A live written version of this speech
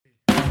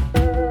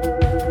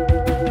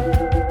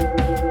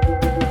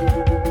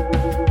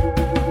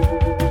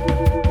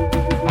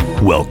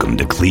Welcome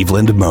to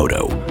Cleveland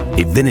Moto,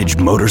 a vintage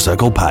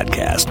motorcycle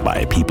podcast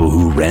by people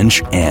who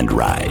wrench and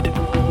ride.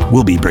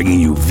 We'll be bringing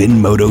you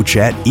VinMoto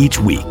chat each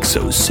week,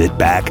 so sit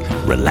back,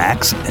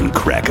 relax, and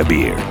crack a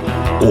beer.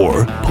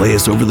 Or play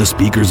us over the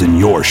speakers in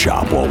your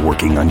shop while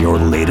working on your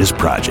latest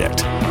project.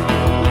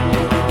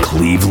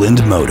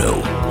 Cleveland Moto.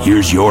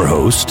 Here's your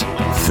host,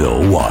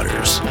 Phil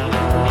Waters.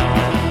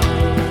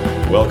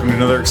 Welcome to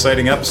another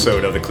exciting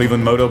episode of the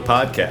Cleveland Moto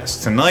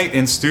Podcast. Tonight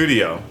in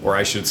studio, or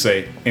I should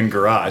say in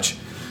garage,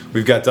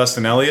 we've got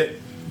Dustin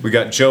Elliott. We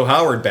got Joe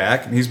Howard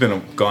back, and he's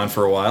been gone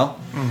for a while.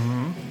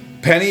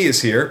 Mm-hmm. Penny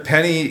is here.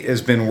 Penny has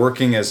been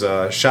working as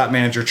a shop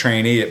manager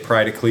trainee at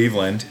Pride of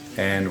Cleveland,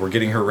 and we're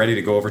getting her ready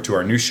to go over to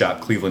our new shop,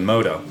 Cleveland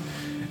Moto.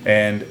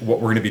 And what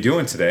we're going to be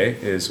doing today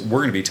is we're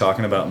going to be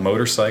talking about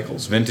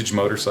motorcycles, vintage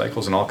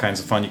motorcycles, and all kinds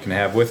of fun you can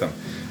have with them.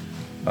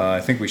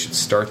 I think we should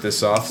start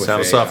this off with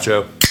Sound us off,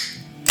 Joe.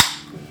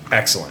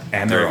 Excellent.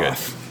 And they're Very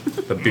off.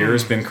 The beer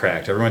has been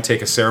cracked. Everyone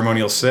take a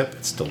ceremonial sip.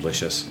 It's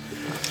delicious.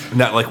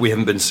 Not like we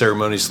haven't been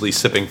ceremoniously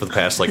sipping for the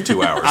past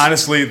 2 hours.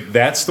 Honestly,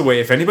 that's the way.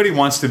 If anybody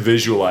wants to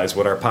visualize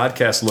what our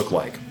podcasts look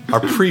like.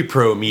 Our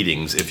pre-pro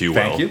meetings, if you will.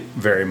 Thank you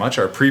very much.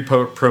 Our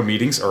pre-pro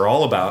meetings are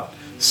all about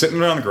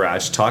sitting around the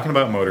garage, talking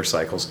about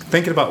motorcycles,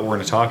 thinking about what we're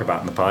going to talk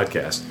about in the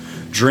podcast,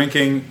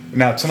 drinking.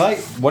 Now, tonight,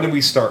 what did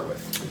we start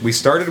with? We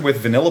started with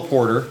Vanilla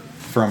Porter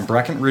from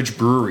Breckenridge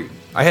Brewery.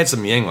 I had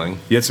some Yuengling.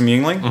 You had some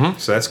Yuengling? Mm-hmm.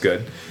 So that's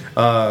good.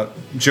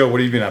 Joe,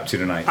 what have you been up to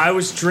tonight? I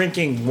was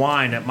drinking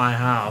wine at my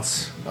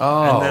house.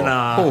 Oh, And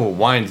then,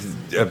 wine.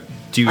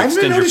 Do you I've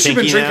extend your noticed you've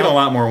been pinky drinking now? a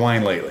lot more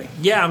wine lately.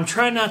 Yeah, I'm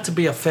trying not to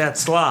be a fat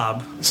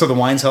slob. So the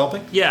wine's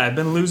helping? Yeah, I've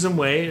been losing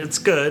weight. It's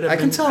good. I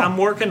can tell. I'm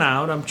working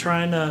out. I'm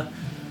trying to.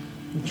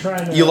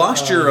 You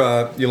lost your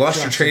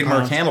trademark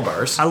pounds.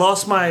 handlebars. I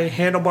lost my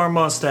handlebar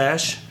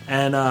mustache,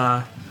 and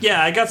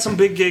yeah, I got some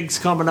big gigs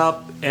coming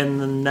up in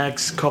the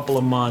next couple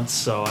of months.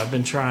 So I've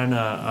been trying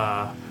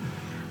to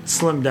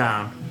slim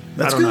down.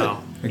 That's I don't good.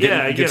 know.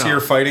 Get to your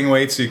fighting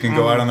weight so you can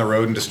go out on the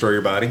road and destroy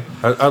your body.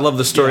 I love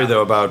the story, Yeah.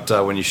 though, about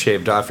when you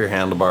shaved off your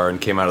handlebar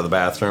and came out of the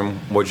bathroom.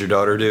 What'd your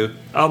daughter do?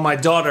 Oh, my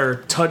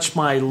daughter touched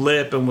my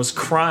lip and was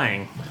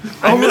crying.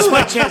 I missed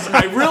my chance.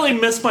 I really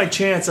missed my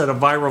chance at a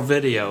viral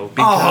video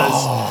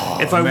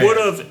because if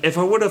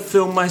I would have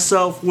filmed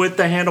myself with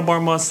the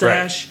handlebar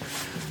mustache,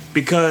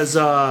 because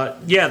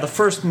the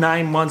first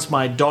 9 months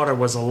my daughter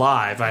was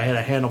alive, I had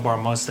a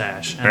handlebar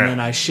mustache, and then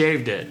I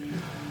shaved it.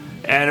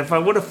 And if I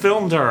would have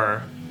filmed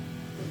her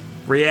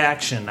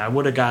reaction, I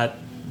would have got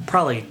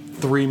probably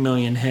 3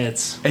 million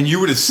hits. And you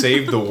would have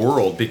saved the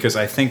world because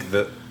I think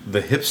that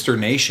the hipster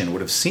nation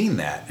would have seen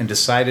that and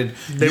decided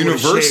They would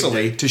have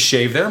universally shaved to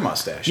shave their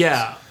mustaches.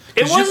 Yeah.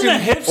 It 'Cause you wasn't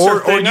can- a hipster Or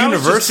thing. I was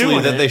just universally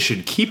doing that it. they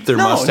should keep their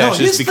No, mustaches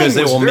his because thing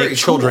they was will very make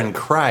children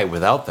cool. cry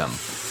without them.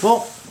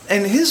 Well,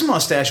 and his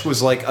mustache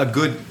was like a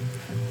good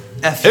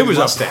F It was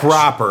mustache. a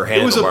proper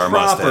It was a handlebar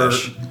proper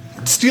mustache.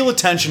 steal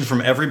attention from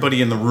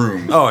everybody in the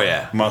room. Oh,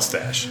 yeah.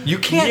 Mustache. You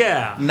can't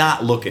Yeah.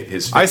 not look at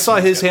his face. I saw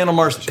his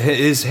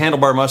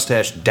handlebar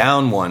mustache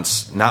down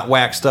once, not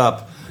waxed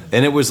up,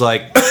 and it was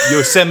like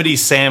Yosemite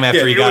Sam after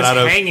Yeah, he it got was out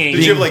of hanging. being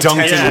Did you have, like,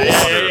 dunked 10 in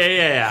Yeah, water.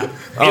 yeah.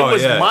 Oh, it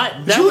was yeah.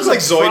 that Did you was look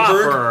a like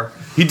Zoidberg? proper-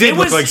 He did It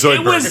look was- like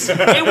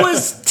Zoidberg. It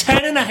was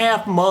 10 and a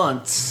half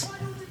months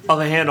of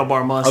a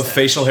handlebar mustache. of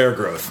facial hair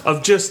growth.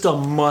 Of just a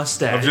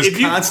mustache. Of just If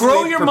you constantly,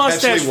 grow your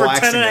mustache for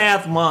perpetually 10 and a waxing it.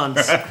 half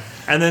months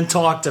and then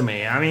talk to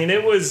me. I mean,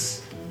 it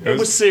was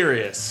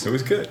serious. It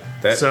was good.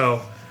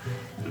 So,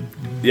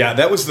 Yeah,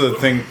 that was the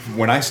thing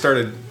when I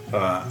started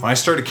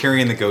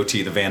carrying the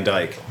goatee, the Van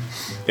Dyke.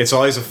 It's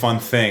always a fun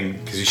thing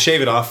because you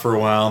shave it off for a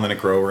while and then it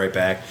grows right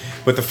back.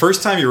 But the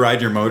first time you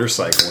ride your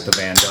motorcycle with the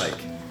Van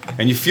Dyke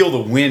and you feel the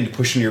wind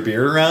pushing your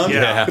beard around,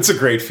 Yeah. it's a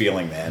great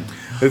feeling, man.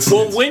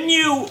 well, when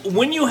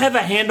you have a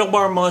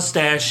handlebar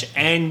mustache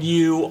and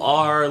you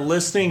are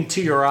listening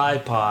to your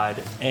iPod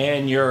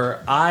and your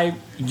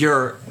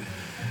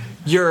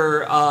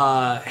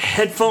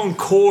headphone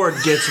cord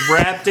gets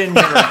wrapped in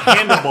your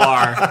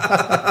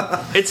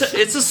handlebar,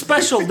 it's a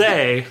special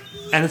day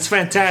and it's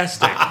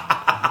fantastic.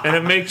 And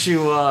it makes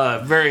you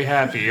very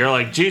happy. You're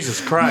like,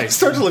 Jesus you Christ.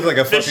 start to look like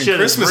a This fucking shit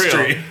Christmas is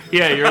real. tree.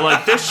 Yeah, you're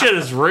like, this shit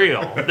is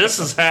real. This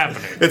is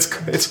happening.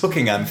 It's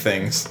hooking on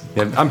things.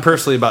 Yeah, I'm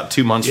personally about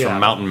 2 months Yeah. from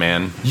Mountain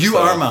Man. You so-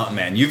 are Mountain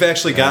Man. You've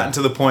actually gotten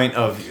to the point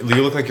of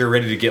you look like you're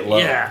ready to get low.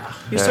 Yeah.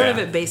 You're sort of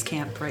at base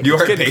camp right You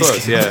now. are Getting base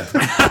close, camp.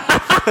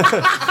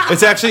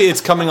 yeah.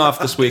 It's coming off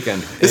this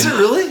weekend. Is it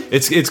really?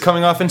 It's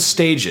coming off in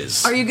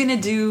stages. Are you gonna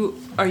do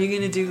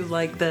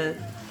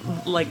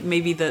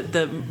maybe the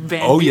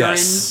Van Oh Buren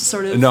yes.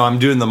 sort of No, I'm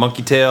doing the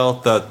monkey tail.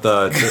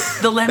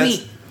 the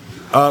Lemmy?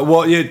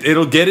 Well,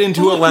 it'll get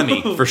into a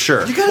Lemmy for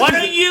sure. Why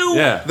don't you?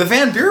 Yeah. The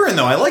Van Buren,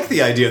 though. I like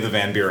the idea of the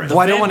Van Buren. Well,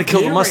 I don't Van want to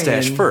kill the Buren.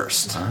 mustache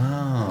first.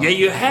 Yeah,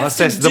 you have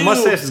Mustache, to do. the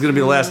mustache is going to be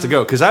the last to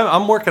go because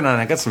I'm working on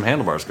it. I got some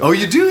handlebars going. Oh,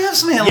 you do have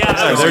some handlebars.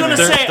 Yeah, I was They're- gonna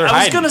they're- say. they're I was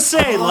hiding. gonna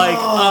say like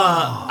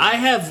I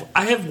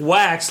have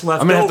wax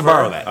left. I'm gonna have to over.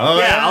 borrow that. Oh,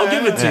 yeah, yeah, I'll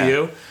give it to yeah.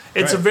 you.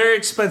 It's a Right. very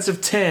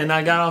expensive tin.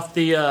 I got off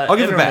the I'll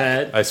give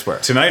internet. it back. I swear.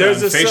 Tonight There's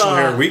on this, Facial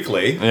Hair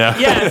Weekly. Yeah.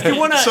 Yeah, if you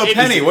want to. So,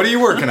 Penny, what are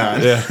you working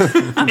on?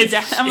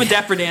 I'm a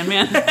Dapper Dan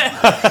man.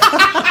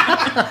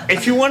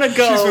 If you want to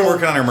go, She's been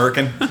working on her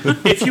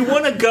merkin. if you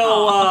want to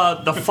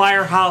go, the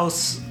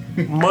Firehouse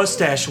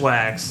mustache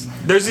wax.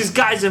 There's these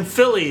guys in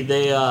Philly.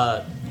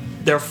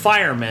 They're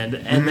firemen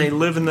and they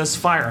live in this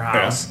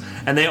firehouse. Yeah.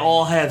 And they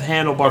all have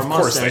handlebar Of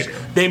course they mustache. do.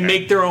 They Yeah.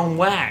 make their own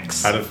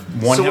wax. Out of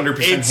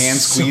 100% it's hand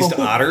squeezed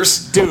so- otters.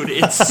 Dude,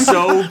 it's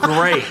so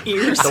great.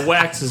 The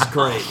wax is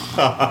great.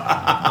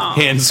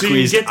 Hand So you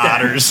squeezed get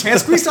that. otters. Hand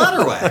squeezed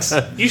otter wax.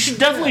 You should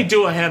definitely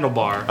do a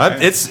handlebar.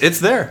 It's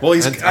there. Well,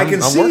 It's- I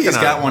can see working he's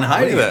on got it. one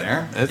hiding Look in at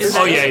there. that. It's-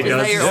 Oh, yeah, he Is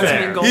does. that your It's ultimate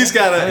there. goal? He's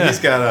got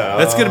a.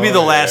 That's going to be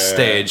the last yeah.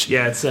 stage.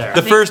 Yeah, it's there.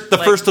 The first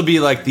like- will be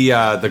like the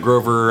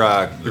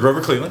Grover The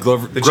Grover Cleveland.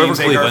 Grover the James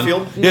A. Cleveland.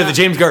 Garfield. Yeah, the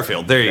James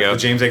Garfield. There you go. The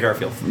James A.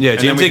 Garfield. Yeah, And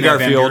then James we A. can have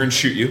Van Garfield. Buren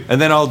shoot you.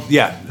 And then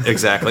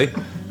exactly.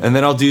 And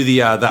then I'll do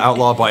the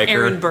outlaw biker.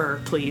 Aaron Burr,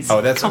 please.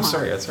 Oh, that's. Come I'm on.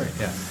 sorry. That's right.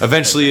 Yeah.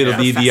 Eventually, it'll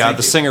be Thank the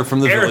you. singer from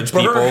the Aaron Village Burr.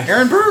 People.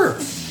 Aaron Burr.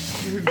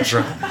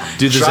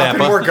 Do the Dropping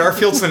more Zappa.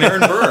 Garfields than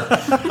Aaron Burr.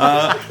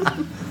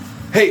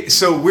 Hey,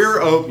 so we're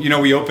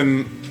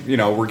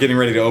we're getting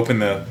ready to open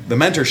the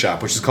mentor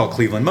shop, which is called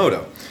Cleveland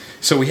Moto.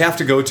 So we have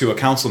to go to a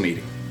council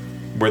meeting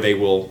where they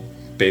will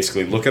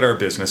basically look at our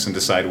business and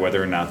decide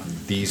whether or not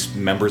these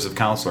members of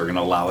council are going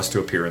to allow us to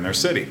appear in their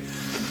city.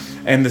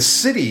 And the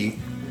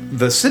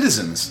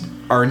citizens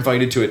are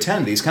invited to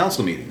attend these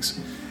council meetings,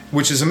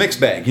 which is a mixed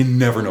bag. You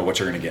never know what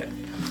you're going to get.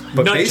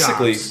 But Nut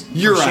basically, jobs,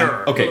 you're for on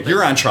sure. okay,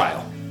 you're on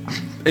trial.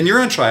 And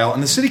you're on trial,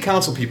 and the city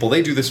council people,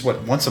 they do this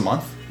once a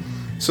month?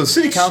 So the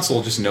city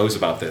council just knows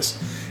about this.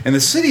 And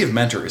the city of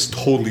Mentor is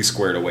totally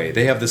squared away.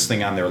 They have this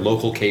thing on their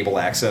local cable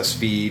access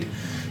feed.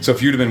 So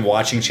if you'd have been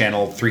watching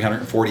channel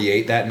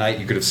 348 that night,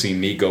 you could have seen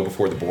me go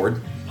before the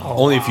board.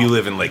 Only if you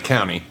live in Lake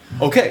County.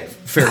 Okay,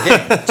 fair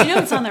game. Do you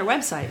know it's on their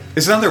website?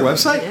 Is it on their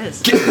website? It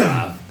is.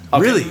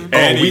 Really?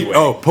 Anyway.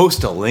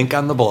 Post a link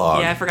on the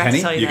blog. Yeah, I forgot Penny,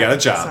 to tell you you that. got a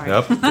job. Sorry.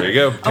 Yep, there you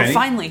go. Penny,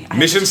 finally. I had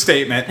Mission to-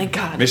 statement. Thank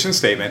God. Mission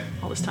statement.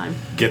 All this time.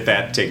 Get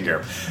that taken care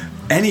of.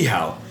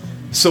 Anyhow,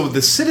 so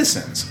the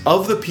citizens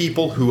of the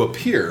people who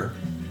appear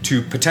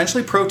to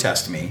potentially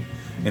protest me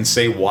and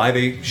say why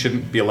they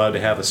shouldn't be allowed to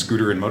have a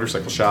scooter and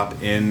motorcycle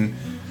shop in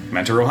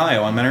Mentor,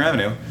 Ohio on Mentor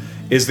Avenue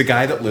is the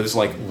guy that lives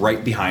like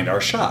right behind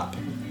our shop.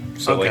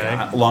 So Okay.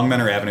 like along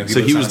Mentor Avenue. So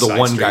he lives was on the a side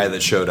one street. guy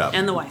that showed up.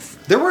 And the wife.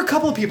 There were a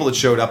couple of people that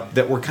showed up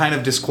that were kind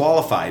of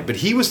disqualified, but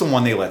he was the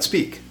one they let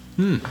speak.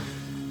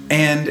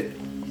 And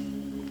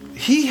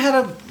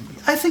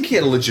I think he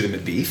had a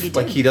legitimate beef. He did.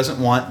 Like he doesn't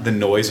want the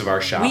noise of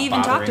our shop. We even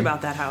talked bothering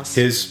about that house.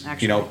 his,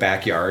 actually.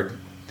 backyard,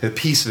 the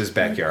piece of his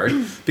backyard,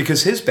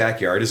 because his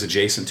backyard is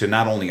adjacent to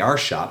not only our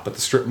shop but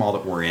the strip mall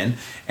that we're in,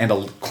 and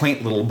a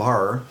quaint little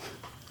bar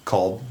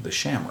called the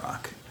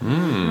Shamrock,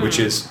 which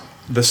is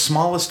the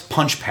smallest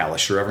punch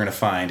palace you're ever going to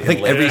find. I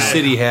think every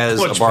city has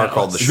Punch a bar Palace.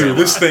 called the Dude, Shamrock.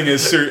 this thing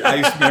is serious. I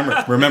used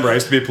to remember I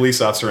used to be a police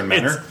officer in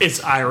Mentor.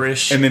 It's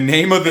Irish. And the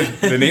name of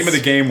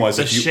the game was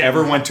The if you Shamrock.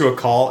 ever went to a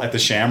call at the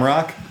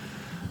Shamrock,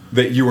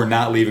 that you were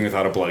not leaving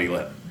without a bloody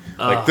lip.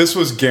 Like this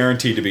was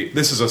guaranteed to be.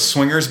 This is a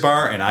swingers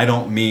bar, and I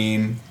don't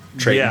mean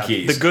trading yeah,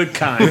 keys. the good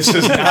kind. This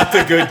is not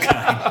the good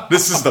kind.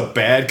 This is the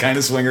bad kind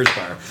of swingers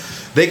bar.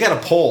 They got a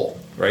poll,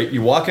 right?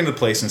 You walk into the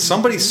place, and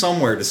somebody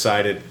somewhere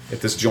decided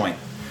at this joint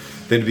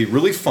that it'd be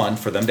really fun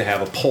for them to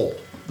have a pole,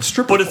 a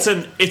stripper. But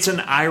pole. it's an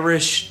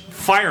Irish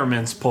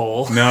fireman's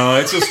pole. No,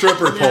 it's a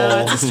stripper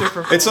pole. it's a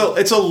stripper pole.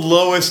 It's a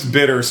lowest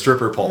bidder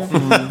stripper pole.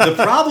 The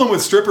problem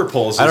with stripper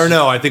poles is I don't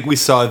know. I think we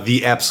saw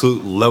the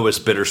absolute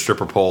lowest bidder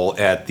stripper pole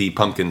at the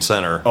Pumpkin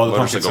Center. Oh, the Pumpkin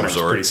Motorcycle Center was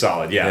Resort. pretty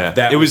solid. Yeah, Yeah.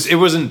 That It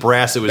wasn't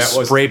brass. It was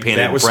spray painted.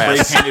 That was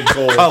brass. spray painted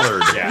gold,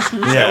 Colored. Yeah,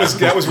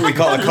 that was what we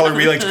call a color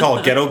we like to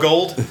call ghetto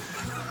gold.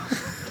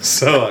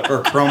 So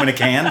or chrome in a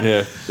can.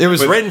 Yeah, it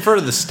was But right in front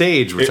of the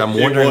stage, which I'm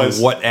it wondering was.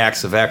 what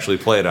acts have actually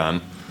played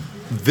on.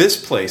 This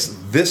place,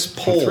 this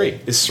pole three.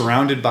 is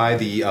surrounded by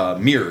the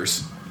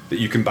mirrors that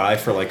you can buy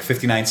for like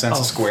 59 cents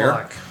Oh, a square.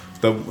 fuck.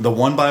 The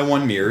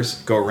 1x1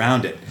 mirrors go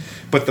around it.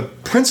 But the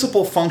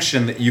principal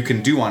function that you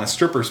can do on a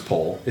stripper's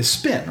pole is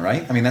spin,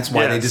 right? I mean, that's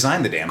why they Yes,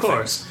 designed the damn of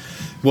course.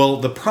 things. Well,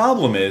 the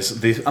problem is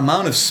the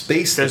amount of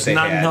space There's that they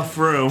not had. enough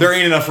room. There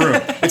ain't enough room.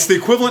 It's the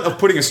equivalent of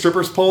putting a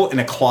stripper's pole in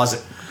a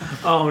closet.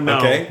 Oh no.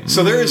 Okay?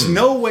 So there is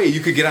no way you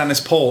could get on this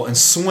pole and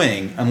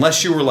swing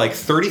unless you were like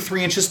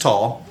 33 inches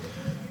tall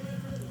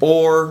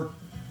or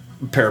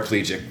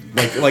paraplegic,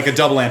 like a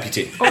double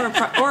amputee. Or a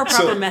proper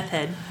So- meth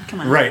head.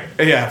 Come on. Right.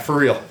 Yeah, for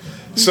real.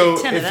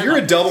 So 10 of if them you're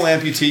a up. double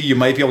amputee, you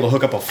might be able to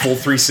hook up a full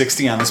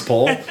 360 on this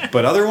pole,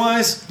 but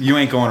otherwise, you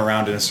ain't going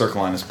around in a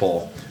circle on this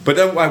pole. But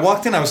I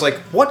walked in, I was like,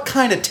 what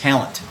kind of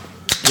talent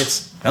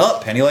gets... Oh,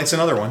 Penny lights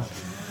another one.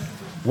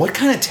 What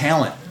kind of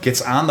talent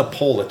gets on the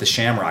pole at the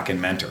Shamrock in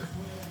Mentor?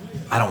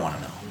 I don't want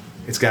to know.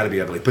 It's got to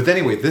be ugly. But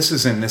anyway, this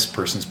is in this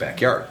person's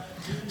backyard.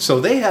 So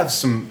they have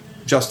some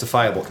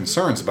justifiable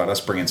concerns about us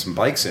bringing some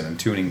bikes in and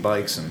tuning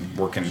bikes and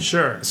working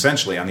Sure.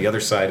 essentially on the other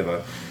side of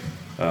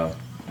a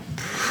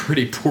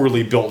pretty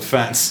poorly built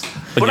fence.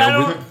 But I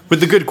don't. With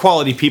the good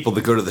quality people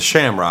that go to the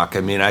Shamrock,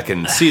 I mean, I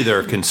can see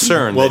their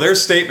concern. Well, that their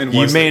statement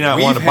you was may that not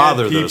we've want to had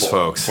bother people- those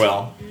folks.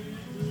 Well,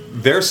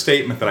 their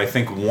statement that I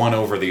think won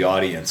over the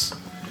audience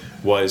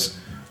was,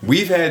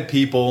 we've had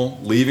people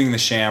leaving the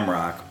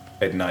Shamrock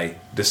at night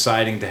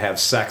deciding to have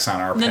sex on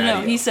our patio.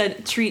 No, he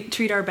said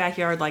treat our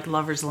backyard like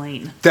Lover's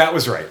Lane, That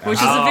was right. which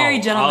is a very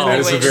gentlemanly That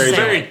is way a to very say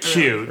very it.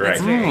 cute. Right.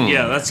 That's very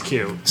Yeah, that's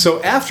cute.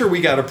 So after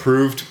we got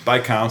approved by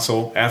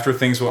council, after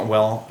things went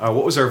well,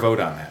 what was our vote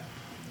on that?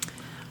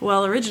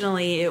 Well,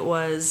 originally it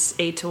was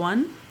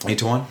 8-1,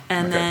 8-1?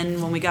 and Okay.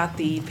 then when we got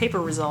the paper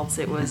results,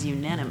 it was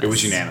unanimous. It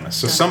was unanimous.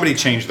 So Dun, somebody dun,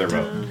 changed their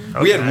vote.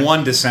 Okay. We had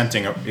one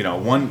dissenting,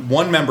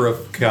 one member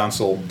of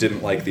council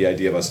didn't like the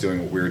idea of us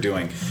doing what we were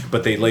doing,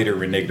 but they later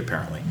reneged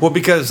apparently. Well,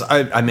 because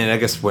I mean, I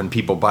guess when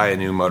people buy a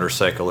new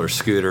motorcycle or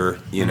scooter,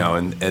 you know,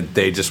 and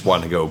they just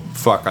want to go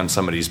fuck on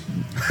somebody's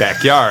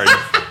backyard, you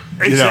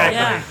know, Exactly.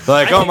 Yeah.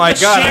 like, I oh think my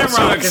the god, I'm so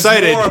Shamrock is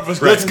excited! more of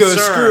a Let's go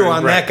concern. screw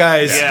on Right. that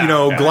guy's, Yeah. you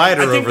know, Yeah.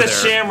 glider I think over the there.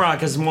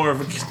 Shamrock is more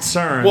of a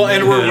concern. Well,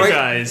 and than we're you right,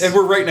 guys. and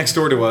we're right next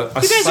door to a you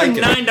guys are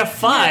psychic. 9 to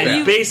 5, Yeah,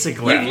 you-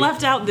 basically. You've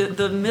left out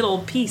the middle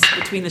piece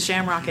between the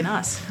Shamrock and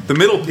us. The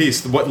middle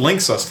piece, what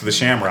links us to the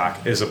Shamrock,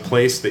 is a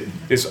place that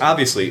is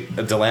obviously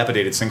a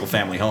dilapidated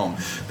single-family home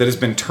that has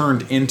been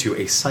turned into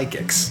a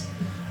psychic's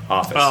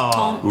office. Oh,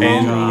 Palm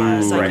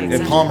And, Psychic right, and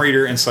Center. palm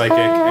reader and psychic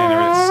and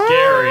everything.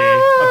 scary.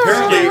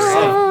 Apparently,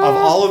 of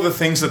all of the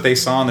things that they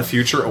saw in the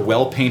future, a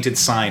well-painted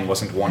sign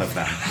wasn't one of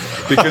them,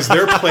 because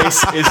their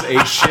place is a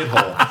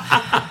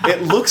shithole.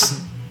 It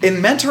looks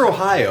in Mentor,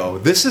 Ohio.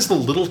 This is the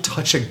little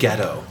touch of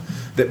ghetto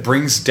that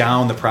brings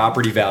down the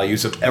property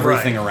values of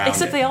everything Right. around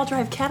Except it. they all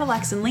drive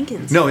Cadillacs and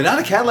Lincolns. No, not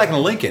a Cadillac and a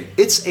Lincoln.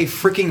 It's a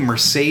freaking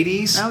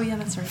Mercedes Oh yeah,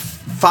 that's right.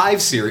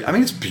 5 Series. I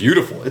mean, it's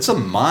beautiful. It's a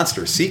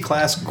monster,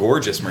 C-Class,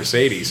 gorgeous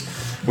Mercedes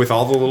with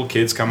all the little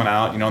kids coming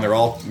out. You know, they're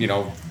all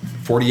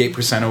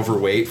 48%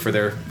 overweight for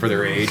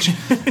their age,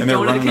 and they're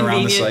Going to running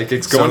around the convenient.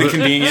 psychics, So going to they're-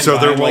 convenience. so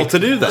they're buying,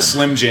 well-to-do then.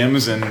 Slim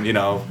Jims and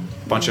a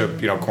bunch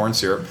of corn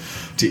syrup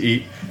to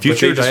eat. But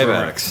Future they just run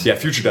around- diabetics. Yeah,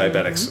 future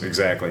diabetics,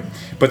 exactly.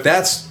 But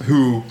that's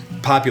who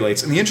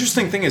populates. And the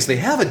interesting thing is they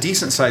have a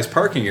decent-sized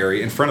parking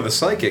area in front of the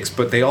psychics,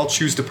 but they all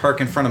choose to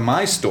park in front of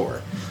my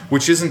store,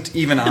 which isn't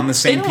even on the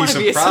same don't piece wanna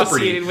of be property.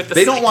 associated with the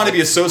They don't want to psychic.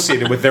 be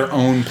associated with their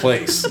own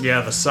place. Yeah,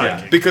 the Yeah,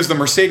 psychic. because the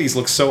Mercedes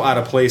looks so out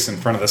of place in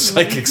front of the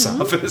psychic's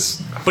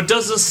office. But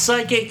does the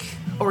psychic...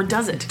 Or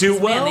does it? Do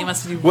 'Cause, well? Man, they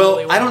must do Well,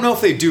 really well. I don't know if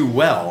they do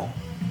well,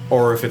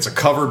 or if it's a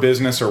cover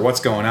business, or what's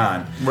going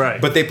on.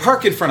 Right. But they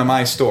park in front of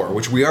my store,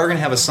 which we are going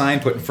to have a sign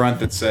put in front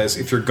that says,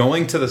 "If you're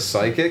going to the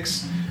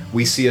psychics,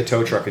 we see a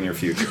tow truck in your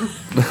future."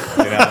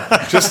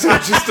 Just to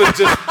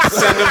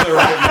send them the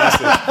right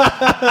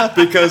message,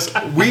 because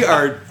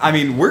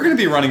we're going to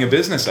be running a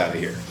business out of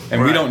here,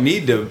 and we Right. don't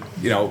need to.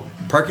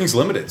 Parking's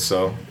limited,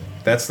 so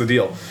that's the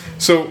deal.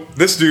 So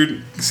this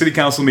dude, city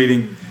council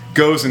meeting,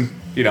 goes and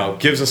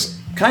gives us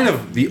kind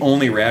of the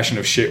only ration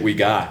of shit we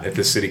got at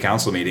this city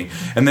council meeting.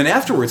 And then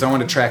afterwards, I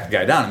want to track the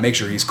guy down and make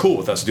sure he's cool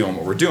with us doing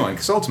what we're doing,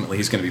 because ultimately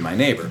he's going to be my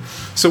neighbor.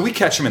 So we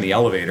catch him in the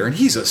elevator, and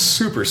he's a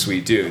super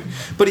sweet dude.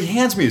 But he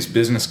hands me his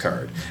business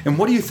card. And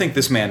what do you think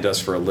this man does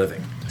for a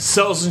living?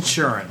 Sells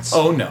insurance.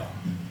 Oh, no.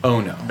 Oh,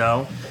 no.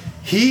 No?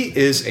 He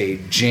is a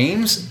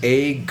James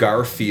A.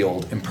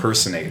 Garfield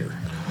impersonator.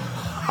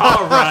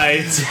 All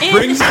right.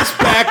 Brings us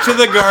back to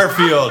the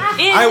Garfield.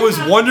 I was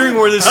wondering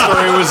where this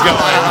story was going.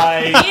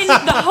 Right. In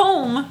the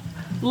home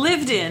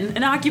lived in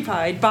and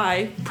occupied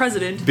by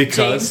President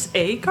Because James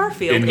A.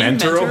 Garfield In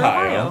Mentor,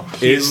 Ohio,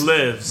 He is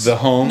lives. the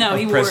home No, of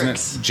he President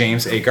works.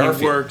 James A. He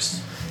Garfield.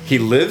 works. He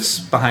lives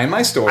behind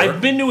my store.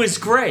 I've been to his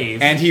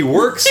grave. and he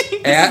works This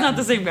is not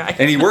the same guy.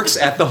 and he works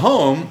at the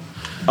home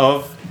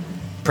of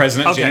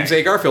President Okay. James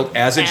A. Garfield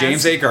as a As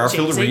James A.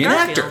 Garfield James A.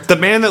 reenactor. Garfield. The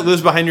man that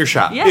lives behind your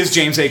shop. Yes. Is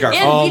James A.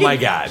 Garfield. And Oh he my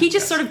didn't- God. He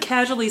just sort of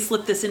casually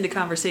slipped this into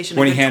conversation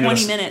When in he handed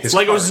 20 us minutes. his-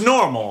 like it was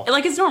normal.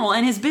 Like it's normal,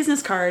 and his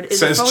business card is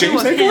Says a photo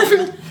James of A. him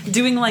Garfield.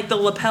 doing like the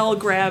lapel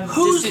grab.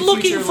 Who's distant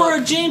looking future for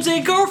look. a James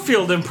A.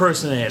 Garfield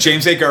impersonator?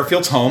 James A.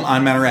 Garfield's home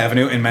on Mentor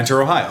Avenue in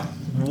Mentor, Ohio.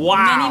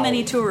 Wow.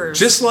 many tours?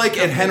 Just like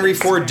at Henry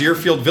Ford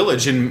Deerfield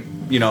Village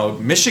in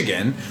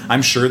Michigan,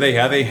 I'm sure they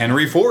have a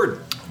Henry Ford.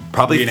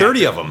 Probably Reenactor.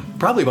 30 of them.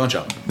 Probably a bunch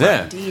of them.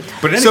 Yeah.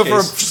 But in any So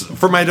case,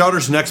 for my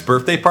daughter's next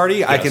birthday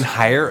party, I Yes. can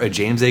hire a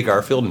James A.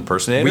 Garfield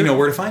impersonator. we know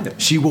where to find him.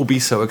 She will be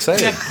so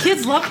excited. Yeah,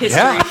 kids love history.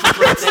 Yeah. for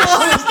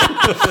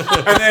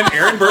birthdays. And then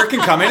Aaron Burke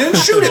can come in and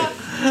shoot him.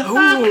 Ooh,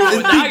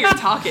 now you're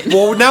talking.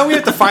 Well, now we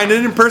have to find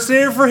an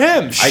impersonator for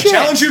him. I Shit.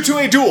 challenge you to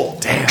a duel.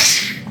 Damn.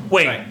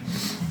 Wait. Right.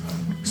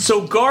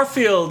 So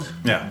Garfield,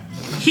 Yeah.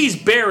 he's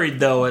buried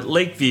though at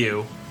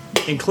Lakeview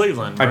in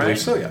Cleveland, I right? believe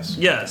so, yes.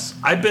 Yes,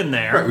 I've been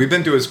there. Right, we've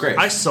been to his grave.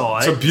 I saw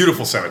It's it. a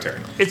beautiful cemetery.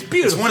 It's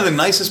beautiful. It's one of the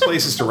nicest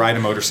places to ride a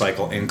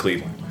motorcycle in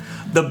Cleveland.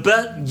 the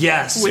best.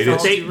 Yes, With It all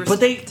is. due but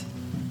they respect.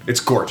 It's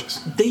gorgeous.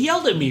 they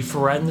yelled at me for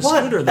riding the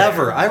scooter there.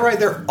 Whatever. I ride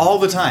there all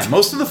the time.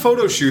 Most of the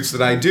photo shoots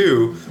that I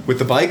do with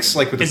the bikes,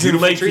 like with the It's in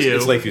beautiful trees, Lakeview.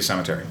 it's Lakeview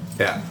Cemetery.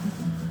 Yeah.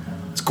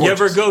 It's You gorgeous.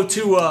 ever go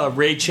to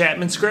Ray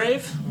Chapman's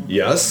grave?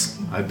 Yes.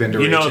 I've been to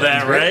You Ray know that,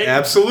 Chapman's right?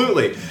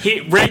 Absolutely.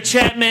 Ray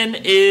Chapman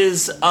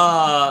is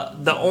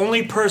the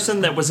only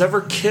person that was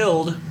ever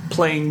killed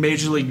playing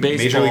Major League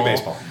Baseball. Major League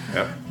Baseball.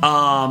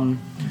 Yep.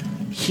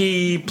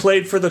 He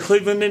played for the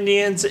Cleveland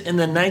Indians in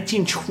the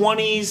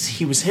 1920s.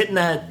 He was hit in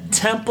the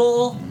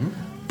temple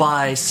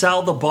by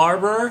Sal the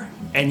Barber,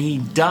 and he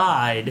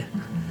died.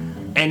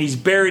 And he's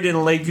buried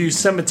in Lakeview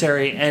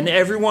Cemetery, and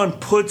everyone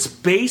puts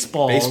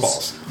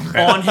baseballs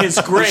on his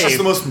grave. Which is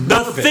the most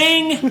morbid.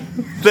 Thing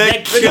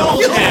that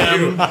killed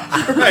him.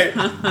 Right.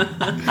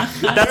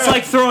 That's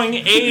like throwing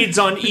AIDS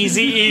on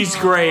Eazy-E's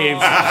grave.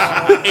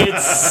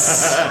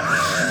 It's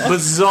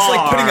bizarre. It's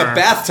like putting a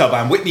bathtub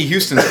on Whitney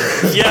Houston's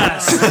grave.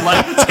 Yes,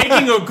 like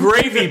taking a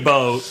gravy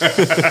boat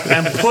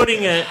and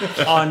putting it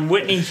on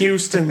Whitney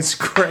Houston's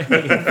grave.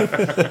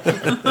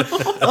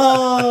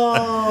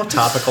 Oh,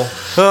 topical.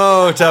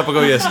 Oh,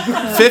 topical, yes.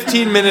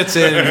 15 minutes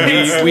in,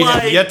 we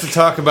have yet to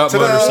talk about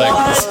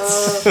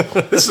motorcycles.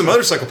 This is a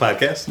motorcycle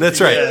podcast. That's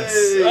right.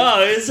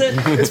 Oh, is it?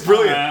 It's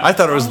brilliant. I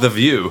thought it was The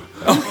View.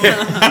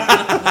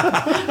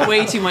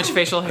 Way too much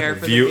facial hair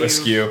for View the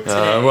askew. today.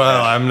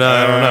 Well, I don't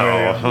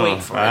know.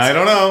 Wait for it. I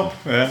don't know.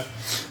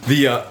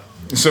 Yeah.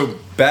 So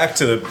back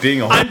to the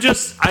being a I'm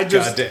just Wait.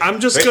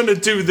 gonna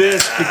do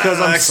this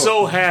because I'm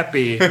so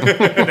happy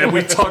that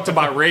we talked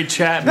about Ray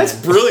Chapman That's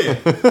brilliant.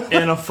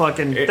 in a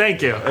fucking.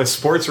 Thank you. A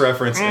sports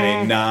reference in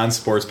a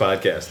non-sports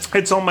podcast.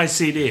 It's on my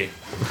CD. Is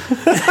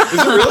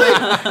it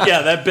really?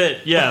 Yeah, that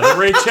bit. Yeah, the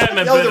Ray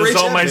Chapman Oh, bit the Ray is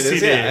on my Chapman is,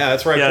 CD. yeah,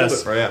 that's where I pulled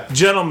Yes. it from, yeah.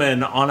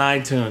 Gentlemen on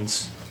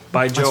iTunes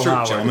by Joe That's true.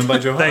 Howard. Gentlemen by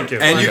Joe Thank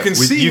Howard. you. And you can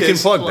see You can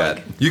his, plug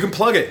that. You can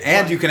plug it,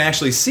 and you can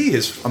actually see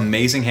his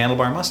amazing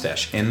handlebar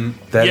mustache in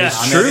That is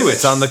Yes. true.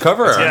 It's on the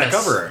cover. It's on Yes. the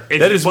cover. It's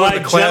That is one of by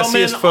the classiest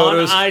Gentlemen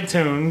photos. on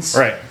iTunes.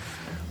 Right.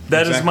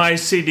 That is Exactly. my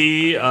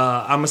CD.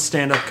 I'm a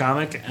stand-up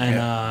comic, and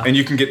And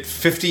you can get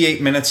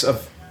 58 minutes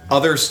of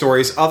other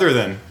stories other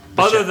than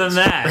the other Chapmans. than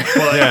that,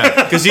 but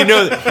Yeah, because you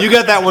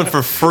got that one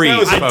for free.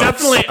 was- I folks.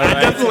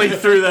 definitely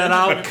threw that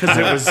out because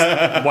it was.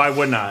 Why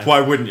wouldn't I?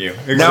 Why wouldn't you?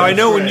 Now I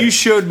know when Right. you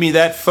showed me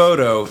that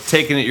photo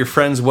taken at your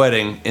friend's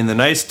wedding in the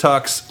nice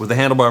tux with the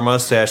handlebar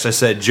mustache, I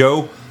said,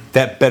 Joe,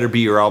 that better be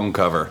your album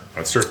cover.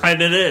 That's true.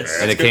 And it is.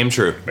 And it came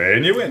true.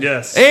 And you win.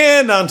 Yes.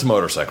 And on to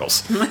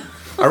motorcycles.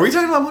 Are we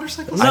talking about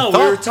motorcycles? No, we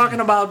thought- were talking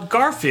about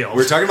Garfield.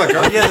 We're talking about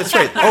Garfield. Yeah, that's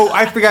right. Oh,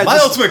 I forgot. My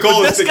ultimate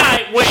goal is this to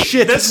guy. Wait,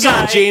 Shit, this is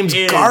guy a James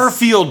is,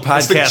 Garfield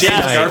podcast. the James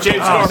tonight. Garfield James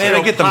Oh, Garfield man,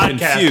 I get them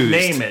podcast, confused.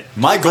 Name it.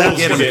 My goal is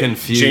Get to him get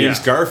confused. James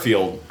Yeah.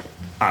 Garfield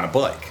on a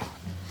bike.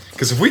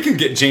 Because if we can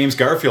get James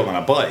Garfield on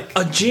a bike,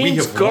 A we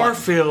James have won.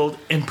 Garfield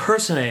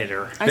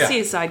impersonator. I Yeah. see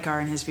a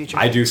sidecar in his future.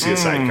 I do see a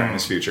sidecar in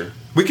his future.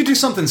 We could do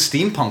something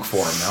steampunk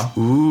for him,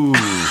 though.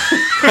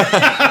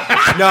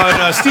 No,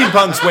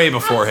 steampunk's way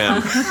before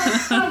him.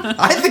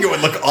 I think it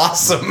would look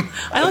awesome.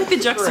 I like the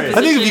juxtaposition.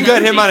 I think if you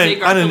got him of on James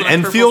J. an Garfield with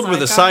Enfield purple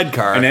with a sidecar.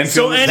 sidecar, An Enfield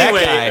So with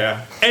anyway,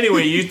 that guy.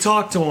 anyway, you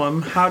talked to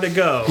him. How'd it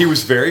go? He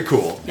was very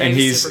cool, Yeah, and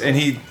he was he's super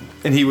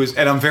and he was,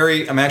 and I'm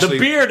the actually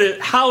beard.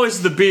 How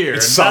is the beard?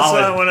 It's That's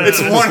solid. what I wanna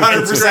It's know.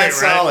 100% great, right?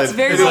 solid. It's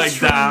very It's well like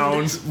trimmed.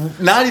 down.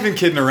 not even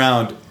kidding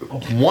around.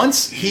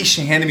 Once he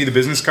handed me the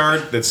business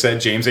card that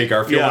said James A.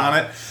 Garfield Yeah. on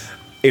it,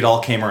 it all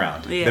came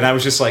around. Yeah. Then I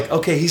was just like,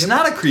 okay, he's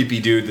not a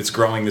creepy dude that's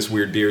growing this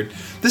weird beard.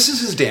 This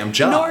is his damn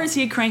job. Nor is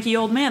he a cranky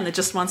old man that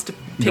just wants to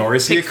pick, Nor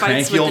is he a pick fights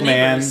cranky with old the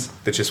man neighbors.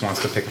 that just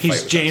wants to pick a fight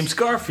He's with James us.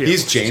 Garfield.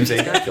 He's James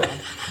A. Garfield.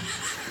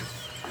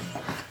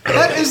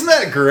 Isn't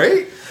that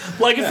great?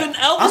 like if an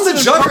Elvis. I'm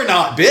the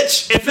juggernaut,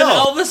 bitch. If an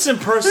Elvis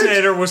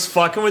impersonator was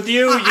fucking with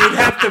you, you'd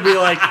have to be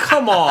like,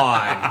 "Come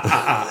on,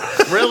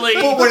 really?"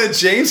 But when a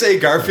James A.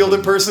 Garfield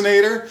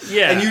impersonator,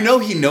 Yeah. and you know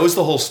he knows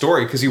the whole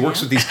story because he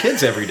works with these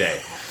kids every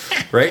day,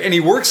 right? And he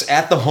works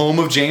at the home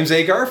of James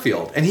A.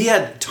 Garfield, and he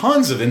had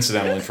tons of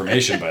incidental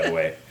information, by the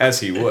way, as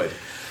he would.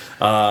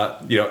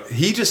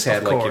 He just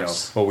had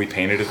course. we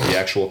painted it the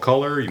actual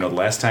color. The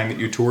last time that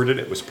you toured it,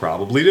 it was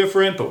probably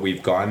different, but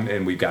we've gone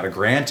and we've got a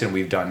grant and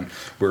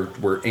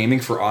we're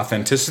aiming for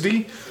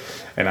authenticity.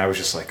 And I was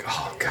just like,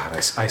 oh God, I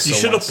so You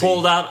should wanna have see-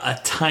 pulled out a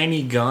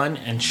tiny gun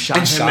and shot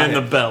him shot in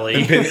the him. belly.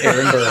 and pinned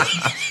Aaron Burr.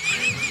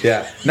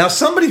 Yeah. Now,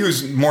 somebody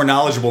who's more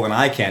knowledgeable than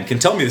I can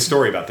tell me the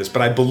story about this,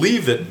 but I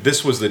believe that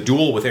this was the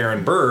duel with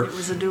Aaron Burr, It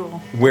was a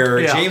duel. where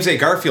Yeah. James A.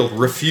 Garfield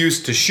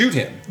refused to shoot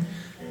him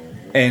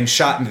and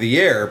shot into the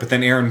air, but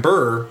then Aaron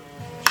Burr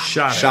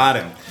shot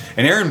him.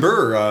 And Aaron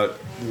Burr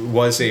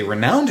was a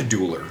renowned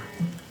dueler.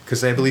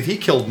 Because I believe he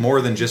killed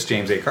more than just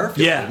James A. Garfield,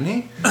 Yeah. didn't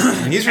he?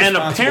 And he's And responsible for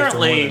more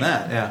apparently, than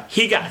that. Yeah.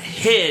 he got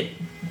hit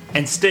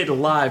and stayed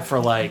alive for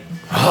like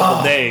a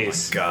couple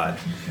days. God.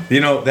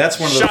 That's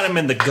one of Shot those. him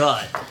in the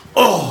gut.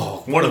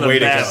 Oh, One of the way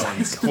to bad go.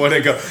 ones. Way to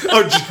go.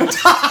 Oh,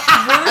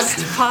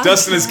 Worst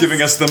Dustin is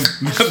giving us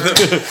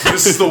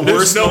this is the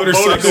worst no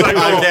motorcycle motorcycle.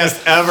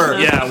 podcast ever.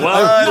 Yeah,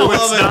 well, no,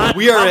 love it's it. not.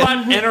 We are How at-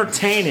 about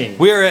entertaining?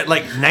 We are at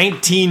like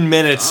 19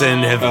 minutes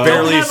and have Don't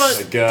barely have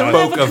a, God. don't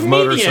spoke have a of comedian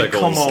motorcycles.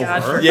 come over.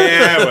 God.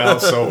 Yeah, well,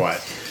 so what?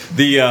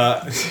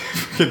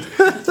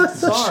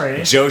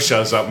 Sorry. Joe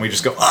shows up and we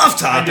just go off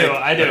I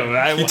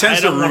topic. do. He tends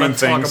I don't to ruin want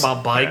to talk things.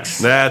 about bikes.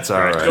 That's all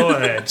right. Go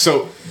ahead.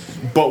 So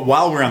But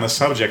while we're on the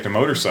subject of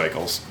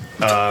motorcycles,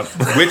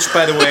 which,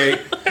 by the way,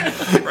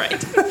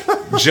 Right.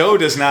 Joe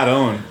does not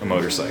own a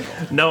motorcycle.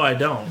 No, I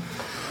don't.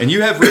 And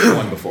you have ridden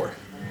one before.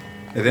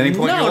 At any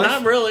point in No, your life?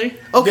 not really.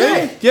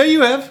 Okay. Yeah,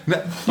 you have. No,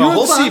 You have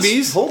hold on.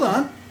 CBs. Hold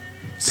on.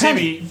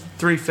 CB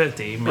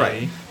 350, maybe.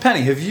 Right.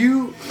 Penny,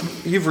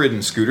 you've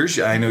ridden scooters.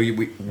 I know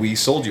we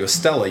sold you a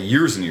Stella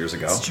years and years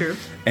ago. It's true.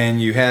 And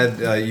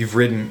you've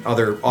ridden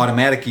other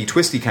automatic-y,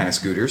 twisty kind of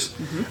scooters.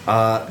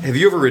 Mm-hmm. Have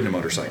you ever ridden a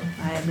motorcycle?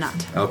 I have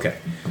not. Okay.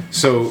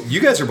 So you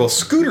guys are both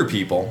scooter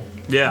people,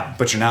 Yeah.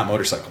 but you're not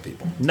motorcycle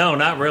people. No,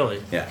 not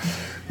really. Yeah.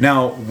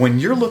 Now, when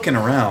you're looking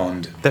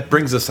around, That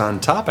brings us on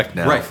topic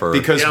now. right?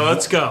 Because Yeah,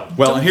 let's go.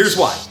 Well, and here's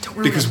why. Don't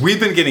ruin Because it. we've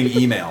been getting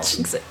emails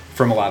Jinx it.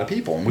 from a lot of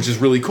people, which is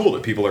really cool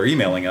that people are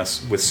emailing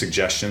us with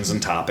suggestions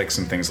and topics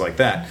and things like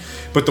that.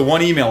 But the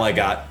one email I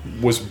got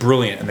was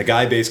brilliant, and the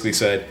guy basically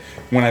said,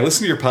 when I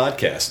listen to your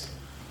podcast,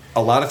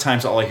 a lot of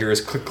times all I hear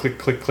is click, click,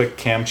 click, click,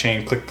 cam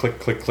chain, click, click,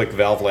 click, click,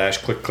 valve lash,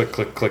 click, click,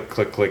 click, click,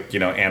 click, click,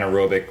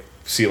 anaerobic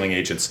sealing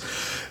agents.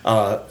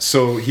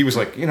 So he was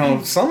like,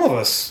 some of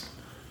us,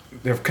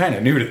 they're kind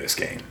of new to this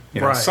game.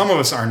 Right. Some of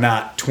us are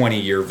not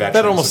 20-year veterans.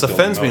 That almost of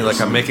building offends me.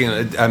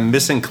 motors. Like I'm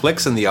missing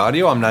clicks in the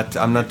audio. I'm not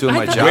doing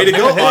my thought- job. Way to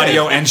go,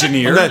 audio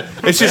engineer.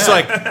 It's just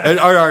like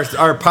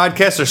our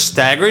podcasts are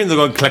staggering. They're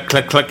going click,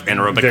 click, click,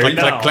 anaerobic, There click, you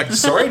click, go. click.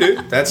 Sorry,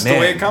 dude. That's the Man,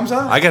 way it comes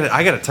out. I got to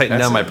tighten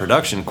That's down my it.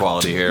 production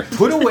quality here.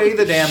 Put away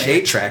the damn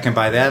 8-track, and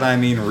by that I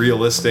mean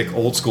realistic,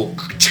 old school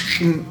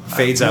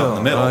fades out in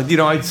the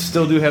middle. I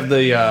still do have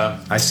the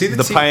I see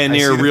the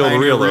Pioneer I see the reel to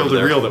Pioneer reel reel over to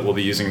there. reel that we'll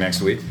be using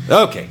next week.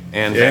 Okay,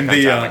 and And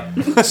back on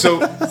topic. the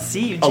so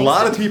See you. a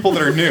lot of people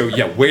that are new,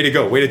 way to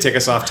go, way to take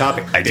us off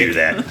topic. I do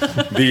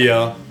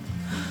that.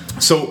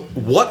 So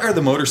what are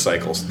the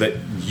motorcycles that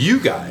you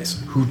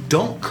guys who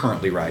don't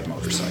currently ride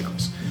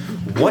motorcycles?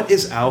 What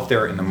is out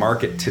there in the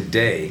market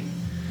today?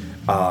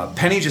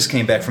 Penny just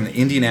came back from the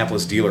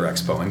Indianapolis Dealer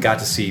Expo and got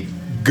to see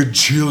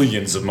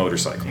gajillions of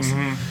motorcycles.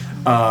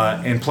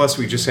 And plus,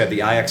 we just had the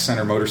IX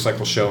Center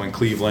Motorcycle Show in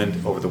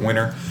Cleveland over the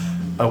winter.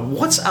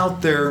 What's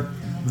out there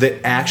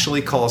that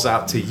actually calls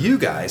out to you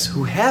guys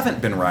who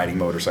haven't been riding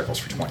motorcycles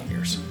for 20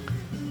 years?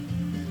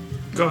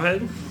 Go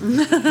ahead.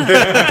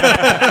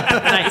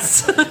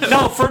 Nice.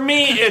 No, for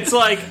me, it's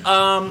like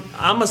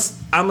I'm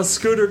a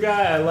scooter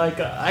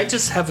guy. I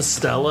just have a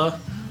Stella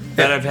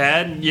that I've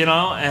had,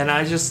 and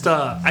I just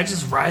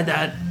ride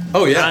that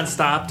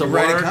nonstop to You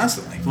work. ride it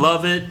constantly.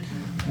 Love it,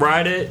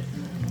 ride it.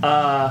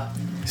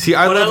 See,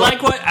 But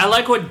I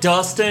like what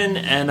Dustin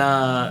and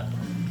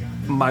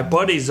my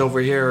buddies over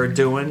here are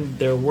doing.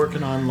 They're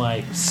working on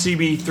like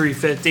CB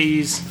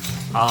 350s,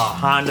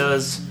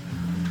 Hondas,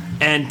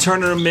 and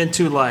turning them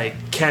into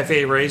like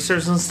cafe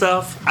racers and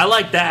stuff. I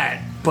like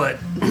that, but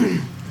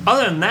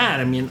other than that,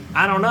 I mean,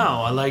 I don't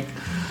know. I like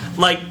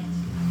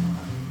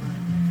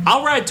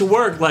I'll ride to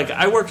work. Like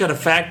I work at a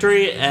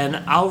factory, and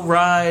I'll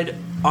ride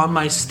on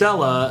my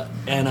Stella,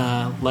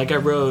 and like I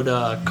rode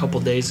a couple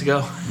days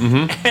ago,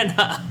 and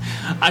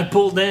I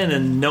pulled in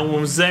and no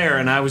one was there,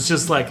 and I was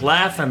just like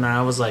laughing, and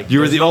I was like, you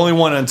were the only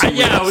one on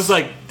TV. I was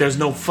like, there's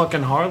no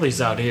fucking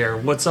Harleys out here.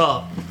 What's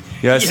up?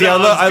 Yeah, see, I I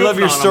was love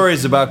your goofing on 'em.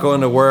 stories about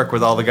going to work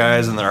with all the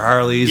guys and their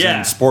Harleys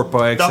and sport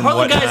bikes The and Harley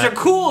whatnot. guys are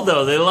cool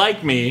though. They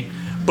like me,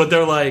 but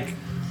they're like,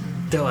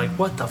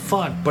 what the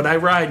fuck? But I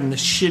ride in the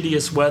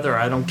shittiest weather.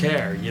 I don't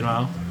care,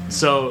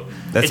 So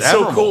That's it's so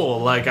admirable. cool.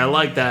 Like I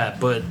like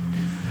that, but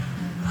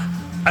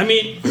I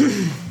mean,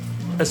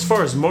 as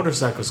far as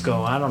motorcycles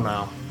go, I don't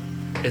know.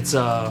 It's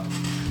I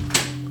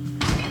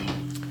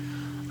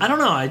don't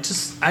know. I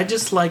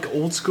just like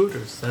old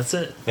scooters. That's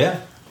it. Yeah.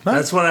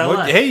 That's what I Well,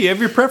 like. hey, you have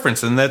your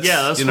preference, and that's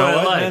Yeah, that's you know what I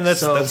what, like. man, that's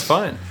So-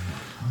 fine.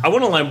 I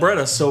want a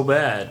Lambretta so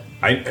bad.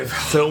 I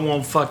Phil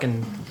won't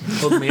fucking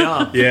hook me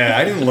up.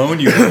 didn't loan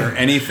you one or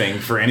anything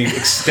for any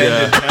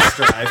extended test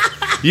drive.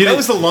 That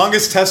was the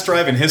longest test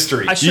drive in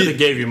history. I should have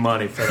gave you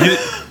money for that.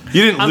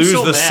 You didn't I'm lose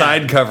so the mad.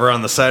 side cover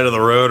on the side of the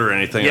road or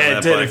anything. Yeah, on it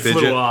that did. bike, It did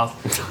flew you?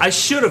 off. I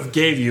should have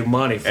gave you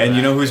money for that. And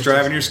you know who's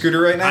driving your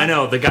scooter right now? I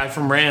know, the guy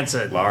from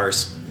Rancid.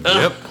 Lars.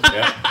 Yep.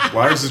 Yeah.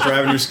 Lars is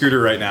driving your scooter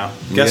right now.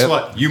 Guess Yep.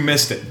 what? You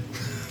missed it.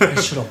 I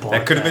should have bought that.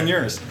 That could have been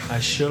yours. I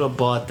should have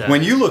bought that.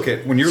 When you're looking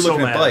at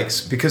mad. bikes,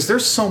 because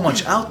there's so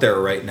much out there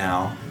right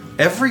now,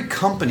 every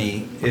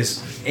company is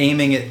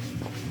aiming at,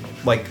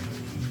 like,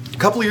 a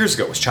couple of years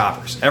ago it was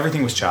choppers.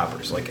 Everything was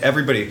choppers. Like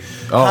everybody,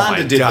 Oh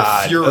Honda my did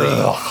God. the Fury.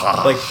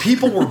 Ugh. Like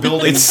people were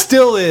building. It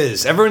still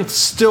is. Everyone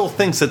still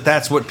thinks that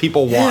that's what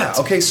people want.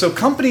 Yeah. Okay. So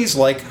companies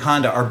like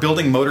Honda are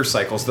building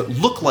motorcycles that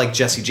look like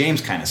Jesse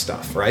James kind of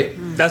stuff, right?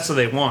 That's what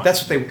they want.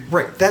 That's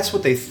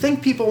what they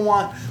think people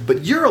want.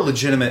 But you're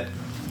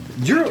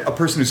you're a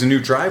person who's a new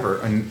driver,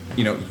 and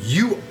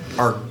you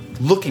are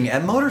looking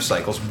at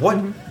motorcycles. What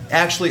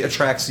actually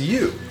attracts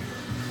you?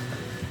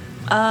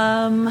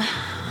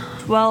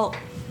 Well,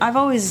 I've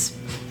always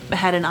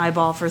had an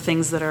eyeball for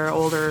things that are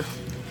older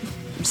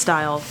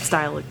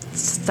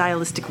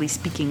stylistically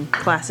speaking,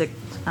 classic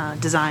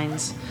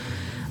designs.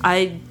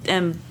 I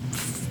am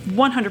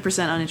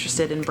 100%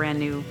 uninterested in brand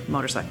new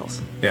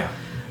motorcycles. Yeah.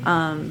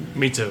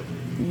 Me too.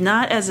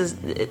 not as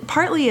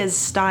partly as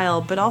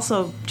style, but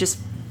also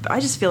I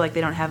just feel like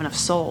they don't have enough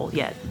soul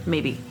yet,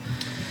 maybe.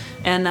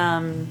 And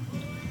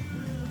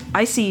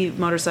I see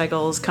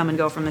motorcycles come and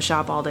go from the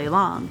shop all day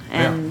long,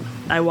 and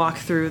I walk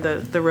through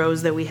the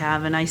rows that we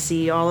have, and I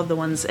see all of the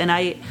ones, and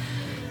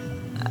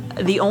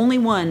the only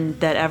one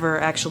that ever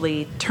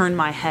actually turned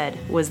my head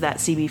was that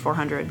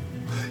CB400.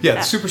 Yeah,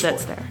 the Super Sport.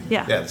 That's there.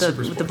 Yeah, the Super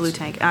with the Sports. blue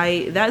tank.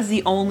 That is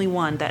the only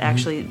one that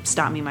actually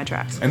stopped me in my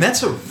tracks. And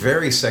that's a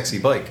very sexy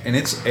bike. In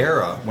its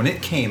era, when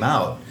it came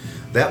out,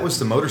 that was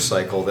the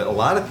motorcycle that a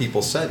lot of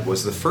people said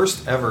was the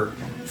first ever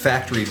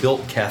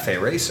factory-built cafe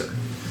racer.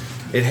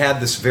 It had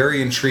this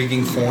very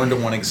intriguing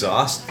 4-into-1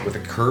 exhaust with the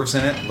curves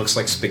in it. Looks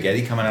like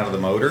spaghetti coming out of the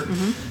motor.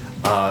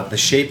 The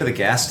shape of the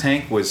gas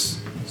tank was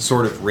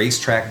sort of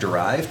racetrack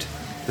derived.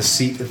 The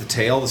seat at the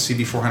tail, the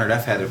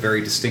CB400F, had a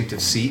very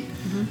distinctive seat.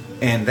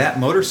 And that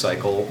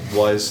motorcycle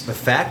was the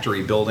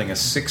factory building a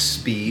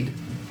 6-speed,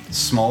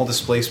 small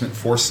displacement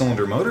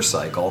 4-cylinder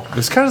motorcycle. It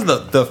was kind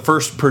of the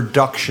first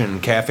production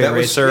cafe That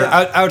was- racer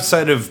yeah.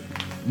 outside of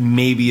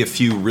maybe a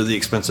few really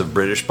expensive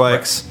British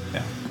bikes.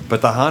 Yeah.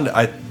 But the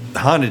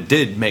Honda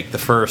did make the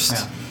first.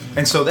 Yeah.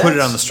 And so that's Put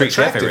it on the street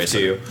cafe attractive racer.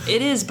 to you.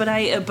 It is, but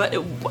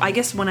I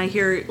guess when I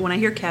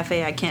hear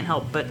cafe, I can't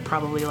help but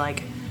probably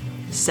like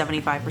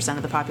 75%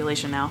 of the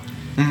population now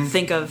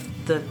think of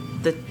the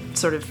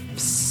sort of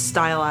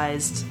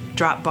stylized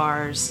drop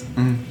bars.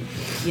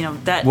 You know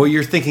that. Well,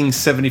 you're thinking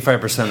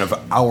 75% of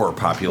our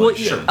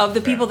population. Of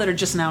the people that are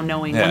just now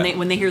knowing Yeah.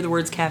 when they hear the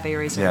words cafe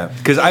racer. Yeah,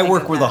 because they I think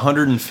work of with that.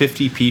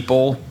 150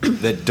 people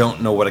that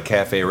don't know what a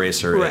cafe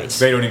racer Right. is.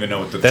 They don't even know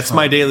what the That's term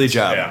my daily is.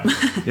 job. Yeah.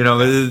 You know,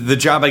 the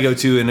job I go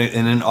to in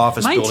an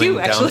office Mine building too,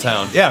 actually.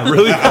 downtown. Yeah,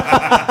 really.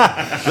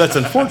 That's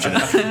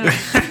unfortunate.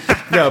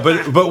 No,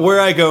 but where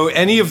I go,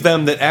 any of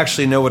them that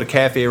actually know what a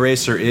cafe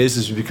racer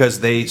is because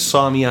they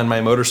saw me on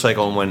my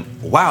motorcycle and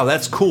went, "Wow,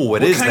 that's cool.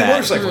 What is kind that?" of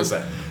motorcycle is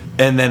that?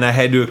 And then I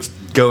had to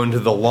go into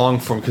the long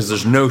form because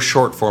there's no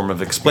short form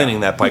of explaining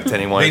that bike to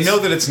anyone. They know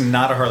that it's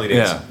not a Harley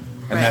Davidson,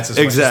 Yeah. and Right. that's as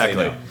much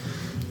Exactly. as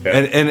they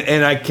know. Yeah.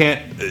 And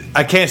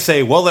I can't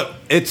say, well,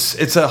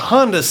 it's a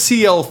Honda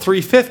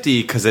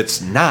CL350 because it's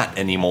not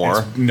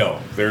anymore. No,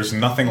 there's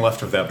nothing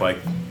left of that bike.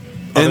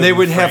 And they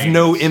would than have frame.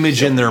 no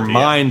image in their Yeah.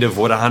 mind of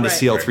what a Honda Right.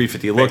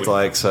 CL350 Right. They looked would-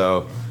 like.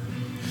 So,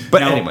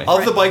 but Now, anyway,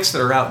 of the bikes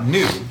that are out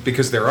new,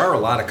 because there are a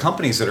lot of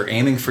companies that are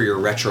aiming for your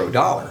retro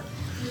dollar.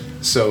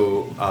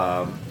 So,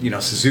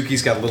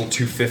 Suzuki's got a little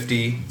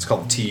 250. It's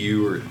called the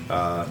TU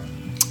or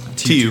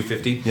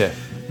TU250. Yeah.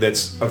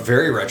 That's a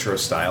very retro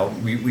style.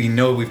 We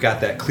know we've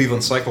got that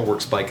Cleveland Cycle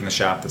Works bike in the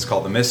shop that's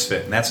called the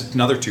Misfit, and that's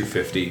another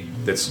 250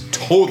 that's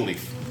totally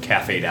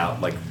cafe'd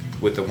out, like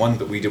with the one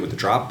that we did with the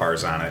drop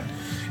bars on it.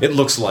 It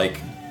looks like,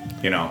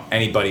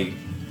 anybody.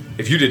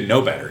 If you didn't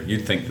know better,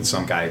 you'd think that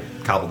some guy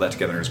cobbled that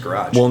together in his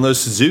garage. well, in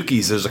those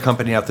Suzukis, there's a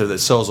company out there that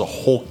sells a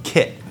whole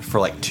kit for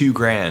like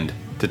 $2,000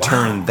 to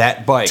turn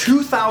that bike.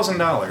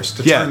 $2,000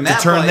 to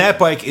turn that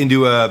bike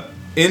into a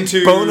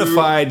into bona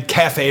fide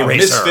cafe a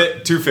racer.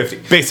 Misfit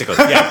 250. Basically,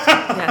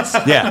 yeah. Yes.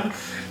 Yeah.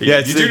 Yeah,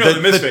 You do know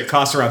the Misfit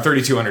costs around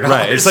 $3,200.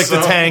 Right, it's like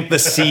the so- tank, the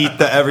seat,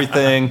 the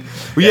everything.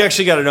 Well, you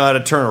actually got to know how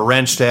to turn a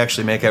wrench to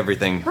actually make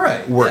everything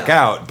Right, work yeah.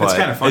 out. But It's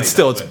kinda funny, it's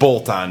still though, it's but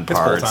bolt-on It's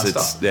parts. bolt-on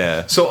It's stuff.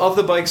 yeah. So of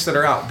the bikes that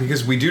are out,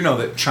 because we do know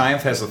that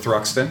Triumph has the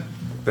Thruxton,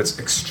 that's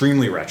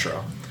extremely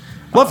retro.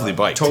 Lovely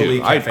bike Totally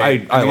too. cafe.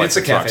 I mean, like it's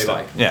a the cafe Thruxton.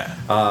 bike.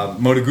 Yeah.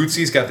 Moto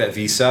Guzzi's got that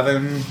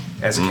V7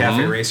 as a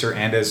cafe racer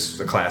and as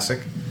a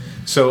classic.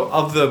 So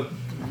of the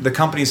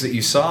companies that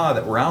you saw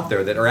that were out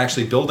there that are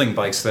actually building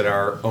bikes that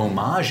are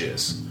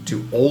homages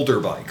to older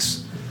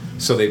bikes.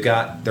 So they've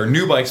got their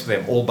new bikes, but they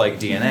have old bike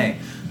DNA.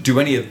 Do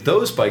any of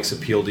those bikes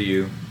appeal to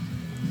you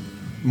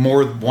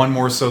one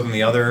more so than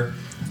the other?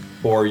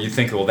 Or you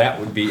think, well, that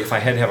would be if I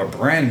had to have a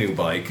brand new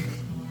bike?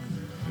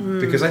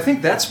 Because I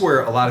think that's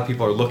where a lot of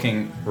people are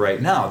looking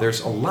right now.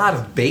 There's a lot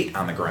of bait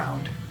on the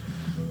ground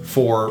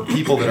for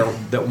people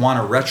that want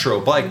a retro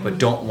bike but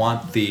don't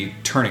want the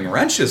turning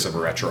wrenches of a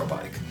retro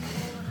bike.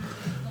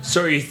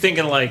 So are you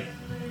thinking like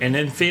an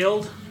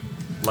Enfield?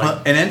 Like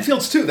And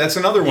Enfields too. That's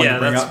another one Yeah, to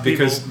bring that's up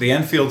because people- the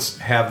Enfields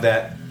have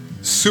that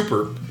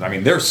super. I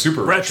mean, they're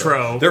super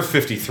Retro. They're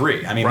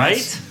 53. I mean,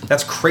 Right?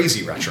 That's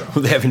crazy retro.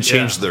 They haven't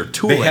changed Yeah. their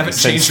tooling. They haven't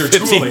since changed their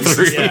tooling since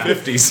 53. the Yeah.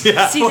 50s.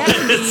 Yeah. See,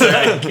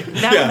 that would be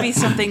Yeah. would be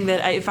something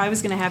that if I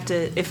was going to have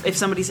to, if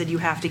somebody said you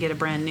have to get a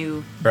brand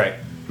new Right.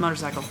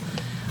 motorcycle,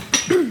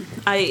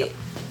 I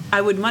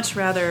would much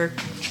rather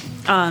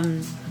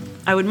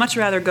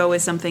go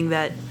with something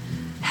that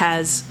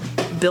has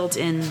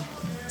built-in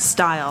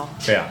style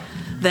Yeah.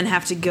 than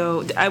have to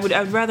go. I would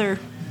rather.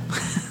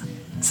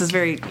 This is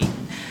very,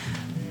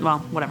 well,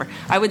 whatever.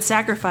 I would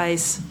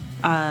sacrifice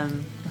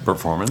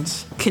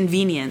Performance.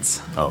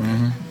 convenience Oh.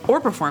 or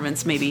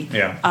performance, maybe.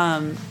 Yeah.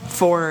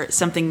 For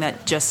something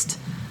that just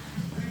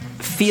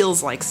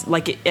feels like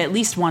it at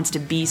least wants to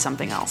be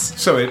something else.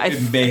 So it I-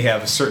 may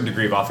have a certain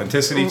degree of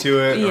authenticity to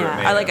it. Or it may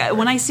Yeah, have-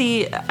 when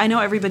I know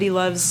everybody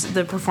loves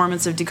the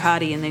performance of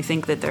Ducati and they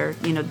think that they're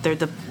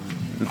the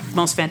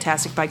most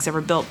fantastic bikes ever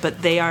built,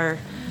 but they are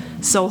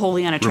so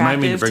wholly Remind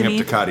me to unattractive bring to up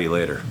me. Ducati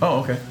later. Oh,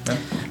 okay. Yeah.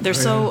 They're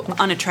so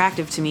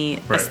unattractive to me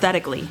Right.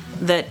 aesthetically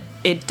that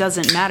it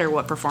doesn't matter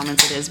what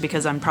performance it is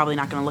because I'm probably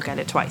not going to look at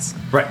it twice.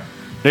 Right.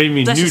 No, you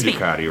mean That's new just me.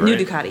 Ducati, right? New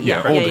Ducati,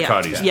 yeah. old yeah,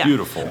 Ducati's yeah.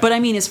 beautiful. But I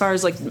mean, as far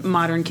as like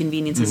modern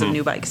conveniences of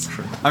new bikes.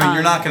 I mean,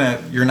 you're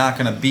not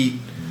gonna beat,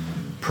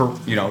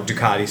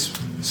 Ducati's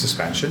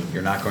suspension.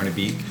 You're not going to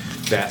beat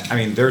that. I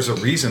mean, there's a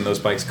reason those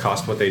bikes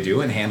cost what they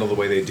do and handle the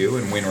way they do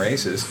and win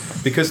races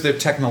because they're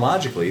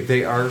technologically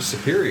they are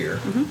superior.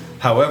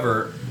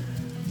 However,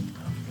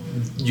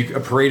 a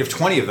parade of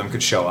 20 of them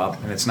could show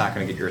up and it's not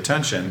going to get your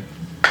attention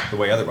the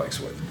way other bikes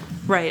would.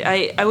 Right.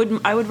 I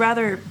would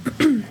rather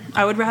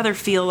I would rather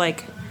feel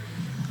like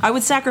I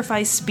would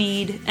sacrifice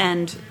speed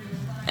and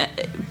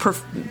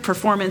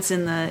performance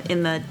in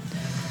the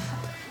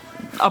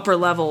upper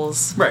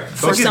levels Right.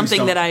 for Those games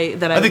something don't-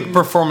 that I think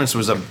performance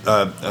was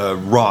a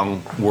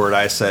wrong word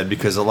I said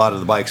because a lot of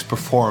the bikes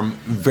perform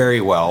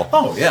very well.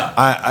 Oh,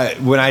 yeah.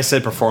 When I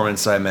said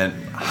performance, I meant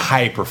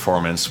high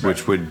performance,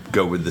 which would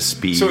go with the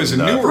speed. So as a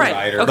and the- newer right.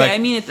 rider, Okay, like- I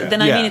mean it.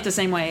 Then I Yeah. mean it the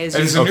same way as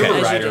As you. a newer as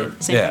you rider,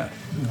 did. Same yeah. thing.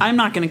 I'm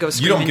not going to go you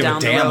screaming don't give a down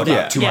the damn road.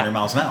 about Yeah. 200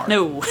 miles an hour.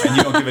 No. And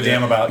you don't give a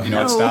damn about,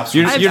 it stops.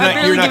 You're- I you're not-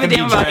 barely you're not give a gonna be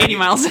damn about dragging- 80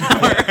 miles an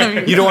hour. I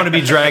mean, You don't want to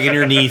be dragging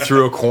your knee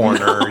through a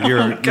corner. You're,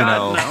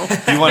 no.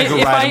 you want to go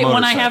if ride a motorcycle.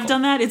 when I have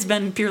done that, it's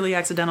been purely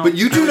accidental. But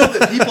you do know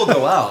that people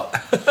go out.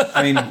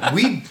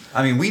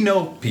 We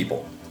know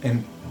people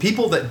and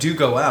people that do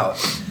go out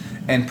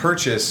and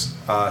purchase.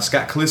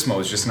 Scott Clismo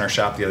was just in our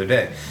shop the other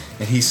day,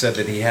 and he said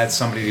that he had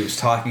somebody he was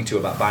talking to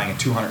about buying a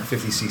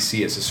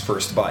 250cc as his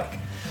first bike,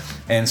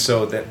 and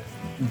so that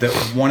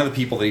one of the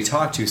people that he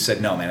talked to said,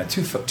 "No, man, a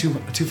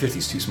 250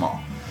 is too small.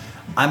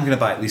 I'm going to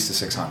buy at least a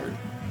 600."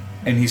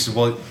 And he said,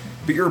 "Well,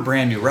 but you're a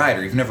brand new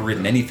rider. You've never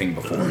ridden anything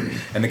before."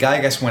 And the guy,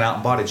 I guess, went out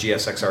and bought a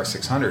GSXR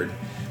 600.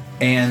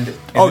 And this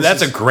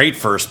that's is- a great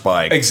first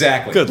bike.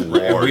 Exactly. Good And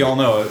lord. we all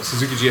know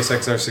Suzuki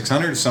GSXR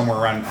 600 is somewhere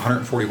around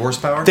 140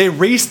 horsepower. They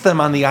raced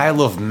them on the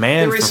Isle of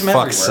Man, They race for them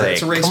fuck's everywhere. sake.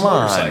 It's a race Come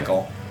on.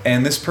 motorcycle.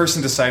 And this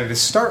person decided to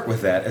start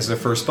with that as their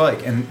first bike.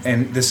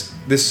 And this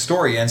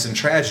story ends in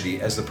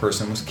tragedy as the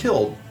person was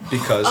killed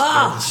because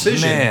their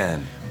decision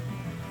Man.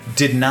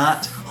 did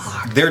not.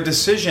 Their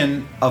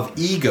decision of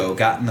ego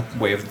got in the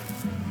way of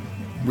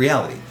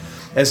reality.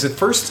 As a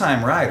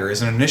first-time rider,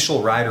 as an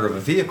initial rider of a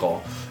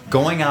vehicle,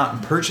 going out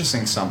and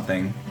purchasing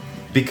something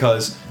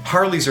because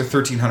Harleys are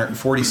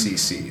 1,340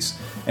 cc's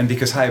and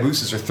because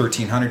Hayabusas are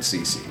 1,300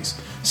 cc's.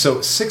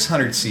 So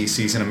 600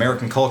 cc's in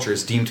American culture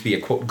is deemed to be a,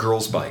 quote,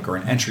 girl's bike or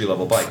an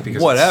entry-level bike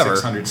because Whatever.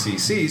 it's 600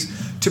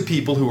 cc's to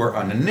people who are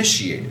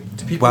uninitiated.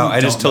 To people Wow, who I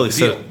just don't know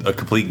totally the deal. said a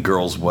complete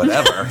girl's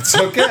whatever. It's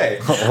okay.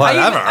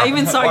 Whatever. I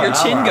even saw your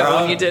chin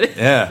go when you did it.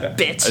 Yeah.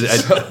 Bitch.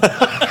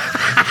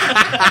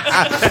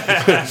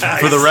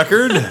 For the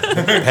record,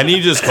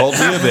 Penny just called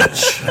me a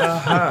bitch.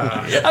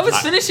 I was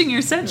finishing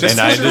your sentence. And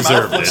I Your mouth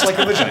deserved looks it. like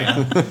a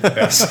vagina.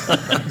 Yes.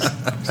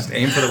 Just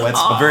aim for the wet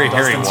spot. A very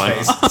hairy Dustin's one.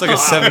 face. It's like a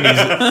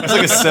 70s. It's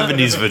like a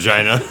 70s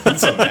vagina.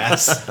 It's a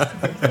mess.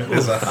 It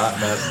is a hot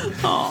mess.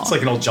 It's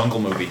like an old jungle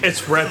movie.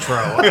 It's retro.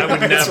 I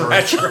would It's never.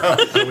 retro. I would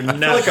I feel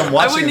never. like I'm I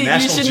watching wouldn't. You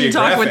National shouldn't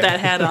talk with Geographic. that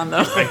hat on, though.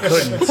 I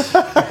couldn't.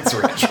 It's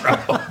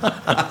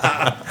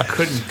retro.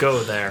 Couldn't go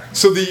there.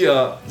 So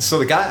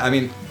the guy. I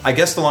mean, I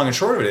guess the long and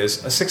short of it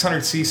is a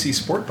 600cc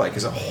sport bike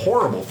is a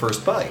horrible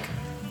first bike.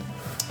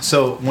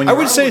 So when I you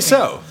would are say looking-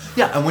 so.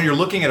 Yeah, and when you're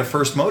looking at a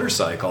first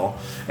motorcycle,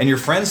 and your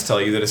friends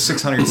tell you that a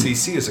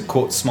 600cc is a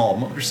quote small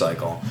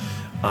motorcycle,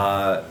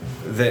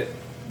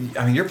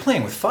 you're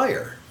playing with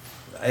fire.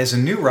 As a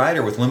new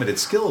rider with limited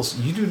skills,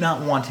 you do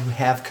not want to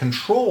have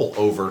control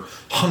over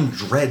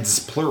hundreds,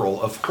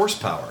 plural, of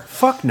horsepower.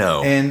 Fuck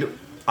no. And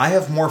I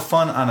have more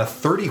fun on a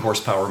 30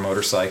 horsepower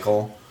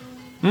motorcycle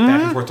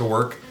back and forth to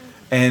work,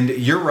 and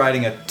you're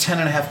riding a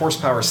 10.5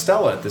 horsepower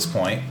Stella at this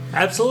point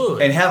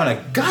Absolutely. and having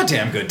a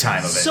goddamn good time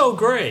of it. So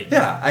great.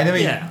 Yeah, I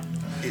mean, Yeah.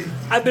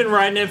 I've been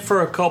riding it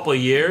for a couple of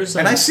years.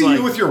 and I it's see like-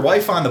 you with your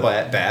wife on the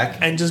back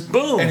And just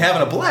boom. and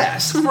having a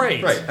blast.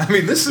 Great. Right. I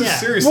mean, this is Yeah.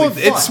 seriously well,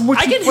 fun. it's what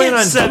I you can plan hit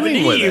on 70,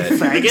 doing with you it.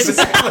 faggots.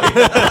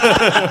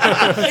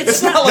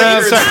 It's not No, like I'm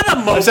it's sorry. not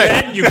a I'm sorry.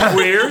 moped, you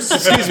queers.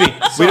 Excuse me.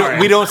 Sorry.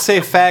 We don't say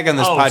fag on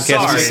this Oh,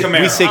 podcast.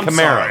 sorry. We say I'm Camaro.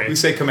 sorry. we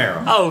say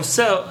Camaro. Oh,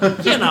 so,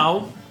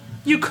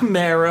 you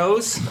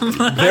Camaros. Thank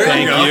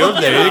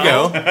you. There you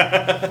go.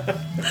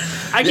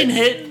 I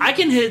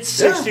can hit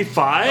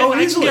 65. Oh, I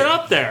can easily. get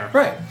up there.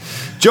 Right.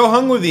 Joe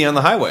hung with me on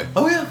the highway.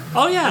 Oh yeah.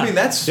 Oh, yeah. I mean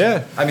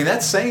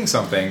that's saying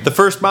something. The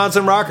first Mods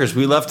and Rockers,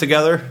 we left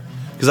together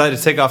because I had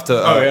to take off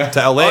to to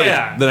LA Oh,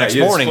 yeah. the next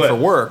Yeah, you morning split. for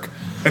work.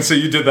 And so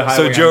you did the highway.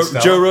 So on Joe the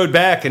Stella. Joe rode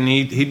back and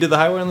he did the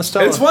highway on the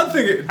Stella. It's one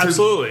thing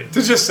Absolutely.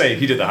 to just say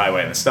he did the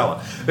highway on the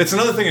Stella. It's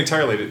another thing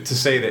entirely to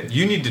say that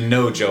you need to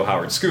know Joe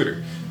Howard's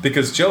scooter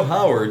because Joe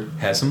Howard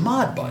has a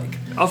mod bike.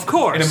 Of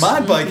course. And a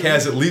mod bike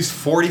has at least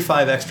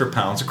 45 extra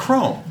pounds of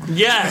chrome.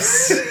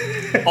 Yes.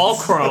 All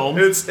chrome.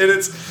 It's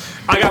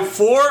I got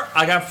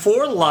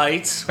four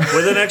lights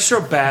with an extra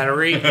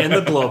battery in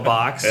the glove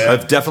box.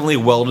 I've definitely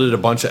welded a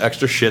bunch of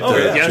extra shit to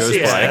yeah. Yes, Joe's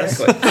he bike. has.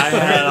 Exactly. I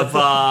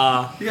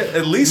have you got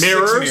at least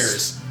Mirrors. 6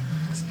 mirrors.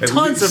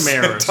 Tons of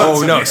mirrors.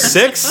 Oh no,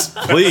 6?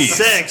 Please.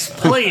 6,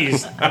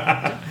 please.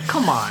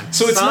 Come on.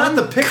 So it's son.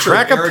 not the picture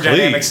Crack of a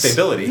aerodynamic please.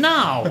 stability.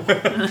 No.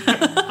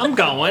 I'm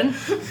going.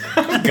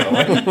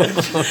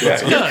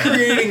 Yeah, you're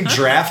creating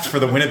draft for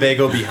the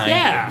Winnebago behind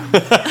Yeah. you.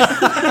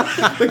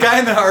 The guy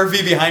in the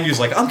RV behind you is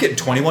like, I'm getting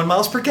 21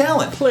 miles per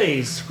gallon.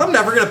 Please. I'm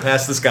never going to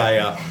pass this guy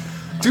up.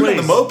 Dude on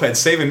the Please. moped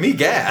saving me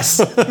gas.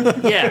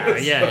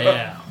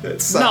 Yeah.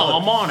 It's No,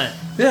 solid. I'm on it.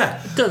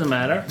 Yeah. Doesn't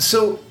matter.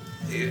 So,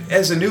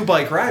 as a new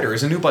bike rider,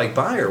 as a new bike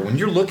buyer, when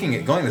you're looking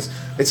at going this,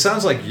 it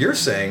sounds like you're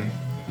saying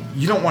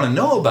you don't want to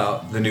know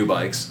about the new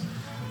bikes,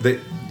 that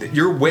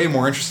you're way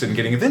more interested in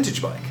getting a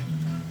vintage bike.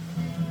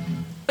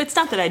 It's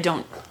not that I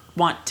don't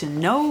want to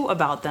know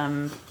about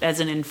them as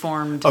an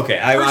informed. Okay,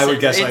 I would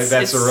guess It's-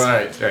 that's it's-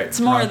 right. It's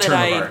more Wrong that term of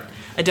I art.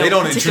 don't They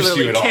don't interest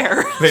particularly you at all.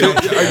 care. They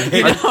don't.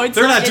 You know, it's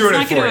They're not doing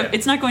it's it for gonna, you.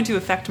 It's not going to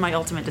affect my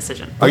ultimate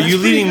decision. Are you That's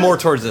pretty leaning good. more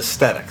towards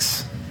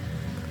aesthetics?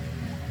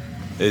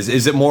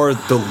 Is it more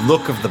the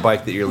look of the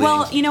bike that you're leaning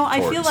Well, you know, I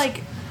feel towards?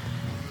 like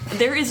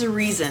there is a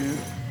reason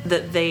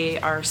that they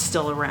are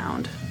still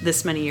around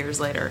this many years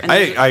later. And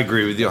I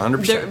agree with you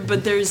 100%.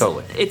 but there's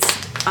Totally. it's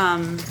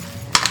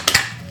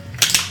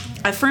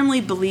I firmly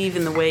believe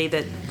in the way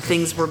that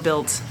things were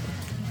built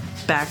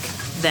back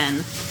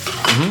then,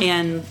 Mm-hmm.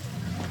 and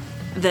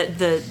that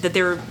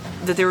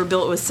they were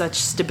built with such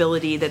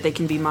stability that they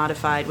can be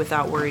modified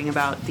without worrying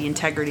about the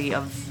integrity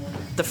of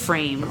the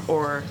frame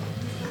or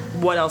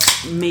what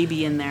else may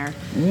be in there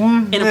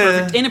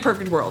in a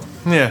perfect world.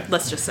 Yeah.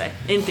 Let's just say,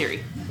 in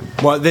theory.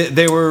 Well,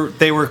 they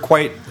were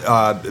quite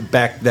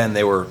back then.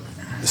 They were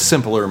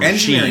simpler machines.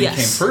 Engineering Yes.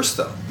 came first,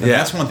 though. And Yeah.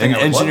 that's one thing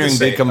And I would love to engineering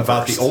say did come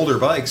about first. the older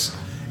bikes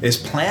is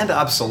planned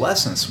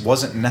obsolescence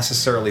wasn't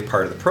necessarily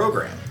part of the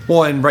program.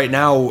 Well, and right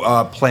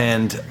now,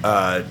 planned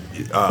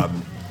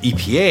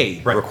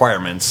EPA Right.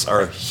 requirements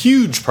are a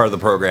huge part of the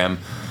program.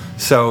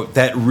 So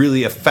that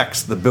really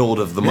affects the build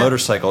of the Yeah.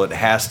 motorcycle. It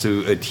has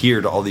to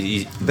adhere to all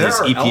these There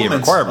are EPA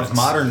elements requirements. of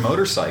modern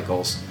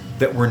motorcycles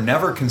that were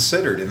never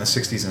considered in the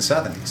 60s and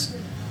 70s.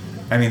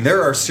 I mean,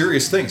 there are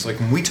serious things. Like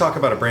when we talk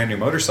about a brand new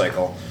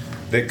motorcycle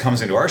that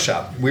comes into our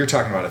shop, we're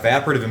talking about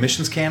evaporative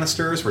emissions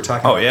canisters. We're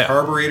talking about yeah.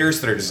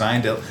 carburetors that are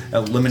designed to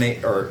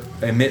eliminate or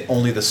emit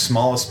only the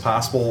smallest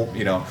possible,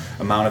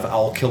 amount of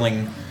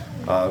owl-killing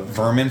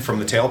vermin from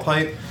the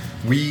tailpipe.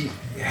 We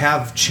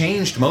have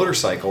changed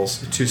motorcycles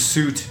to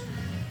suit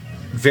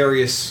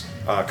various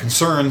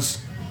concerns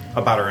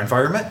about our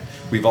environment.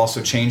 We've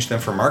also changed them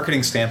from a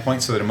marketing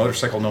standpoint so that a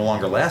motorcycle no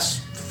longer lasts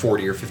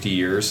 40 or 50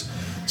 years,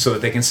 so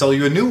that they can sell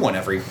you a new one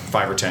every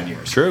 5 or 10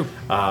 years. True.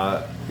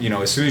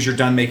 As soon as you're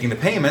done making the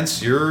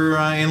payments, you're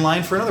in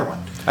line for another one.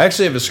 I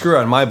actually have a screw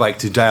on my bike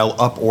to dial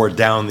up or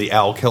down the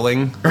owl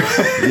killing.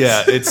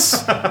 Yeah, it's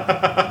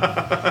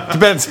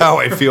depends how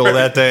I feel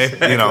that day.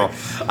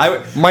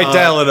 I Might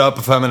dial it up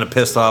if I'm in a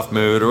pissed off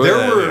mood.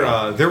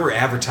 Or There were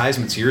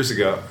advertisements years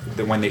ago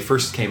that when they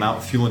first came out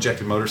with fuel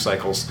injected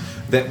motorcycles,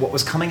 that what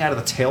was coming out of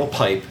the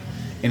tailpipe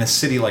in a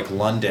city like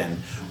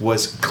London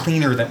was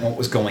cleaner than what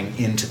was going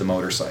into the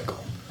motorcycle.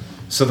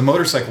 So the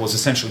motorcycle was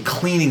essentially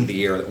cleaning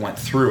the air that went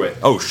through it.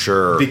 Oh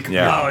sure.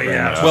 Yeah. Oh,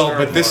 yeah. Well,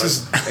 but this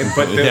is,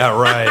 but the, Yeah,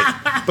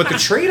 right. but the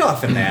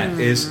trade-off in that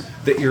is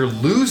that you're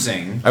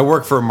losing. I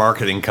work for a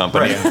marketing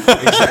company.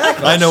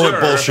 Exactly. I know what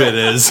Sure. bullshit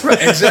is.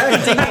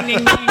 Exactly. Ding,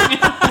 ding, ding.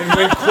 And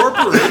when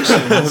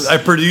corporations, I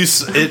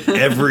produce it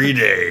every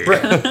day.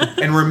 right?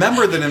 And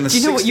remember that in the 60s,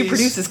 You know what you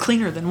produce is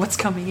cleaner than what's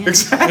coming in.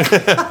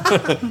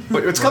 But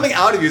what's coming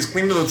out of you is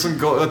cleaner than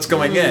what's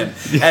going in,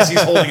 as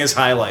he's holding his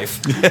high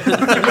life.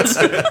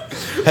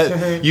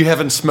 You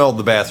haven't smelled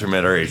the bathroom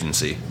at our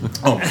agency.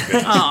 Oh my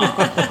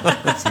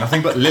goodness. It's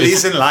nothing but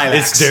lilies and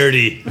lilacs. It's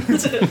dirty.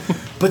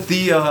 But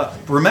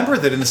remember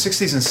that in the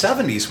 60s and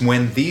 70s,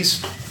 when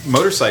these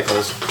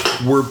motorcycles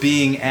were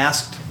being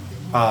asked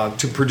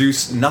to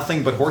produce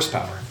nothing but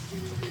horsepower,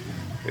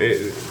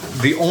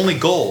 the only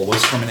goal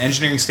was, from an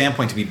engineering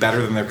standpoint, to be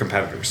better than their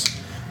competitors.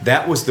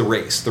 That was the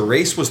race. The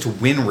race was to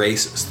win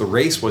races. The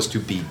race was to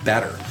be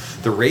better.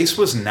 The race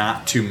was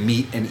not to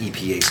meet an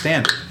EPA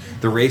standard.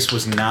 The race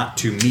was not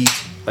to meet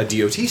a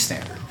DOT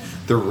standard.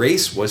 The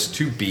race was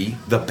to be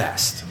the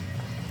best.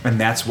 And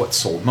that's what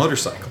sold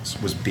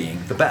motorcycles, was being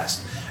the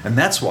best. And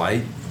that's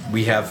why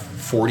we have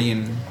 40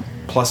 and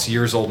plus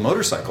years old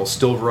motorcycles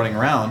still running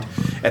around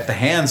at the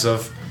hands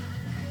of,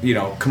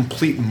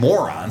 complete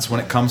morons when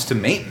it comes to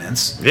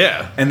maintenance.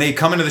 Yeah. And they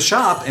come into the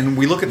shop and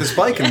we look at this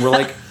bike and we're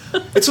like,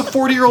 it's a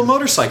 40-year-old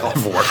motorcycle.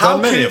 How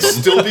on many can of it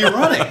them. still be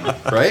running?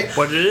 Right?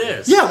 But it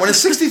is. Yeah, when a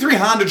 63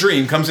 Honda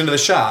Dream comes into the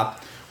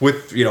shop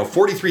with,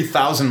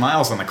 43,000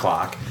 miles on the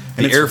clock,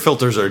 and The it's air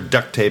filters are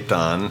duct taped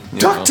on.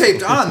 duct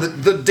taped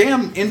on. The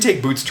damn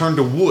intake boots turned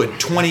to wood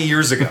 20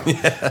 years ago.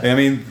 I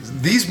mean,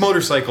 these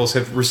motorcycles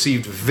have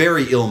received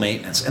very ill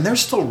maintenance, and they're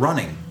still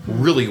running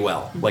really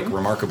well, like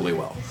remarkably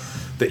well.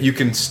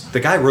 The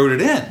guy wrote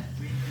it in.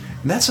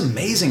 And that's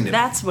amazing to me.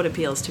 That's what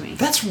appeals to me.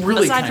 That's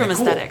really aside kinda from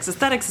cool. aesthetics.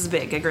 Aesthetics is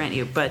big, I grant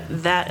you, but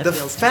that The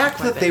appeals fact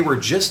to me that they were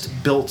just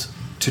built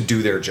to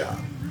do their job.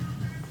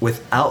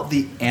 without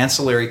the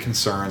ancillary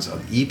concerns of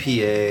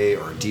EPA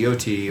or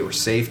DOT or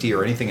safety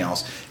or anything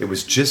else. It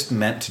was just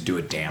meant to do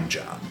a damn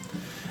job.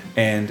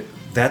 And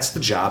that's the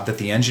job that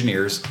the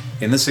engineers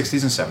in the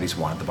 60s and 70s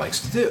wanted the bikes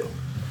to do.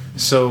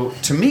 So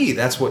to me,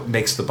 that's what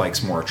makes the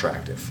bikes more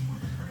attractive.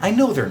 I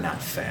know they're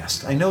not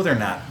fast. I know they're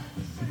not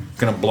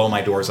going to blow my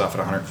doors off at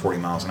 140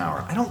 miles an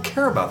hour. I don't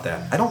care about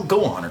that. I don't go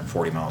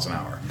 140 miles an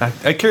hour.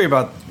 I care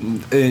about,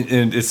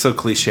 and it's so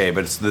cliche,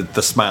 but it's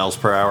the smiles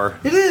per hour.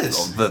 It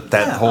is.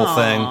 That whole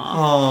thing.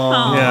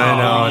 Oh, Yeah, I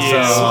know.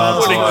 Yeah. So,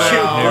 What a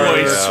cute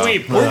boy, Yeah.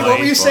 sweet boy. What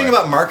were you saying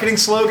about marketing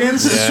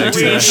slogans?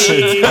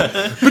 Sweet.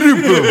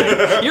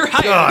 You're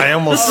hired. Oh, I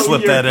almost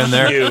slipped that in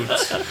there. Cute.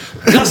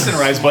 Dustin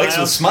rides bikes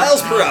with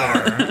smiles per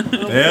hour.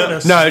 Yeah.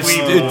 No, it's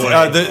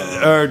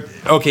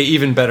Sweet okay.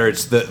 Even better,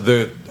 it's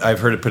the I've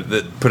heard it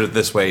put it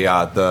this way.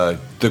 The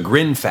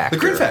grin factor. The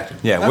grin factor.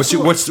 Yeah.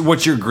 Absolutely.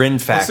 What's your grin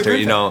factor? grin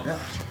You know, factor?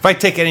 Yeah. if I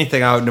take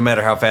anything out, no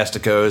matter how fast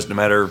it goes, no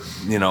matter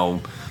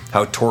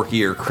how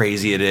torquey or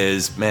crazy it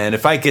is, man,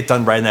 if I get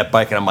done riding that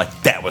bike and I'm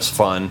like, that was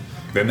fun.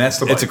 Then that's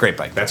the bike. It's a great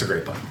bike. That's a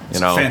great bike. It's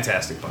You know? a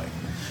fantastic bike.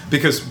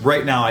 Because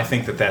right now, I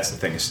think that's the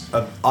thing. Is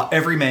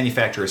every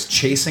manufacturer is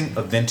chasing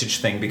a vintage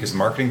thing because the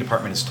marketing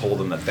department has told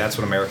them that that's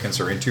what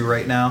Americans are into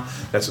right now.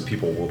 That's what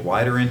people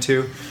worldwide are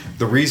into.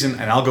 The reason,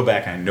 and I'll go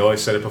back, I know I've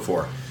said it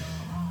before,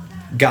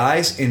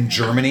 guys in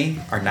Germany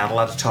are not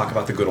allowed to talk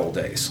about the good old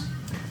days.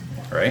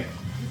 Right?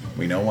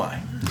 We know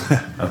why.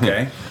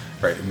 Okay?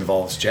 Right, it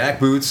involves jack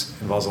boots,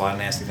 it involves a lot of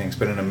nasty things.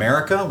 But in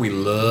America, we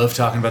love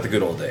talking about the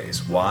good old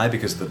days. Why?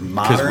 Because the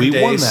modern we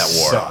days won that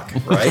war. suck,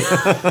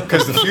 right?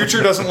 Because the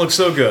future doesn't look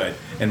so good,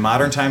 and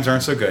modern times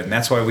aren't so good. And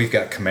that's why we've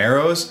got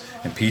Camaros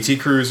and PT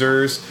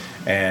Cruisers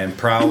and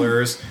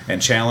Prowlers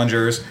and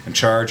Challengers and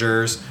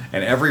Chargers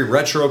and every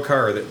retro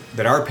car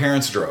that our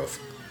parents drove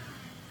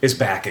is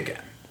back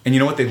again. And you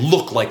know what? They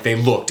look like they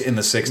looked in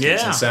the 60s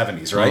Yeah. and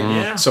 70s, right?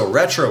 Yeah. So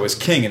retro is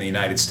king in the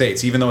United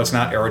States, even though it's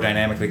not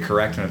aerodynamically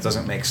correct and it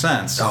doesn't make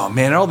sense. Oh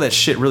man, all that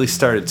shit really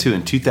started too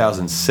in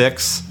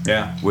 2006.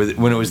 Yeah.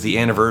 When it was the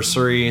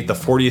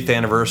 40th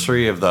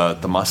anniversary of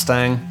the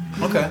Mustang.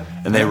 Okay.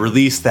 And they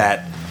released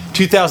that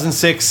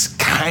 2006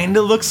 kind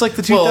of looks like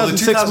the 2006, Well, the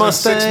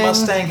 2006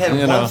 Mustang had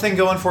You one know. thing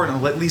going for it,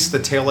 and at least the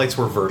taillights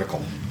were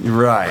vertical.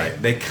 Right.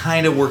 They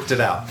kind of worked it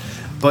out.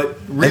 But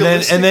And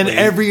realistically, then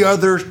every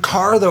other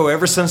car though,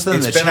 ever since then,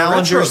 It's the been a retro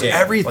Challengers, game.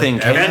 everything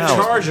Like, came That out.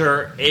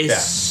 Charger is Yeah.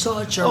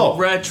 such a Oh,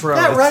 retro.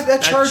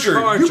 that Charger,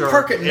 you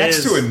park it next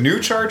is- to a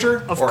new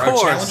Charger Of or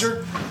course. a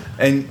Challenger,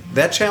 and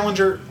that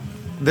Challenger,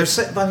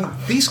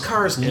 these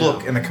cars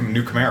look in the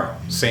new Camaro,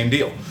 same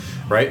deal,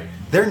 right?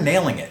 They're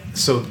nailing it.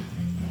 So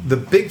the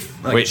big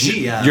Wait,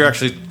 GM, you're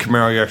actually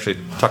Camaro. You're actually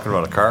talking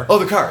about a car. oh,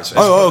 the cars.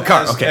 car.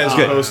 Okay, as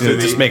good. opposed to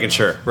Just making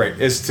sure. Right.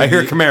 As to I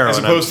hear the- Camaro as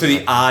and opposed to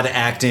the odd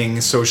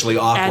acting, socially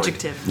awkward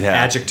Adjective. Yeah.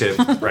 Adjective.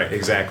 Right.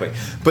 Exactly.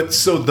 But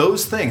so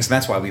those things, and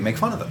that's why we make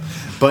fun of them.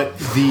 But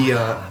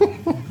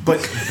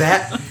but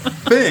that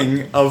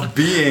thing of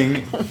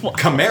being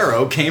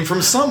Camaro came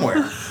from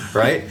somewhere,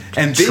 right?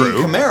 And being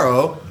True.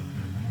 Camaro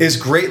is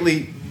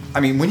greatly. I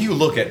mean, when you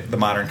look at the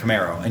modern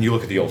Camaro and you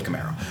look at the old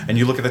Camaro and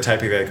you look at the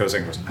type of guy that goes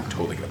in and goes, I'm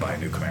totally going to buy a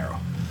new Camaro.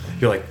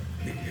 You're like,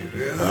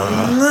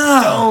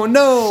 Oh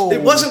no!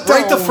 it wasn't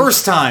right the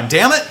first time,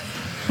 damn it!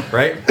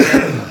 Right?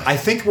 I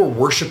think we're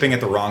worshiping at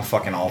the wrong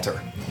fucking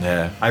altar.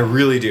 Yeah. I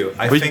really do.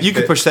 I But think you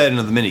could that- push that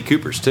into the Mini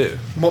Coopers too.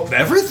 well,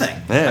 everything.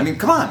 Yeah. I mean,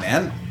 come on,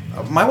 man.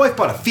 My wife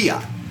bought a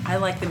Fiat. I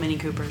like the Mini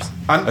Coopers.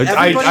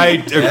 I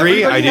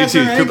agree. I do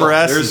too. Cooper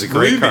S is a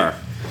great car.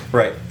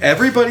 Right.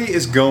 Everybody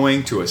is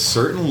going to a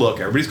certain look.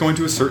 Everybody's going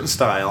to a certain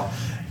style.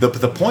 The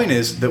point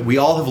is that we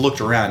all have looked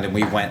around and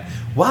we went,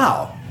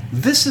 wow,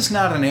 this is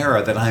not an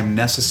era that I'm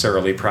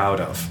necessarily proud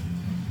of.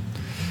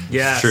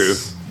 Yes. True.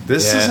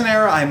 This Yeah. is an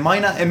era I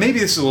might not, and maybe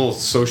this is a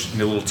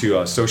little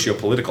too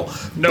socio-political.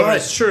 No, but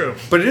it's true.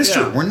 But it is Yeah.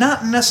 true. We're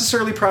not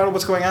necessarily proud of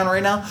what's going on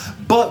right now,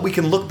 but we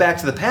can look back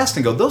to the past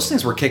and go, those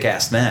things were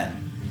kick-ass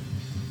then,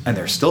 and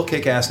they're still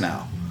kick-ass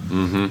now.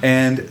 Mm-hmm.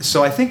 And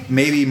so I think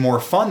maybe more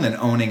fun than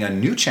owning a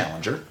new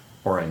Challenger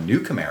or a new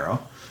Camaro,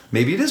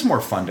 maybe it is more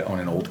fun to own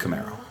an old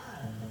Camaro.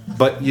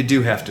 But you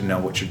do have to know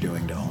what you're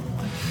doing to own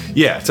one.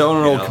 Yeah, to own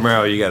an old know?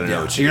 Camaro, you got to know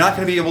Yeah. what So you. you're not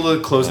going to be able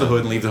to close the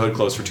hood and leave the hood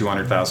closed for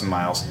 200,000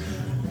 miles.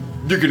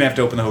 You're going to have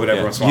to open the hood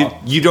every once in a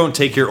while. You don't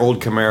take your old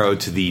Camaro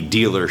to the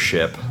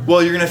dealership.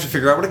 Well, you're going to have to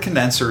figure out what a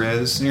condenser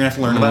is, and you're going to have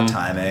to learn about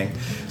timing.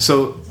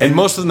 So, And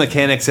most of the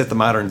mechanics at the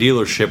modern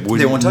dealership They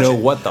wouldn't won't touch know it.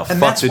 what the And fuck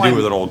that's to why do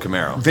with an old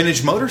Camaro.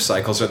 vintage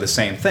motorcycles are the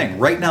same thing.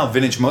 Right now,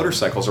 vintage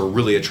motorcycles are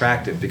really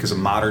attractive because a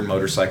modern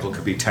motorcycle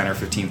could be $10,000 or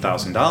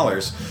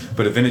 $15,000,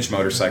 but a vintage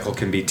motorcycle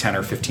can be $1,000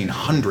 or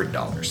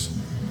 $1,500.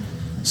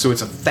 So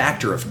it's a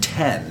factor of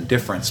 10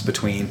 difference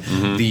between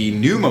the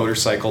new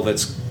motorcycle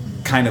that's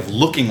kind of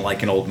looking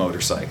like an old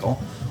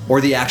motorcycle or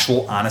the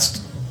actual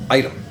honest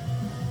item,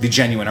 the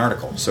genuine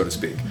article, so to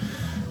speak.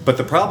 But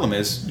the problem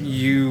is,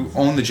 you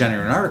own the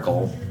genuine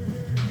article,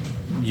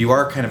 you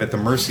are kind of at the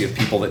mercy of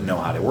people that know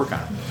how to work on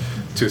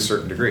it to a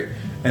certain degree.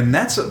 And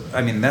that's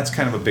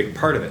kind of a big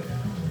part of it.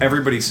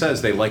 Everybody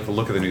says they like the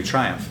look of the new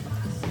Triumph.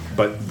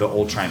 but the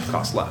old Triumph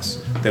costs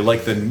less. They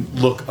like the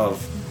look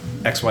of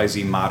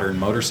XYZ modern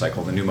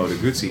motorcycle, the new Moto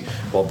Guzzi.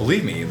 Well,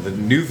 believe me, the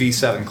new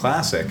V7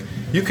 Classic,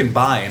 you can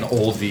buy an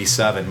old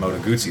V7 Moto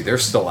Guzzi. They're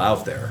still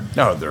out there.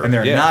 No, and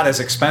they're not as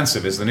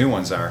expensive as the new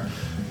ones are.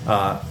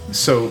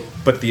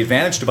 But the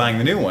advantage to buying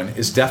the new one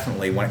is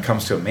definitely when it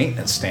comes to a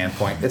maintenance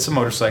standpoint, it's a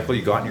motorcycle.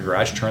 You go out in your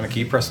garage, turn the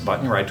key, press the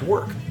button, you ride to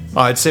work.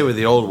 Oh, I'd say with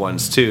the old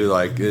ones too,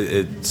 like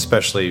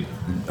especially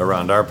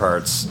around our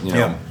parts, you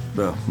know,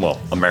 well,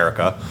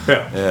 America.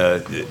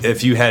 Yeah.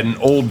 If you had an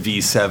old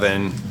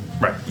V7,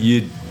 right,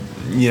 you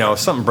know, if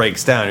something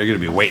breaks down, you're going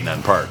to be waiting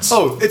on parts.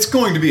 Oh, it's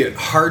going to be a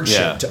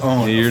hardship to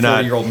own a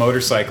 40-year-old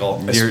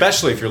motorcycle,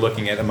 especially if you're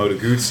looking at a Moto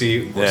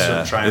Guzzi or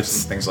certain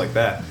Triumphs and things like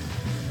that.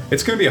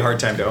 It's going to be a hard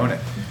time to own it.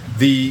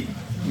 The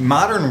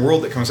modern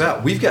world that comes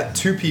out, we've got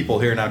two people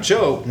here. Now,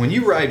 Joe, when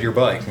you ride your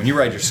bike, when you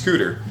ride your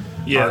scooter,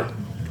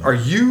 are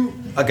you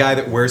a guy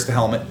that wears the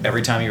helmet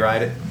every time you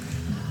ride it?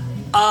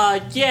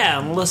 Yeah,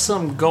 unless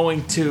I'm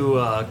going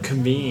to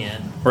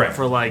convenient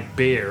for like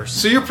beers.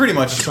 So you're pretty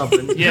much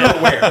something. You're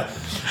aware.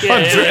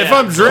 If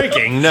I'm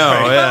drinking, no,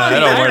 I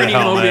don't wear a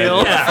helmet.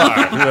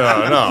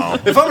 No.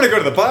 If I'm going to go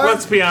to the bar,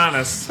 let's be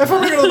honest. If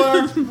I'm going to go to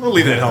the bar, we'll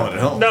leave that helmet at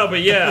home. No,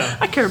 but yeah,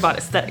 I care about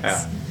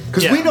aesthetics.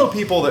 Because we know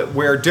people that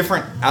wear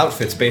different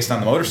outfits based on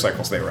the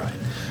motorcycles they ride.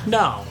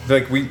 No,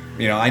 like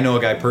I know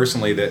a guy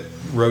personally that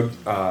rode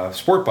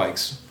sport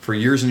bikes for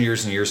years and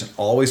years and years, and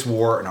always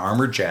wore an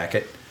armored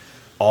jacket.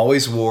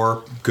 Always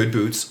wore good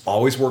boots,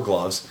 always wore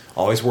gloves,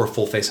 always wore a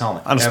full face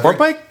helmet. On a sport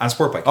bike? On a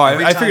sport bike. Oh,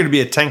 I figured it'd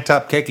be a tank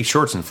top, khaki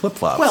shorts, and flip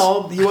flops.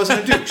 Well, he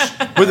wasn't a douche.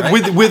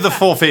 with the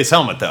full face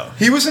helmet, though.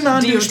 He was a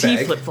non-douche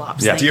DOT flip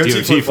flops. Yeah,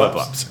 DOT flip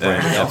flops. Right.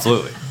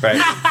 Absolutely. Right.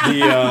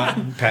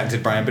 The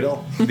patented Brian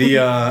Bedell.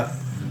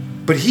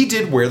 But he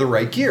did wear the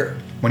right gear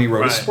when he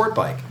rode a sport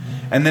bike.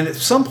 And then at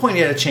some point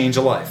he had a change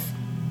of life.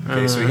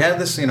 Okay, so he had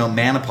this,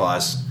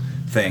 menopause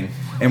thing.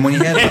 And when he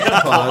had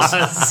menopause,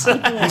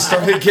 he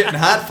started getting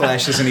hot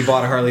flashes, and he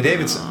bought a Harley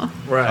Davidson.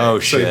 Right. Oh,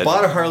 shit. So he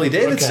bought a Harley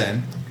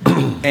Davidson,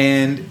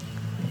 and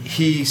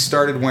he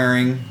started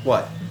wearing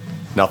what?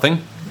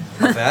 Nothing?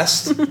 A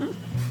vest,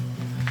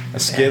 a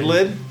skid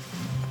lid.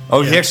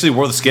 Oh, he actually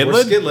wore the skid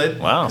lid? Skid lid.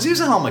 Wow. Because he was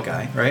a helmet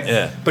guy, right?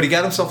 Yeah. But he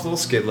got himself a little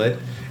skid lid,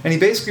 and he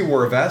basically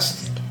wore a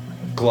vest,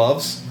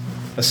 gloves,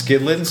 a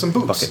skid lid, and some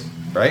boots.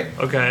 Right?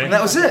 Okay. And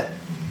that was it.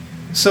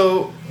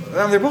 So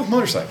they're both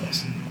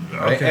motorcycles.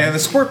 Right? Okay. And the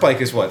sport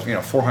bike is what,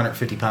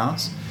 450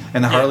 pounds,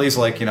 and the Harley's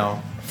like 5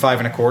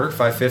 1/4,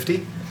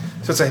 550.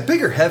 So it's a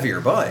bigger,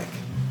 heavier bike.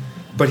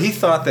 But he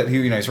thought that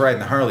he's riding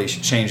the Harley, he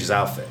should change his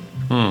outfit.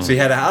 So he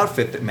had an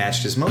outfit that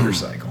matched his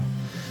motorcycle.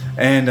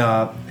 And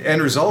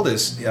end result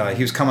is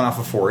he was coming off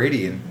a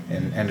 480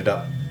 and ended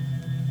up,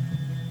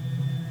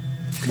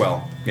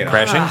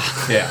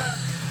 crashing. Yeah.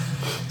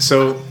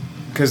 So.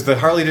 Because the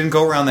Harley didn't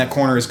go around that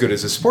corner as good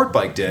as his sport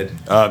bike did.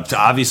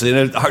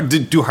 Obviously.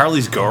 Do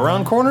Harleys go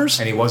around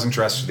corners? And he wasn't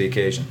dressed for the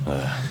occasion.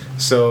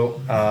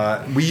 So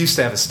we used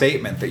to have a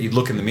statement that you'd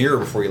look in the mirror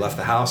before you left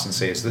the house and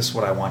say, is this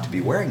what I want to be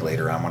wearing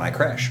later on when I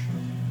crash?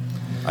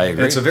 I agree.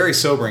 And it's a very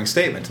sobering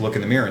statement to look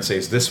in the mirror and say,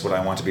 is this what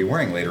I want to be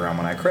wearing later on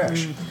when I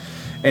crash?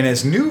 And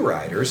as new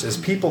riders, as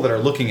people that are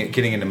looking at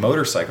getting into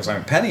motorcycles,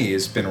 Penny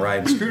has been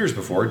riding scooters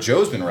before,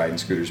 Joe's been riding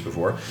scooters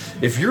before.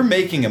 If you're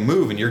making a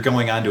move and you're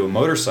going onto a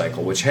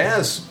motorcycle, which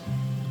has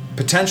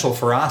potential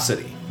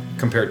ferocity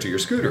compared to your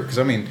scooter, because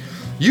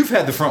you've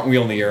had the front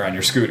wheel in the air on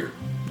your scooter.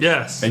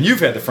 Yes. And you've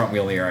had the front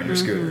wheel in the air on your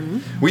scooter.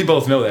 We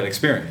both know that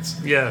experience.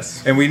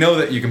 Yes. And we know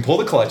that you can pull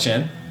the clutch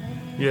in.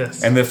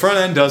 Yes. And the front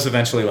end does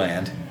eventually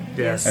land.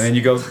 Yes. And then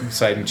you go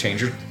inside and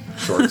change your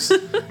shorts.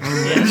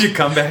 And you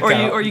come back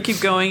out. Or you keep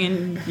going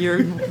and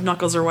your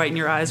knuckles are white and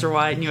your eyes are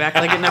white and you act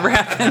like it never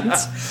happened.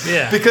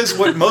 Yeah. Because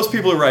what most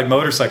people who ride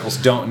motorcycles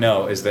don't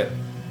know is that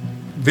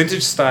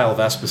vintage style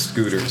Vespa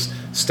scooters,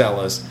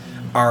 Stellas,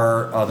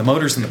 are the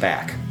motors in the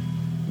back.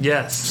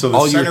 Yes. So the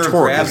all center your of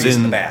torque gravity is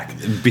in the back.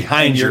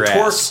 Behind and your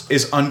torque ass.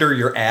 is under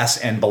your ass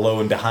and below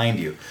and behind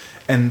you.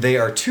 And they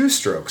are two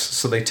strokes,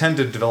 so they tend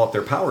to develop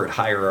their power at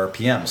higher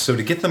RPMs. So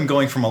to get them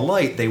going from a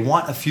light, they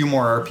want a few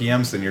more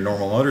RPMs than your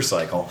normal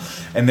motorcycle.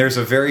 And there's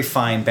a very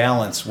fine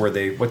balance where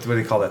what do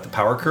they call that? The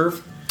power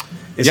curve?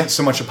 Isn't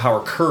so much a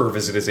power curve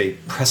as it is a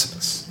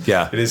precipice.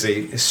 Yeah. It is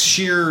a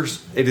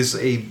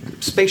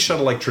space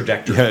shuttle-like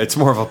trajectory. Yeah, it's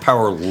more of a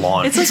power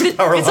launch. It's like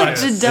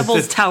the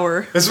Devil's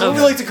Tower. That's what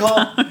we like to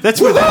call that's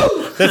with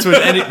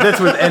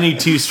any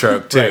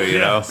two-stroke too, Right, you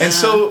know. And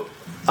so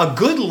a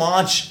good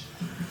launch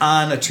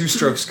on a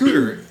two-stroke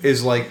scooter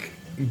is like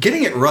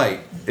getting it right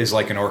is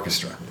like an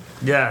orchestra.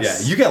 Yes.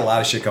 Yeah, you got a lot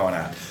of shit going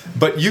on,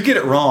 but you get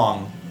it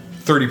wrong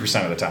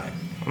 30% of the time,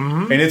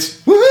 and it's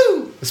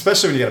woohoo.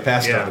 Especially when you got a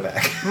passenger on the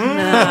back.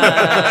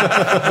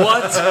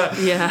 What?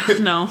 Yeah,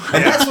 no.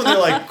 And that's when they're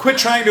like, quit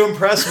trying to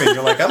impress me.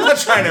 You're like, I'm not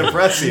trying to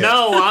impress you.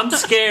 No, I'm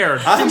scared.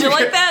 Did you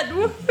like that?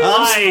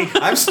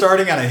 I'm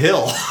starting on a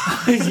hill.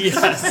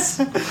 Yes.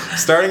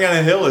 Starting on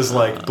a hill is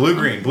like blue,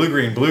 green, blue,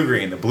 green, blue,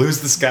 green. The blue's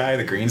the sky,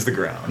 the green's the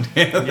ground.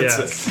 That's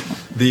Yes.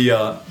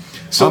 it.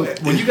 So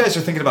when you guys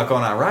are thinking about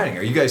going out riding,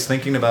 are you guys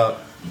thinking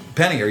about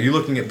Penny, are you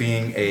looking at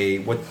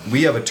being what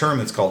we have a term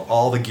that's called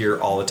all the gear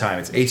all the time.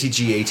 It's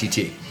ATG,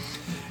 ATT.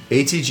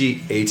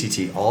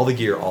 ATG, ATT, all the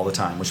gear all the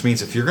time, which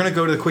means if you're going to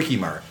go to the Quickie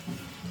Mart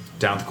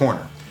down the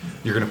corner,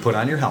 you're going to put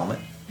on your helmet,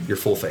 your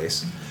full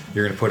face,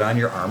 you're going to put on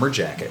your armor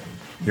jacket,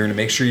 you're going to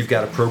make sure you've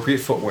got appropriate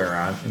footwear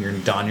on, and you're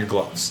going to don your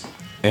gloves.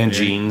 And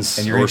jeans,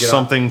 and you're or gonna get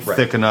something right,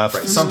 thick enough,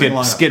 right, something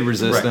long skid enough.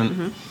 resistant.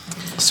 Right.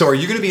 So are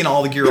you going to be an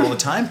all the gear all the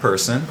time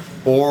person,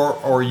 or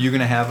are you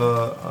going to have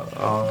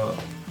a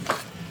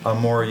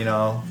more,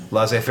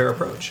 laissez-faire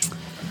approach?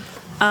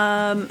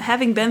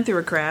 Having been through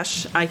a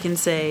crash, I can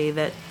say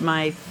that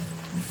my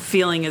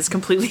feeling is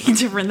completely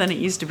different than it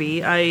used to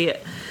be.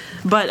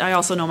 But I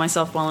also know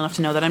myself well enough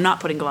to know that I'm not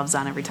putting gloves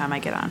on every time I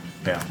get on.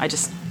 Yeah. I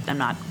just am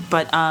not.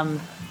 But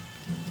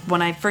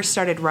when I first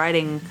started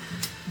riding,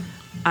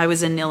 I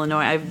was in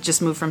Illinois. I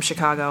just moved from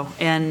Chicago,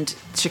 and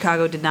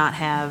Chicago did not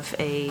have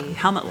a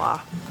helmet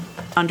law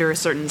under a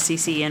certain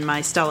CC, and my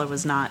Stella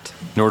was not.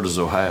 Nor does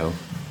Ohio.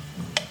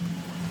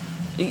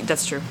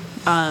 That's true.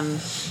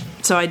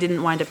 So I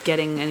didn't wind up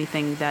getting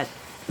anything that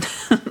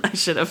I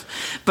should have.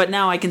 But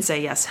now I can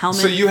say yes,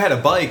 helmet. So you had a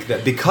bike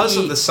that, because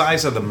of the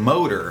size of the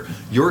motor,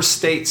 your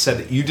state said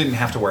that you didn't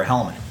have to wear a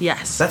helmet.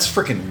 Yes. That's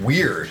freaking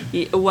weird.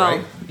 Well,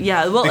 right?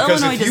 Yeah. Well,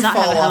 Because Illinois if does you not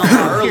have fall a off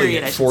helmet. early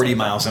Period. at 40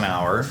 miles an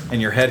hour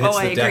and your head hits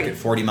I the deck agree. at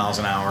 40 miles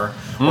an hour,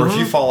 or if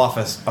you fall off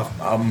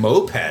a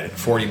moped at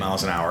 40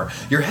 miles an hour,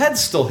 your head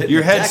still hits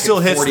Your the head deck still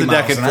at hits 40 the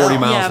deck miles at an 40 hour.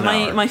 miles Yeah, an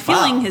hour. my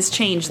feeling Wow. has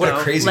changed, What a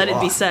though. crazy Let it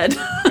law. be said.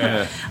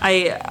 Yeah.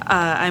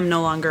 I'm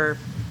no longer.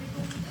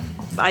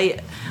 I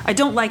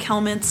don't like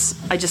helmets.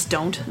 I just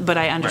don't. But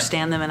I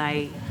understand them, and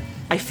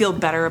I feel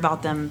better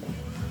about them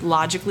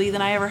logically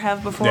than I ever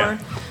have before.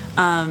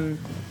 Yeah.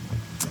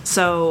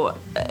 So,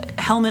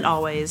 helmet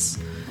always,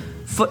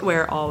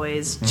 footwear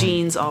always,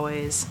 jeans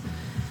always.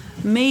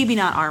 Maybe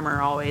not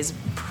armor always.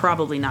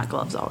 Probably not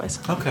gloves always.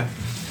 Okay.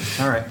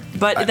 All right.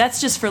 But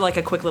that's just for like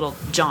a quick little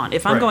jaunt.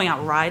 If I'm Right. going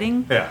out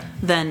riding, Yeah.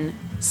 then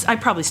I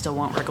probably still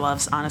won't wear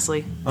gloves,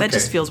 honestly. That Okay.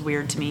 just feels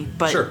weird to me.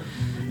 But Sure.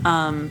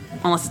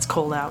 unless it's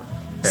cold out.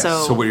 Yeah.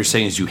 So what you're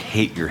saying is you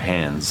hate your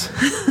hands.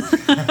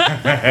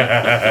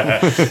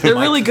 They're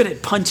really good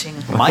at punching.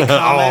 My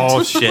comment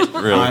Oh shit!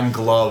 Really? on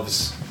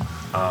gloves,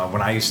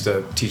 when I used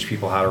to teach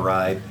people how to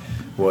ride,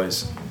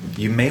 was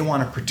you may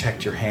want to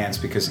protect your hands,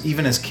 because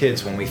even as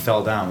kids, when we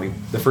fell down,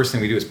 the first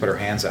thing we do is put our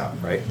hands out,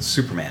 right?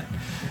 Superman.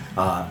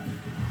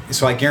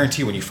 So I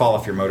guarantee when you fall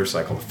off your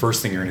motorcycle, the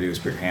first thing you're going to do is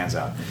put your hands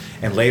out.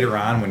 And later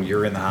on, when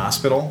you're in the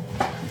hospital,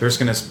 there's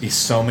going to be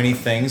so many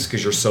things,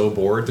 because you're so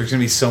bored, there's going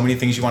to be so many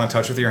things you want to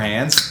touch with your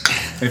hands.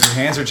 And if your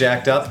hands are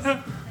jacked up,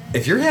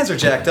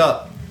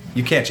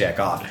 you can't jack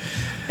off.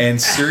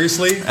 And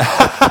seriously, your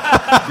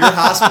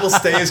hospital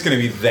stay is going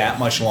to be that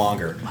much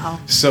longer. Wow.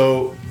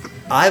 So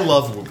I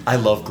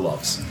love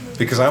gloves,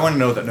 because I want to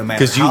know that no matter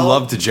Because you how-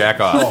 love to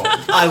jack off.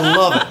 Oh, I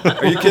love it.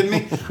 Are you kidding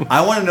me?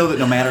 I want to know that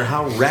no matter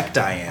how wrecked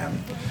I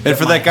am. And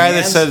for my that guy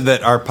that hands- said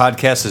that our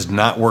podcast is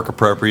not work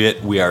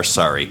appropriate, we are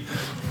sorry.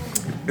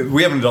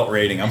 We have an adult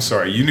rating. I'm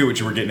sorry. You knew what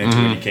you were getting into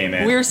when you came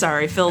in. We're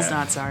sorry. Phil's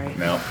not sorry.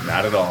 No,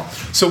 not at all.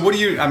 So what do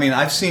you? I mean,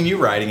 I've seen you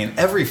riding in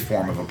every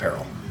form of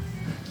apparel.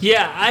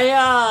 Yeah,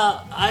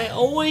 I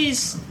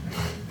always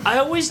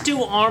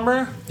do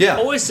armor. Yeah.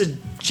 Always a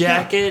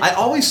jacket. I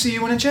always see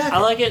you in a jacket. I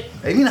like it.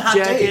 Even hot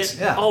jacket, days.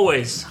 Yeah.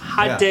 Always.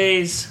 Hot Yeah.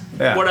 days,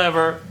 Yeah.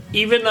 whatever.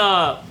 Even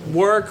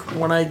work,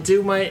 when I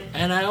do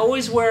and I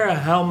always wear a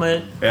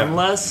helmet Yeah.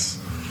 unless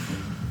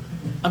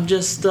I'm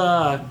just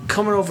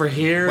coming over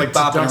here. Like to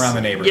bopping dust- around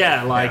the neighborhood.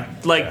 Yeah,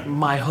 Yeah.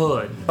 my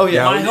hood. Oh,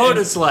 yeah. My And- hood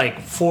is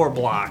like 4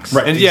 blocks.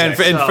 Right. And yeah, and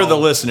Exactly. for the So-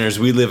 listeners,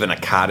 we live in a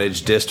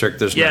cottage district.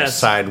 There's no Yes.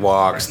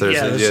 sidewalks. There's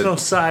no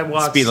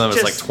sidewalks. Speed limit's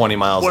just like 20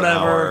 miles an whatever.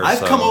 hour. I've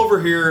so- come over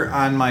here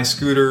on my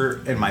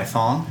scooter in my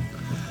thong.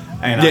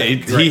 And Yeah,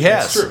 he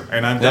has. It's true.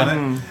 And I've done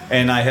it.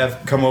 And I have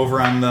come over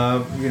on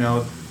the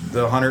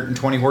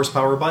 120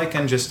 horsepower bike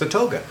and just a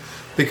toga,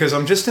 because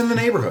I'm just in the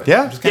neighborhood.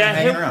 Yeah. I'm just kind of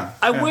hanging around.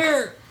 I Yeah.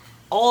 wear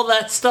all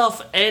that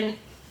stuff, and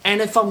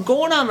if I'm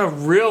going on a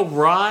real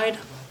ride,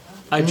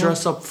 I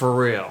dress up for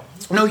real.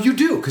 No, you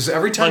do, because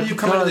every time Like, you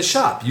come into the because-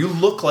 shop, you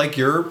look like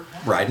you're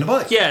riding a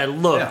bike. Yeah,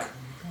 look, Yeah.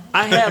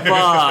 I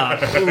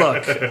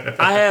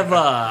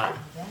have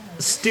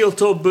steel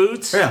toe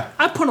boots. Yeah.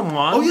 I put them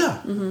on. Oh yeah.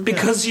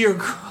 Because you're a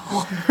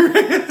girl.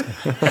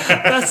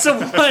 That's the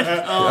one.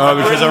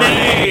 because of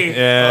Renee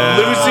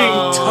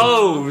losing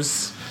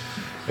toes.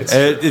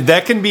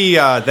 that can be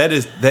that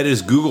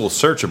is Google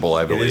searchable,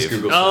 I It believe. is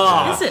Google.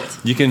 Oh. Is it?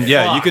 You can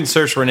you can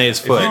search Renee's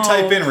If you foot.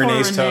 type in poor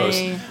Renee's toes,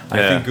 Renee. I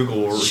Yeah. think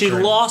Google will She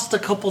return. lost a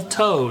couple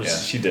toes. Yeah,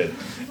 she did.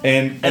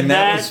 And that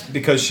that- was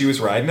because she was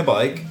riding a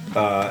bike,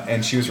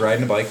 and she was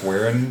riding a bike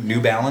wearing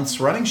New Balance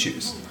running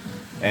shoes.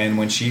 And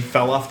when she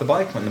fell off the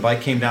bike, when the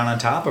bike came down on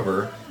top of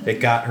her, it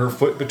got her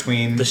foot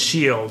between The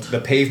shield. the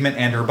pavement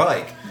and her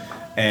bike.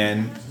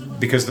 And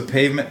because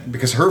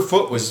her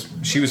foot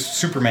she was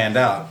Supermaned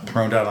out,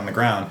 thrown out on the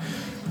ground,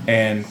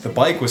 and the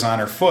bike was on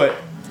her foot,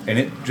 and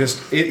it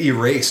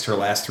erased her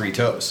last 3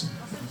 toes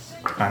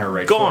on her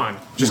right Gone.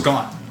 foot. Just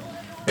gone.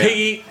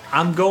 Piggy,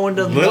 I'm going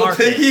to the Little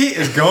market. Piggy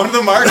is going to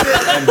the market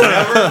and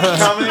never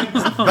coming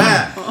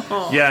back.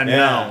 Yeah,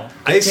 no.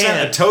 They I sent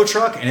a can't. tow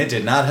truck and it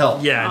did not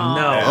help. Yeah,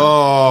 no.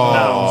 Oh.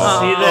 No.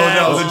 See that?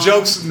 Oh no, the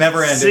jokes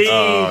never ended. See?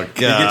 Oh, You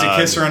get to God.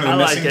 kiss her under the I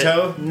like missing it.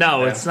 toe?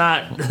 No, it's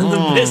not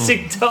the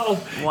missing toe.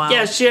 Wow.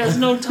 Yeah, she has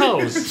no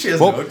toes. She has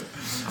Well, no.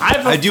 I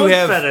have a I do foot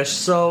have- fetish,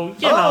 so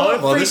you Oh, know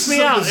it well, freaks this me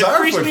is a out. It bizarre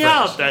freaks foot me fetish.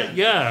 out. That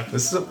yeah.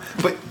 This is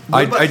but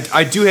what about-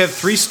 I do have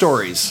 3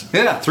 stories.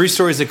 Yeah. 3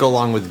 stories that go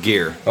along with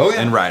gear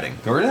and riding.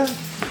 Go right ahead.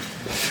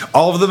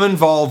 All of them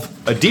involve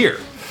a deer.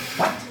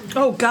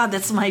 Oh God,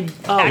 that's my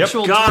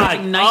actual God.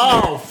 fucking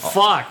nightmare. Oh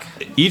fuck.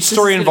 Each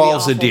story is gonna be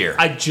involves a awful. deer.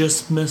 I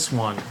just missed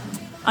one.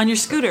 On your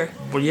scooter.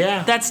 Well,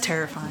 yeah. That's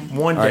terrifying.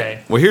 One All day.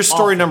 right. Well, here's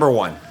story Awful. number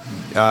 1.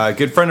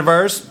 Good friend of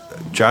ours,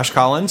 Josh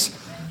Collins,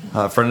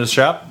 friend of the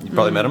shop. You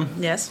probably met him.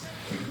 Yes.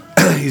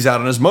 He's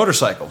out on his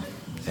motorcycle.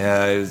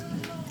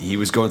 He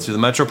was going through the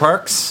metro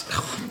parks.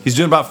 He's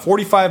doing about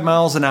 45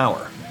 miles an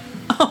hour.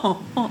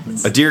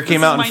 A deer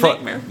came this out is in my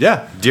front. nightmare.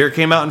 Yeah, deer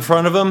came out in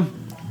front of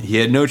him. He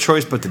had no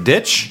choice but to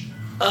ditch.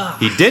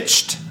 He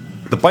ditched.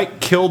 The bike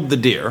killed the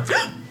deer.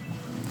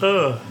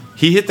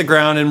 He hit the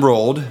ground and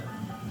rolled.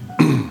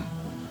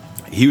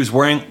 He was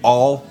wearing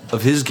all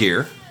of his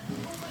gear.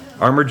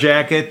 Armor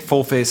jacket,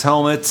 full face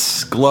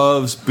helmets,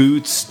 gloves,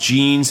 boots,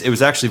 jeans. It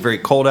was actually very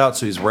cold out,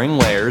 so he was wearing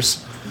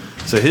layers.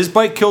 So his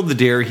bike killed the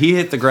deer. He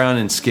hit the ground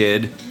and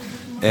skid,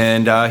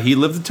 and he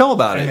lived to tell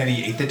about And it. then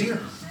he ate the deer.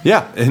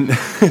 Yeah, and,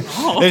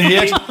 and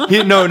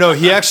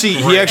he actually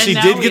he actually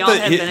And now did we get all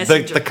have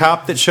venison the jerky.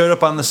 cop that showed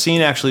up on the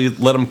scene actually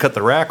let him cut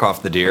the rack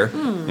off the deer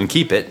and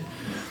keep it,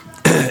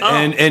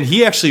 and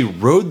he actually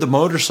rode the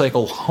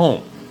motorcycle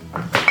home.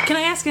 Can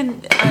I ask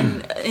an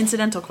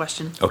incidental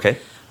question? Okay,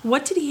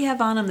 What did he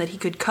have on him that he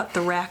could cut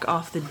the rack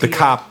off the deer? the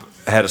cop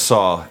had a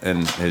saw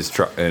in his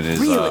truck. In his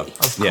Really?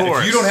 Of yeah. course.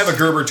 If you don't have a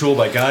Gerber tool,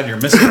 by God, you're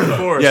missing Of the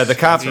course. Yeah, the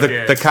cop He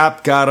did. the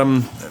cop got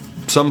him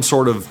some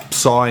sort of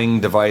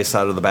sawing device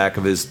out of the back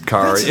of his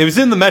car. That's- It was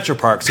in the Metro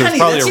Park, so it's Penny,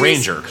 probably that's- a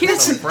Ranger.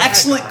 Here's That's an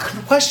excellent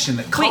question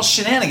that calls Wait.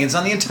 shenanigans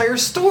on the entire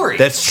story.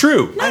 That's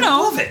true. No, I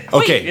no. love it.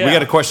 Okay, Yeah. we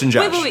got a question,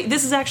 Josh. Wait.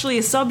 This is actually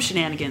a sub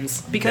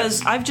shenanigans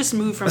because I've just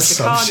moved from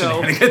Some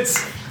Chicago. shenanigans.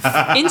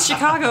 In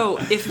Chicago,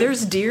 if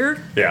there's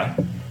deer, Yeah.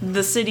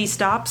 the city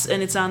stops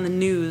and it's on the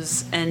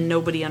news and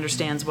nobody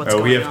understands what's Oh,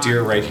 going we on. have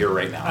deer right here,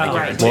 right now. I Oh,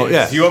 guarantee Well, it.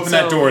 yeah. If you open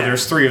that So, door, yeah.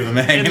 there's 3 of them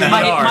hanging the out.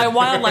 My, yard. my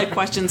wildlife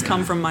questions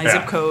come from my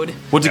zip code.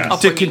 Well, to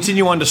upbringing.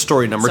 continue on to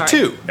story number Sorry.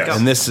 2, Yes.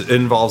 and this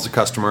involves a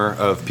customer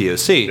of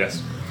POC.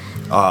 Yes.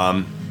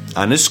 On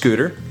his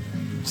scooter,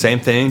 same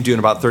thing, doing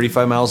about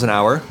 35 miles an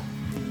hour.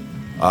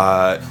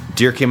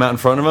 Deer came out in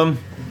front of him,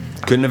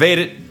 couldn't evade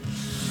it,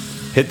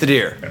 hit the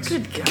deer,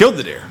 Good God. killed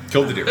the deer,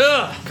 Killed the deer.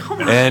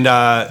 and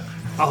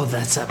Oh,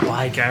 that's that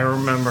bike. I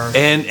remember.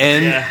 and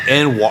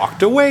Yeah.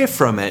 walked away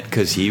from it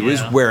because he was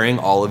Yeah. wearing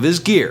all of his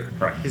gear.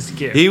 Right. His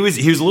gear. He was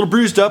a little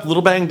bruised up, a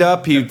little banged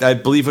up. I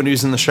believe when he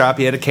was in the shop,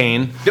 he had a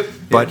cane. Yep.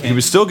 But Yeah, he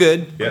was still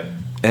good. Yep.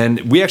 And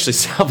we actually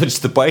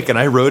salvaged the bike, and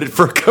I rode it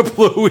for a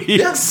couple of weeks.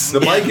 Yes. The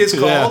bike is Yeah.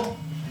 called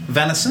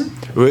Venison.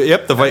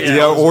 Yep, the bike,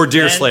 Yeah, or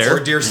Deer and- Slayer. or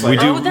Deer Slayer. We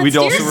do. Oh, that's We'd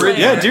also Deer rid-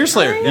 Slayer. yeah, Deer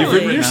Slayer. Oh, You've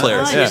ridden really? Deer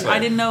Slayers. I Yeah. didn't- I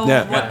didn't know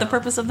Yeah. what the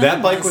purpose of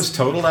That bike was. was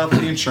totaled out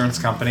with the insurance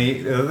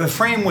company. The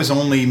frame was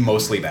only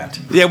mostly bent.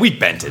 Yeah, we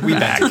bent it. We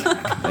back. bent.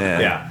 Yeah.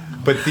 Yeah.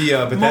 But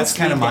but that's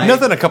kind of my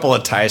Nothing a couple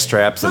of tie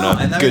straps and No, a and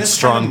I mean, good that's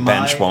strong kind of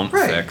bench my- won't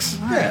right. fix.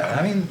 Yeah,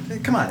 I mean,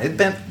 come on, it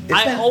bent. It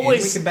I bent,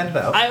 always we can bend it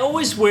out. I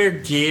always wear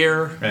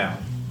gear, yeah.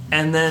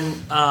 and then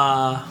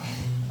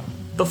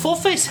the full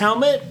face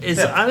helmet is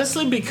Yeah.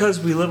 honestly because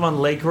we live on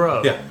Lake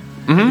Road. Yeah.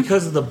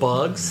 Because of the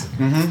bugs.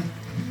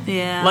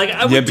 Yeah. Like I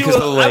Yeah, would because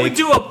of the I lake. would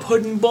do a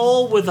pudding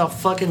bowl with a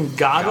fucking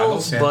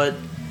goggles, Goggles, yeah. but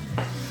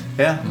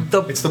Yeah.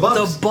 It's the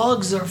bugs. The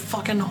bugs are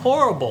fucking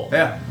horrible.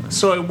 Yeah.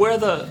 So I wear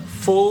the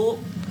full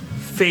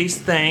face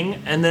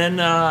thing, and then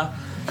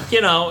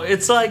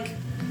it's like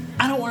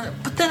I don't want.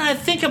 But then I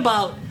think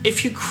about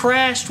if you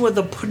crashed with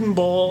a pudding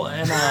bowl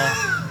and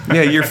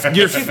Yeah, your crashed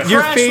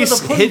face with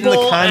a pudding hitting the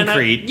bowl and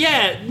concrete. you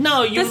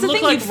That's the look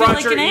thing, like you'd feel like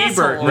Roger an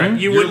Ebert. asshole. Right? You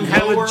Your wouldn't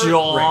have a lower-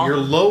 jaw. Right, your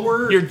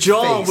lower Your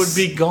jaw face would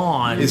be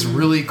gone. is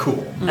really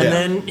cool. and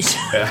then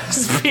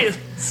just be,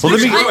 Well,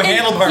 let me- You grow a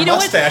And- handlebar you know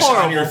what's mustache on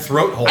horrible? your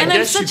throat hole. and I'm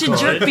guess such you a could.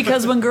 jerk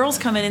because when girls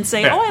come in and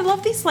say, Yeah. "Oh, I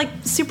love these like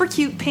super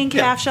cute pink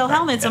half shell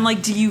helmets," I'm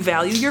like, "Do you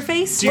value your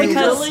face? Do you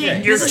because really? Yeah.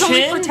 Your this is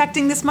only chin?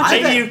 protecting this much."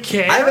 I've- of Do it." you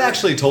care? I've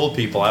actually told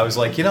people, I was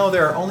like,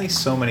 there are only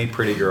so many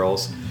pretty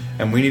girls,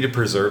 and we need to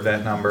preserve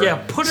that number. Yeah,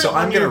 put it So on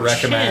I'm going to your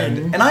recommend,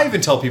 chin. and I even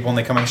tell people when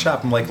they come in the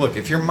shop, I'm like, look,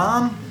 if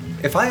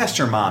I asked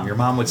your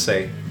mom would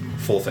say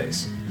full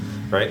face,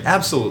 right?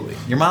 Absolutely.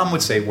 Your mom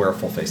would say wear a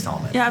full face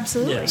helmet. Yeah,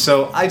 absolutely. Yeah.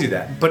 So I do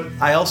that, but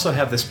I also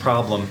have this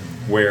problem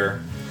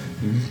where,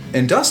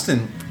 and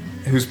Dustin,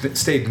 who's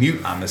stayed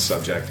mute on this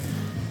subject,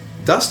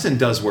 Dustin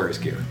does wear his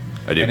gear.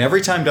 I do. And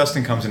every time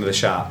Dustin comes into the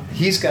shop,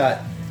 he's got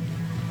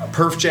a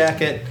perf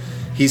jacket,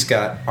 he's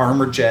got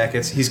armored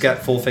jackets, he's got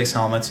full face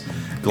helmets,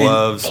 and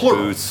Gloves,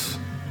 plural. boots.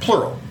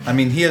 Plural. I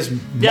mean, he has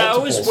multiples. Yeah, I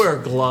always wear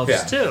gloves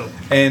Yeah. too.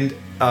 And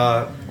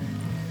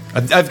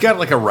I've got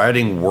like a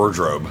riding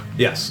wardrobe.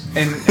 Yes,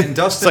 and Dustin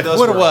It's like, does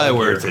what do wear I all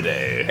wear gear.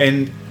 today?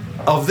 And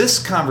of this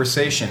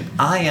conversation,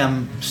 I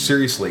am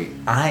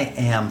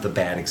the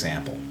bad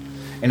example,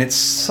 and it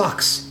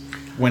sucks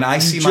when I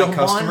see my John.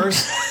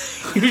 customers.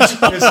 Because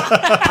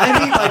I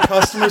meet my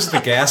customers at the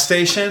gas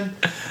station,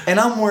 and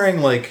I'm wearing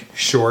like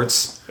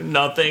shorts,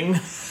 Nothing.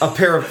 a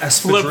pair of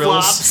Flip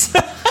espadrilles, flops.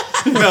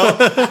 and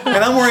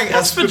I'm wearing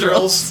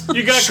espadrilles,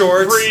 You got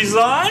shorts, capris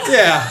on?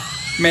 yeah,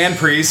 man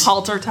prees.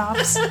 Halter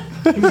tops.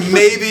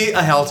 Maybe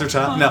a halter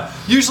top. No,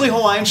 usually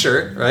Hawaiian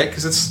shirt, right?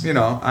 Because it's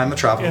I'm a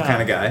tropical Yeah.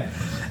 kind of guy,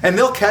 and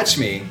they'll catch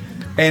me.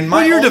 And my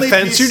Well, your only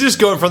defense, piece- you're just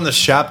going from the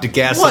shop to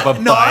gas what? up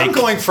a No, bike. I'm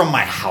going from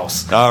my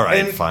house. All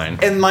right, and, fine.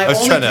 And my I was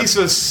only trying to- piece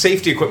of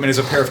safety equipment is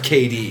a pair of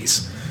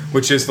KDs,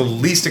 which is the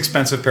least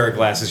expensive pair of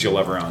glasses you'll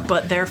ever own.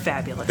 But they're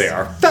fabulous. They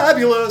are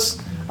fabulous.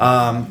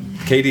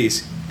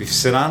 KDs. If you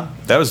sit on,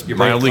 That was you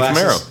break mildly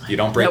glasses, Camaro. You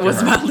don't break That your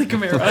was heart. mildly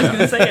Camaro. I was going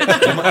to say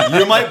it.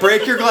 You might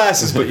break your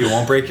glasses, but you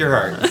won't break your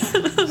heart.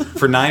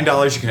 For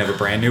 $9, you can have a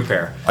brand new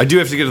pair. I do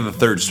have to get to the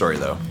third story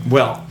though.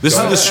 Well, This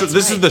go is ahead.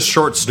 this is the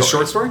short story.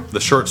 short story? The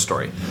short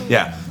story.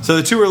 Yeah. So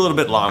the two are a little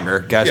bit longer.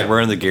 Guys Yeah. are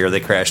wearing the gear. They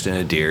crashed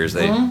into deers.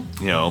 They,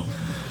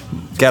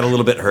 got a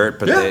little bit hurt,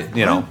 but Yeah.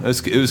 they,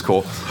 it was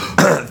cool.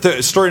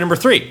 Story number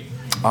 3.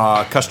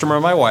 Customer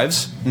of my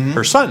wife's,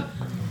 her son.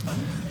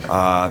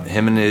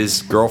 Him and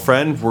his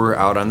girlfriend were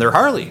out on their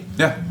Harley.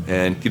 Yeah.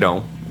 And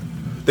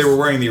They were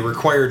wearing the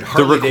required they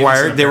Harley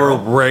were apparel.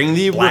 wearing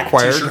the Black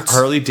required t-shirts.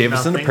 Harley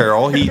Davidson Nothing.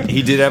 apparel.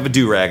 He did have a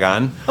do-rag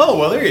on. Oh,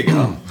 well, there you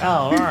go. Oh,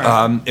 all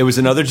right. It was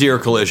another deer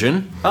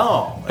collision.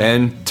 Oh,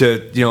 And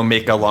to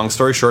make a long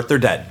story short, they're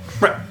dead.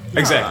 right.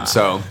 Exactly.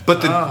 So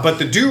But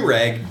the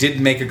do-rag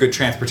did make a good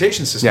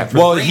transportation system. yeah, for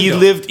well, the he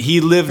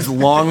rain lived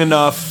long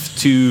enough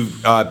to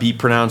be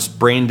pronounced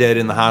brain dead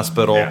in the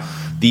hospital. Yeah.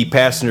 The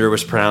passenger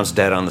was pronounced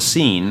dead on the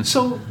scene.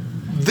 So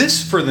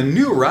this for the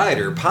New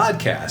Rider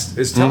podcast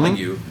is telling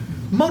Mm-hmm. you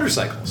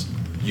motorcycles.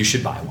 You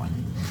should buy one.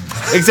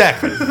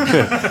 Exactly.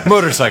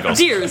 Motorcycles.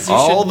 Deers. You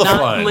All should the not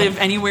fun. live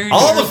anywhere near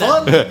All the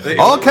them. fun.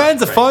 All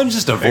kinds of fun.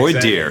 Just avoid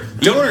Exactly. deer.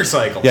 Donor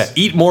cycles. Yeah,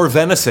 eat more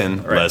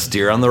venison, Right. less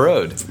deer on the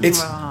road.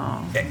 It's.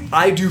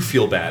 I do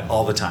feel bad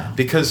all the time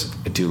because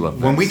I do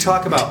love when we venison.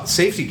 talk about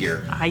safety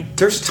gear. I-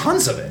 There's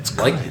tons of it.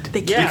 Like They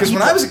Yeah. because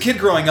when I was a kid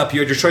growing up,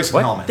 you had your choice of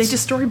What? helmets. They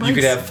destroy You bikes.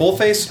 could have full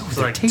face It's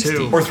like tasty.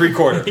 2. or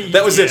 3/4.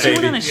 That was it, Yeah.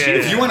 baby. on a shoe.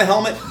 If you want a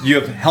helmet, you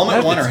have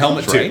helmet 1 or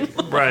helmet 2. right?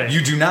 Right.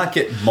 You do not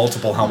get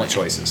multiple helmet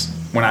choices.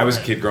 When I was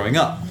a kid growing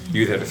up,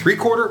 you either had a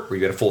 3/4 or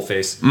you had a full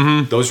face.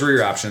 Mm-hmm. Those were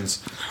your options.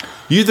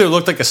 You either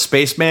looked like a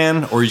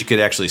spaceman or you could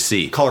actually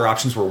see. Color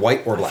options were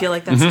white or I black. feel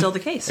like that's still the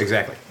case.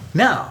 Exactly.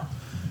 Now,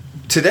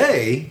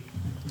 today,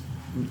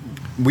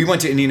 we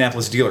went to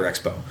Indianapolis Dealer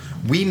Expo.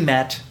 We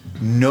met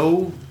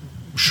no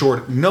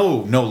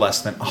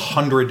less than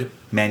 100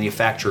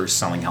 manufacturers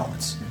selling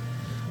helmets.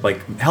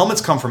 Like,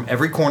 helmets come from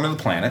every corner of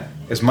the planet,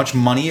 as much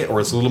money or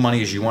as little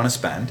money as you want to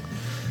spend.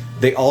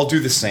 They all do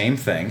the same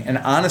thing. And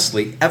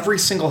honestly, every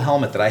single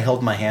helmet that I held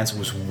in my hands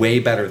was way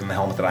better than the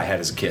helmet that I had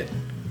as a kid.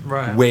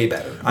 Right. Way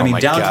better. I mean,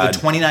 my down God. to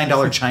the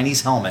 $29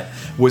 Chinese helmet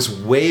was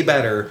way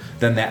better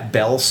than that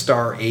Bell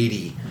Star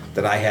 80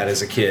 that I had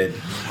as a kid.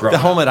 growing The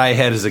up. helmet I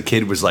had as a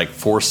kid was like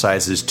 4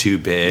 sizes too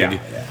big.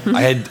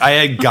 Yeah, I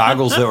had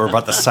goggles that were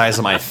about the size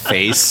of my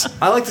face.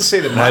 I like to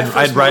say that my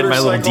I'd ride my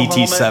little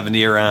motorcycle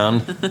DT70 around.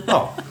 helmet-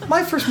 Oh,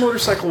 my first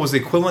motorcycle was the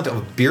equivalent of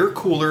a beer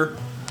cooler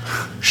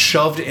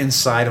shoved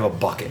inside of a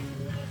bucket.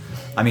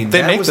 I mean,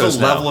 They that make was those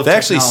the level now. of They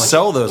actually technology.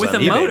 sell those With on a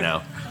eBay motor.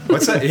 now.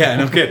 What's that? Yeah,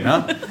 no kidding,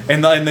 huh?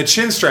 And the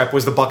chin strap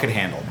was the bucket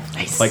handle.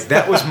 Nice. Like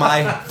that was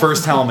my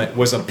first helmet.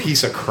 Was a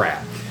piece of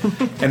crap,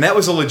 and that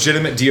was a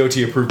legitimate DOT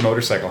approved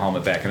motorcycle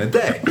helmet back in the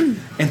day.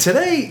 And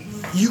today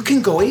you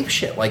can go ape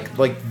shit.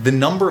 Like the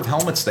number of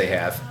helmets they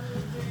have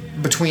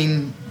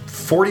between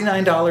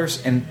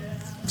 $49 and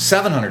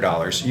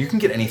 $700. You can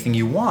get anything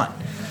you want.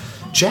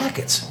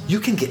 Jackets, you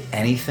can get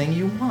anything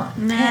you want.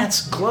 Nah.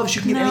 Hats, gloves,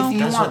 you can get No. anything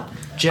you That's want.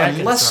 what jackets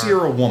Unless are.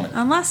 you're a woman.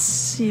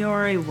 Unless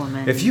you're a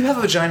woman. If you have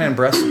a vagina and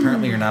breasts,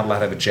 apparently you're not allowed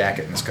to have a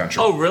jacket in this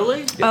country. Oh,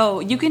 really? Oh,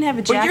 you can have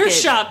a But jacket. your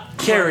shop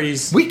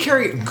carries. We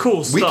carry Cool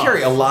We stuff.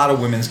 carry a lot of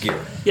women's gear.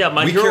 Yeah,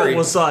 my We girl carry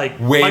was like,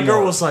 way more.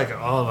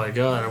 oh my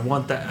god, I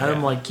want that. And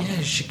I'm like, yeah,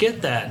 you should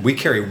get that. We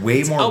carry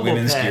way more elbow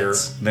women's pads.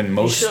 gear than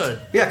most. You should.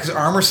 Yeah, because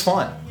armor's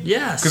fun.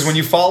 Yes. Because when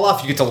you fall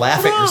off, you get to laugh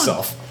Come at on.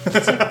 yourself.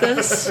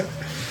 this,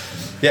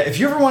 Yeah, if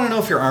you ever want to know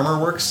if your armor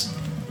works,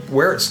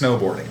 wear it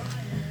snowboarding.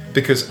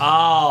 Because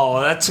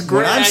oh, that's a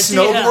great when I'm idea.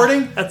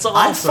 snowboarding, That's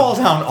I awesome. fall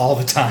down all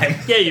the time.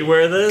 Yeah, you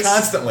wear this.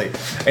 Constantly.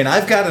 And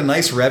I've got a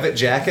nice Revit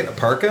jacket, a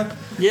parka.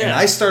 Yeah. And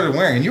I started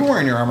wearing, and you're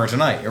wearing your armor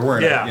tonight. You're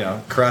wearing Yeah.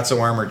 a Carazzo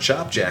armored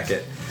shop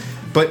jacket.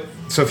 But,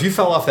 so if you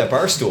fell off that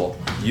bar stool,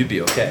 you'd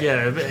be okay.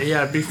 Yeah,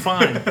 it'd be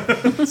fine.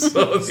 It's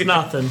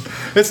nothing.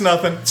 It's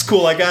nothing. It's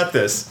cool. I got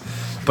this.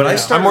 But I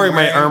started I'm wearing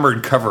my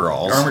armored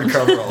coveralls. armored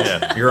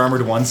coveralls. Your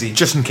armored onesie.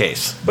 Just in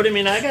case. But I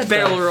mean, I got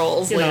Barrel the,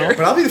 rolls you know, later.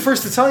 But I'll be the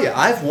first to tell you,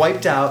 I've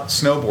wiped out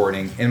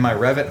snowboarding in my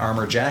Revit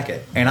armor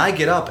jacket, and I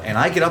get up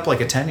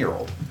like a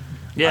 10-year-old.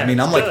 Yeah, I mean,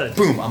 I'm it's like, good.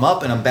 boom, I'm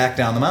up and I'm back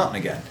down the mountain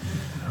again.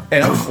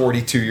 and I'm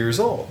 42 years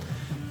old.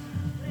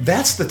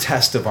 That's the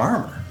test of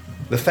armor.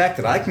 The fact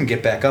that I can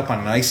get back up on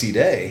an icy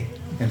day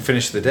and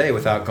finish the day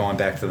without going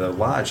back to the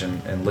lodge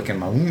and licking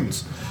my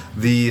wounds.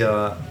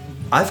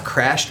 I've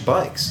crashed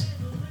bikes,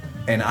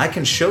 and I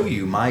can show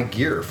you my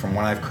gear from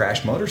when I've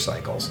crashed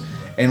motorcycles.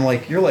 And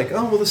you're like,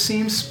 oh, well, the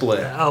seam's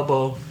split.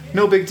 Elbow.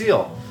 No big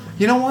deal.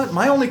 You know what?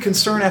 My only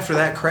concern after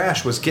that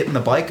crash was getting the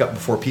bike up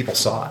before people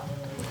saw it.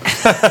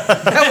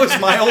 That was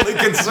my only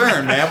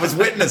concern, man, was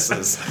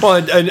witnesses. Well,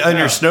 on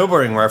your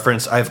snowboarding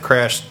reference, I've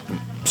crashed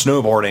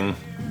snowboarding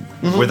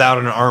without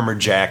an armored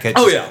jacket.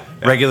 Oh, yeah.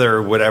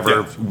 Regular,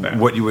 whatever, Yeah.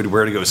 what you would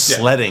wear to go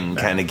sledding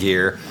kind of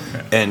gear,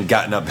 and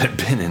gotten up and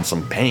been in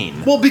some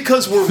pain. Well,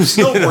 because we're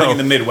snowboarding in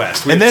the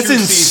Midwest. We And have that's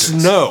 2 in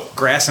seasons. snow.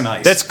 Grass and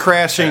ice. That's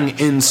crashing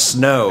in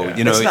snow. Yeah.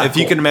 You know, That's not if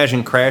you cool. can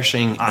imagine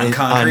crashing on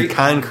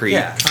concrete.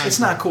 yeah,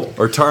 It's not cool.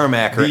 or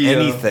tarmac or The,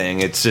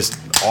 anything, it's just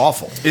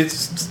awful.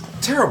 It's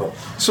terrible.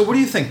 So what do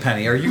you think,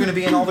 Penny? Are you going to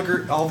be in all the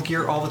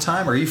gear all the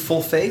time? Are you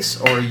full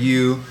face or are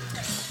you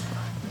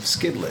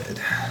skid lid?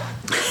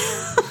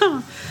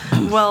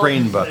 Well,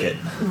 Brain bucket.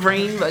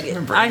 Brain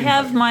bucket. I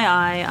have my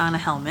eye on a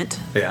helmet,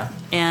 Yeah.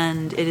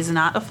 and it is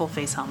not a full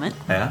face helmet,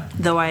 Yeah.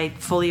 though I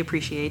fully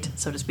appreciate,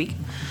 so to speak.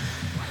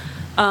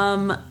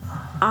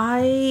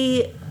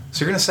 I So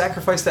you're going to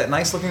sacrifice that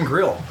nice looking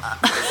grill.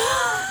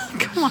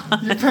 come on.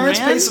 Your parents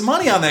man. paid some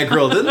money on that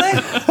grill, didn't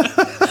they?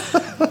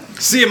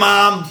 See you,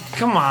 Mom.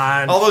 Come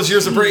on. All those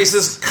years of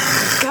braces.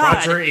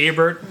 God. Roger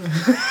Ebert.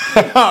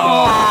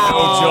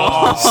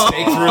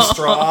 Steak through a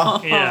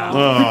straw. Yeah.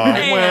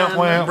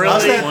 Man,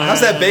 Really?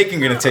 How's that bacon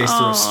going to taste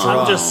through a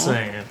straw? I'm just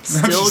saying.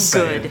 still just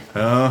saying.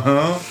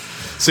 good.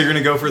 So you're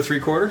going to go for a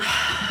 3/4?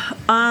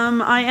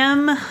 I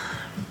am,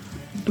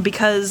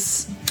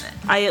 because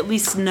I at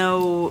least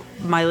know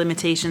my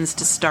limitations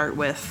to start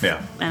with.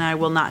 Yeah. And I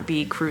will not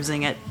be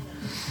cruising it.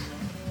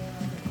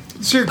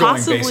 So you're going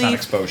based on Possibly-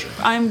 exposure.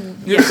 Yeah.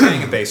 You're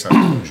saying it based on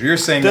exposure. You're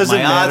saying Doesn't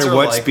that my odds matter are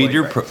what likely, speed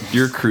right.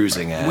 you're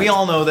cruising at. We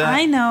all know that.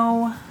 I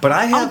know. But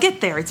I have I'll get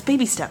there. It's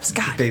baby steps.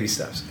 God. baby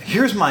steps.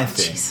 Here's my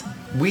thing.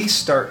 Jeez. We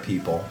start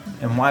people,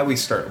 and why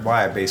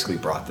I basically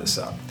brought this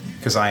up,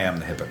 because I am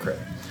the hypocrite.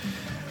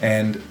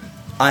 And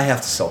I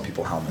have to sell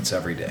people helmets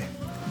every day.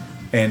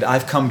 And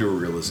I've come to a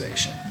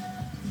realization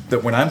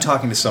that when I'm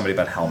talking to somebody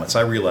about helmets,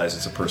 I realize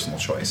it's a personal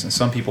choice. And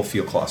some people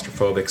feel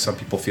claustrophobic, some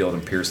people feel it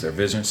impairs their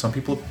vision, some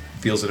people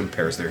feels it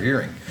impairs their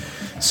hearing.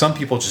 Some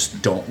people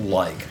just don't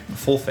like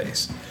full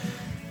face.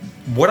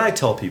 What I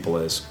tell people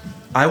is,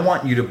 I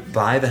want you to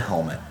buy the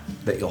helmet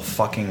that you'll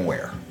fucking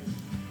wear.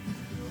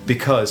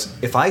 Because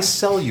if I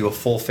sell you a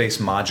full face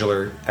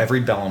modular,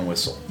 every bell and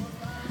whistle,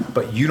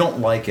 but you don't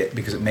like it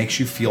because it makes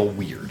you feel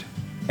weird,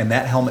 and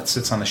that helmet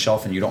sits on the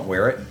shelf and you don't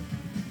wear it,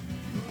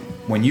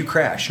 when you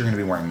crash, you're going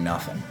to be wearing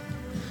nothing.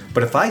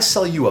 But if I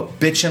sell you a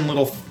bitchin'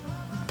 little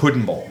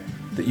pudding bowl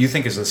that you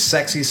think is the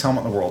sexiest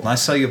helmet in the world, and I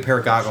sell you a pair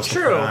of goggles to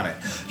put on it,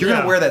 you're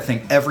going to wear that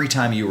thing every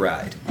time you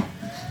ride.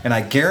 And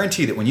I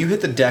guarantee that when you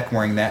hit the deck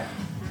wearing that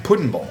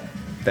pudding bowl,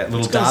 that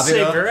little It's gonna Davida,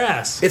 save your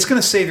ass. it's going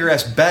to save your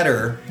ass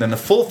better than the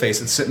full face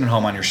that's sitting at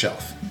home on your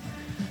shelf.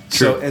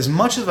 So as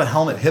much of a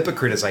helmet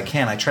hypocrite as I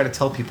can, I try to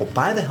tell people,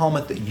 buy the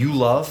helmet that you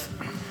love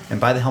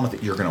and buy the helmet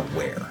that you're going to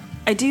wear.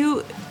 I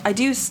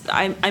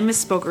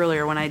misspoke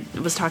earlier when I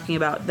was talking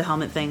about the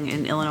helmet thing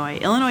in Illinois.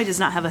 Illinois does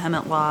not have a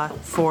helmet law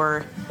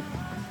for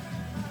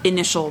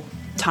initial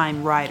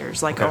time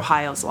riders like Okay.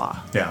 Ohio's law.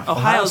 Yeah.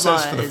 Ohio's Ohio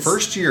law says for the is-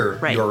 first year,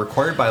 right. you are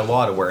required by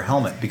law to wear a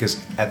helmet because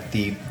at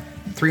the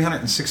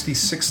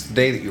 366th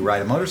day that you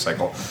ride a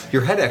motorcycle,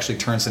 your head actually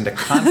turns into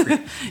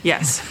concrete.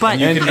 Yes, but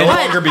You can no but-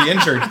 longer be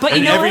injured. But you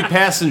And know every what?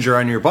 passenger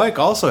on your bike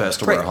also has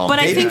to wear a Right. helmet.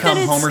 But I They think become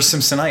that it's- Homer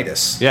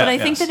Simpsonitis. Yeah. But I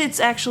think Yes. that it's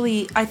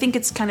actually, I think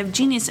it's kind of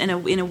genius in a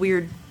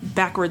weird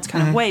backwards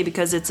kind of way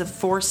because it's a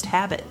forced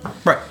habit.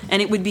 Right.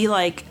 And it would be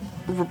like,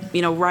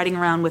 riding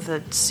around with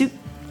a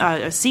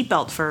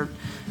seatbelt for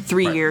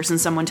 3 Right. years and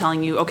someone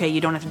telling you, okay, you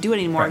don't have to do it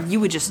anymore. Right. You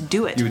would just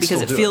do it You would because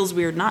still it do it. feels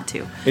weird not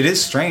to. It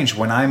is strange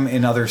when I'm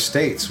in other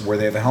states where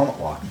they have a helmet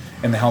law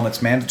and the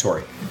helmet's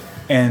mandatory.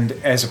 And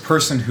as a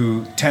person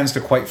who tends to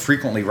quite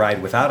frequently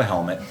ride without a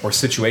helmet or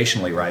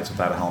situationally rides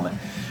without a helmet,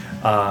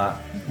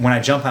 when I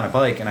jump on a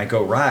bike and I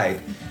go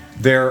ride,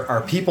 there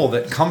are people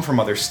that come from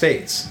other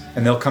states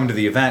and they'll come to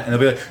the event and they'll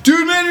be like,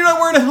 dude, man, you're not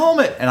wearing a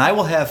helmet. And I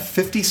will have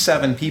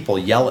 57 people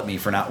yell at me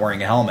for not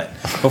wearing a helmet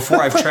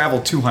before I've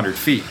traveled 200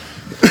 feet.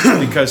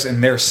 Because in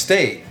their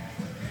state,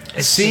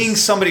 seeing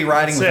somebody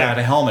riding That's it. without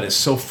a helmet is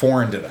so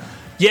foreign to them.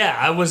 Yeah,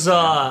 I was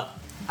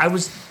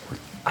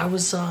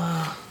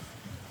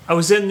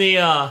in the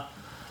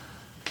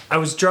I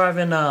was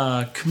driving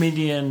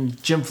comedian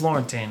Jim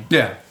Florentine.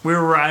 Yeah. We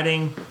were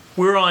riding.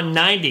 We were on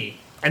 90,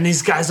 and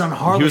these guys on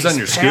Harleys. He was on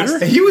your passed-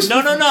 scooter? He was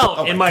No,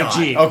 Oh in my God.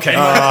 Jeep. Okay. In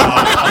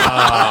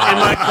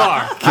my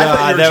car.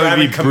 God, that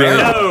would be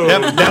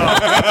brilliant. No,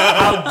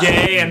 how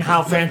gay and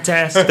how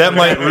fantastic. That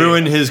might would be.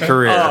 ruin his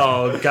career.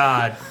 Oh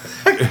God,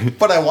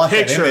 But I want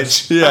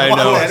Pictures. that image. Yeah, I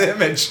want know. that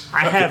image.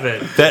 I have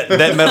it.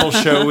 That metal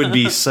show would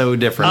be so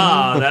different.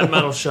 That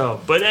metal show.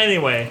 But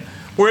anyway,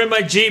 we're in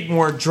my Jeep and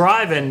we're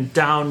driving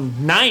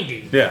down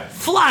 90. Yeah.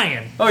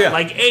 Flying. Oh, yeah.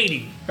 Like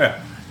 80. Yeah.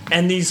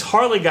 And these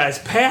Harley guys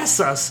pass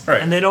us,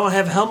 Right. and they don't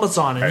have helmets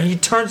on. And Right. he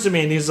turns to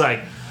me and he's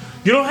like,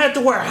 "You don't have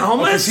to wear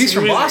helmets." 'cause he's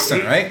from He was-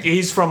 Boston, right?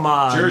 He's from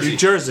New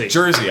Jersey.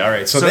 Jersey, all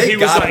right. So So they he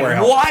was got like, to wear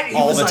helmets "What?" He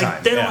all was the like, time.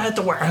 "They Yeah. don't have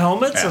to wear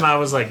helmets," Yeah. and I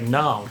was like,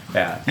 "No."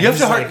 Yeah. And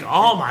he's like,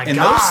 "Oh my in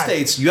god!" those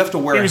states, you have to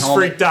wear He a was helmet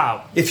freaked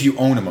out. if you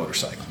own a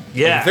motorcycle.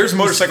 Yeah. Like, if there's a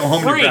motorcycle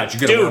home in your Freak, garage, you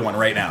got to wear dude. one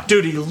right now.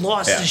 Dude, he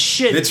lost Yeah. his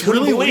shit. It's He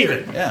couldn't really believe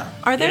weird. it. Yeah.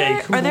 Are Yeah, there you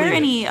couldn't are there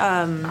believe any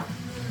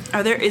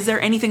is there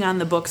anything on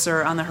the books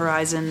or on the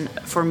horizon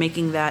for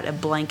making that a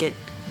blanket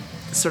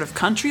sort of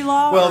country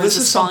law? Well, or this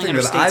is is falling something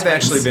under that states' I've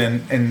actually rights?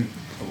 been, and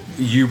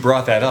you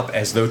brought that up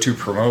as though to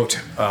promote.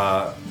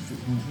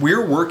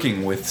 We're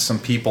working with some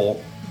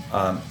people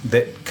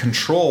that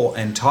control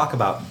and talk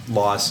about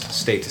laws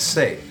state to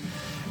state.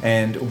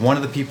 And one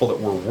of the people that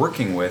we're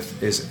working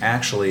with is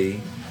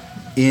actually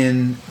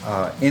in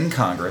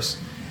Congress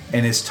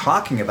and is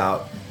talking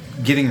about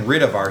getting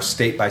rid of our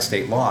state by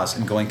state laws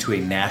and going to a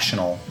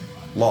national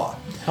law.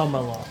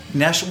 Helmet law.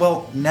 National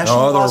Oh, the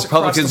laws across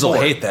Republicans the will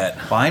board. hate that.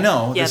 Well, I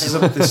know Yeah, this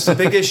they is a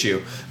big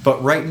issue,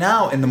 but right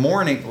now in the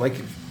morning, like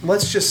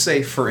let's just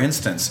say, for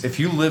instance, if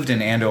you lived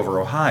in Andover,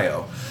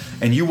 Ohio,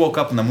 and you woke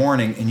up in the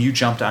morning and you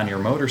jumped on your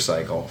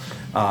motorcycle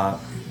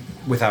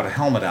without a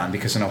helmet on,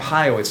 because in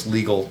Ohio it's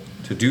legal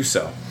to do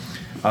so,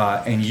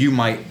 and you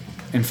might,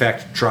 in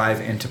fact,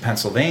 drive into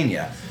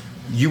Pennsylvania,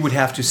 you would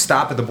have to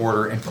stop at the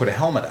border and put a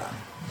helmet on,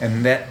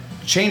 and that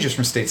changes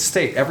from state to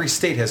state. Every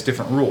state has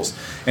different rules,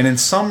 and in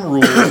some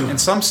rules, in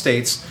some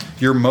states,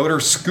 your motor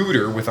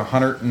scooter with a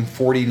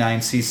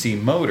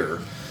 149cc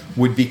motor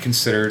would be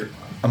considered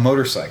a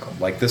motorcycle,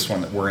 like this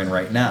one that we're in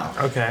right now.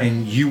 Okay.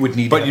 And you would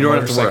need But to you have don't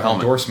a have to wear a motorcycle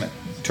helmet.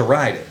 endorsement to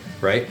ride it,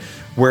 right?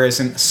 Whereas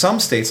in some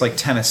states, like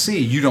Tennessee,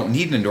 you don't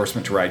need an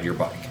endorsement to ride your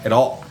bike at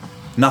all.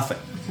 Nothing.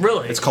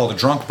 Really? It's called a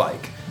drunk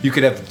bike. You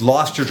could have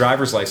lost your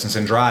driver's license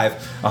and drive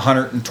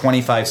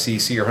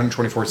 125cc or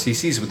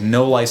 124cc's with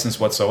no license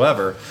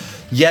whatsoever.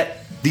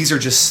 Yet, these are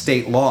just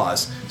state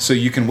laws. So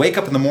you can wake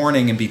up in the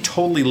morning and be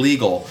totally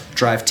legal,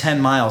 drive 10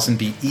 miles and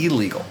be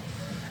illegal.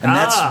 And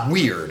that's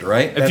weird,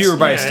 right? If you were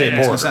by a yeah, state yeah,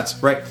 Makes no border.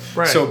 sense, right?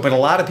 Right. So, but a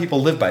lot of people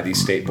live by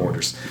these state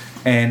borders,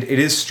 and it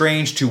is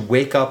strange to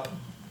wake up,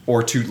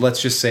 or to,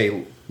 let's just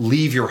say,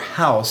 leave your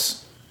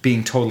house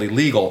being totally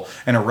legal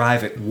and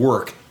arrive at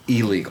work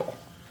illegal.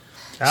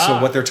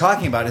 So what they're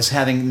talking about is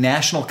having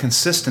national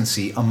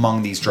consistency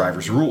among these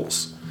drivers'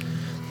 rules,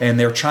 and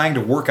they're trying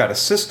to work out a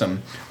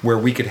system where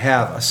we could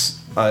have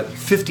a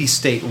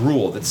 50-state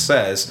rule that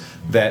says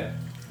that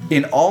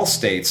in all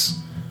states,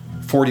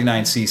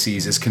 49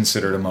 cc's is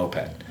considered a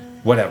moped,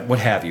 what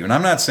have you. And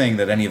I'm not saying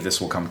that any of this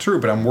will come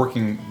true, but I'm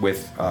working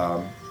with,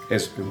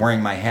 as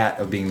wearing my hat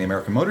of being the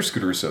American Motor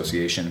Scooter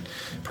Association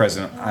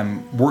president,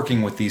 I'm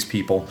working with these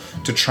people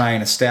to try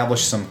and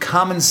establish some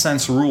common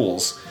sense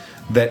rules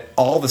that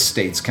all the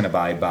states can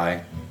abide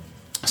by,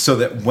 so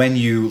that when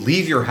you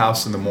leave your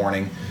house in the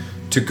morning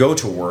to go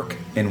to work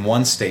in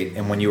one state,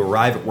 and when you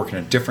arrive at work in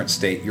a different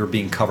state, you're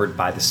being covered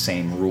by the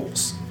same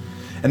rules.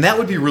 And that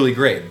would be really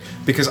great,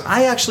 because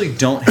I actually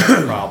don't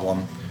have a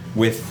problem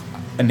with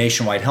a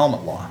nationwide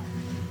helmet law,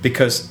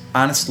 because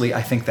honestly,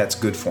 I think that's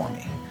good for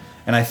me.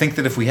 And I think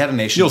that if we had a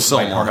nationwide You'll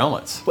sell more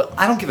helmets. Well,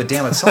 I don't give a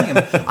damn about selling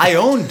them. I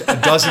owned a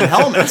dozen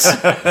helmets.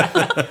 All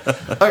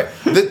right,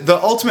 the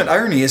ultimate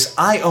irony is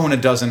I own a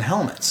dozen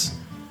helmets,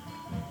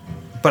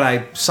 but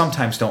I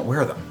sometimes don't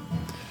wear them.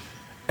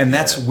 And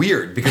that's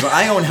weird, because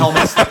I own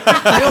helmets.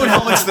 I own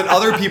helmets that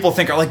other people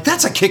think are like,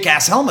 that's a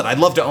kick-ass helmet. I'd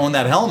love to own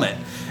that helmet,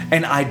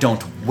 and I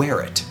don't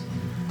wear it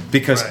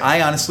because Right.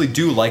 I honestly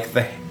do like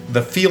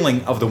the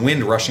feeling of the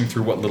wind rushing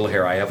through what little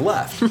hair I have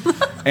left,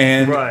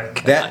 and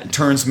Right. that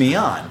turns me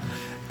on.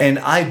 And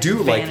I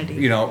do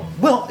Vanity. like,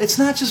 well, it's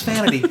not just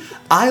vanity.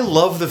 I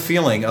love the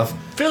feeling of.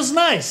 Feels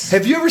nice.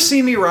 Have you ever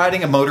seen me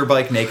riding a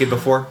motorbike naked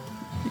before?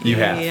 You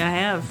have. Yeah, I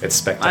have. It's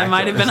spectacular. I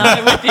might have been on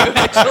it with you,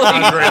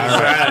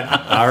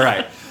 actually. All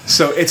right.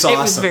 So it's awesome.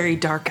 It was very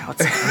dark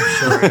outside.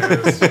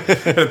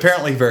 and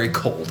apparently very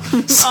cold.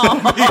 So,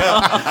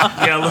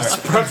 Yeah, let's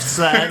preface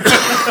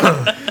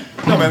that.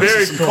 no, man, this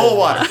Very is some cold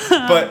water.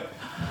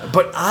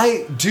 But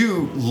I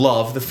do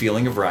love the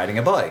feeling of riding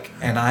a bike,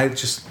 and I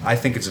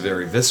think it's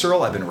very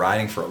visceral. I've been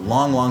riding for a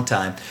long, long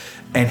time,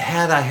 and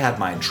had I had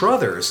my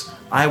druthers,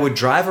 I would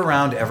drive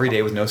around every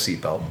day with no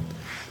seatbelt,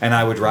 and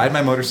I would ride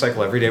my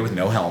motorcycle every day with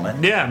no helmet.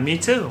 Yeah, me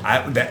too.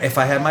 If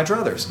I had my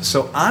druthers.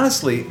 So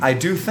honestly, I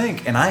do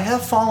think, and I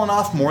have fallen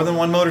off more than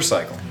one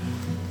motorcycle.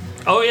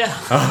 Oh, yeah.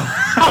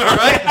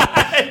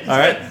 All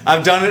right,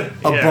 I've done it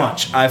a Yeah.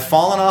 bunch. I've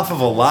fallen off of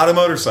a lot of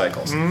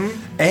motorcycles,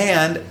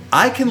 and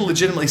I can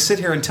legitimately sit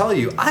here and tell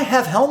you, I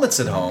have helmets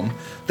at home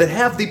that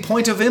have the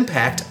point of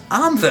impact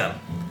on them.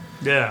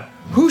 Yeah.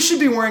 Who should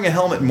be wearing a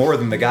helmet more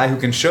than the guy who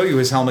can show you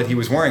his helmet he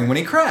was wearing when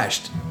he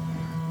crashed?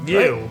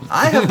 You.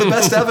 I have the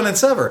best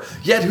evidence ever.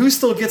 Yet who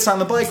still gets on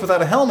the bike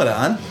without a helmet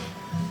on?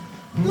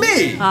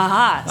 Me.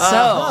 Aha. So,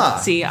 Aha.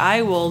 see,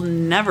 I will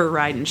never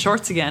ride in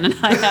shorts again, and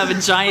I have a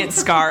giant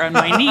scar on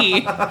my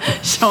knee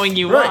showing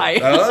you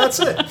Right. why. That's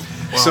it.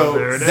 So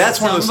there it is. that's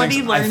one of those Somebody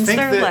things. I learns think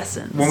their that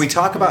lessons. when we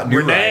talk about new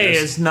Renee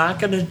riders, is not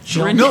going to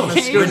jump no, on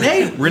the scooter.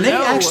 Renee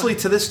No. actually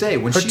to this day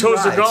when Her she toes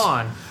rides, are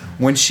gone.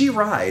 When she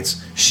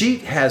rides, she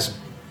has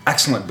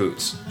excellent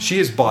boots. She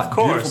has bought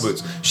course. beautiful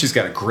boots. She's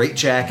got a great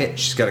jacket.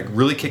 She's got a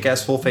really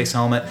kick-ass full-face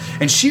helmet,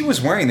 and she was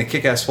wearing the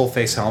kick-ass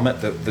full-face helmet,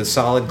 the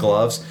solid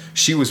gloves.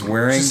 She was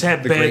wearing Just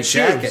had the bad great shoes.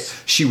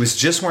 jacket. She was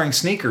just wearing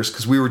sneakers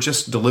because we were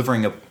just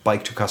delivering a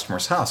bike to a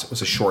customer's house. It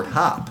was a short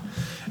hop,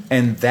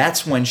 and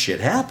that's when shit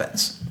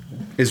happens.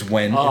 Is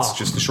when it's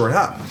just a short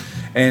hop,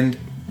 and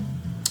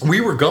we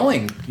were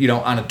going,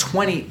 on a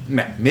 20,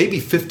 maybe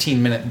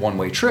 15-minute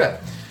one-way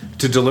trip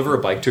to deliver a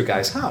bike to a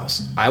guy's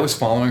house. I was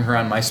following her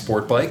on my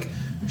sport bike.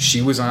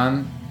 She was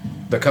on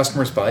the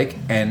customer's bike,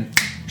 and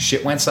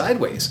shit went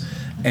sideways.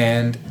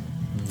 And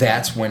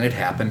that's when it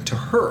happened to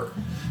her.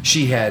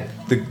 She had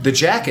the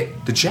jacket.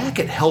 The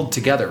jacket held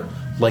together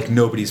like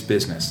nobody's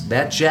business.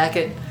 That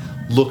jacket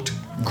looked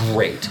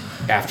great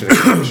after the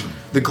crash.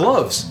 The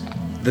gloves,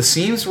 the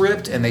seams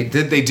ripped, and they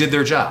did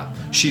their job.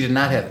 She did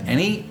not have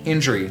any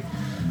injury.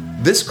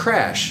 This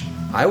crash,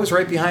 I was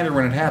right behind her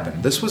when it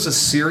happened. This was a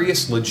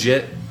serious,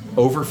 legit,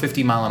 over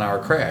 50 mile an hour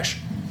crash.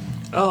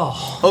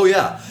 Oh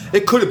yeah.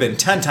 It could have been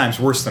 10 times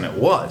worse than it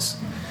was.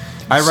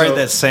 I So- ride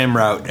that same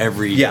route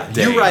every day.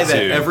 You ride that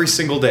too. every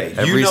single day.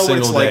 Every you know what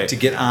it's single day. like to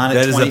get on at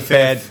That is 25th. a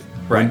bad.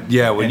 Right.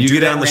 When And you do get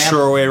that on the ramp,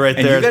 shoreway right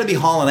and there, you got to be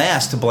hauling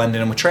ass to blend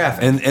in with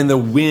traffic. and the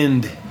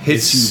wind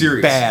hits It's you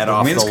serious. bad the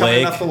off wind's the coming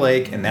lake. off the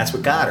lake, and that's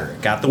what got her.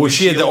 It got the Well,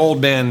 she had the windshield.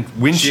 old man She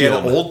had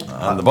windshield an old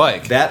on the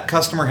bike. That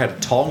customer had a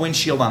tall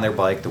windshield on their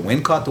bike. The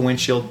wind caught the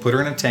windshield, put her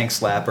in a tank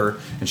slapper,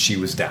 and she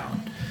was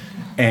down.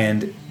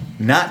 And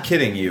not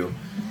kidding you,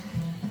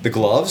 the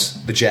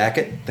gloves, the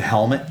jacket, the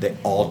helmet, they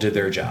all did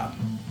their job.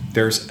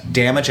 There's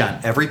damage on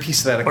every piece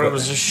of that But equipment. it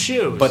was her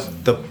shoes.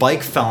 But the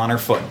bike fell on her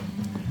foot.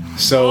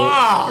 So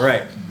Ah!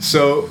 right.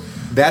 So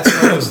that's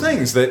one of those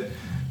things that,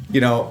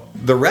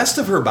 the rest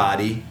of her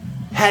body,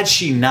 had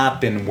she not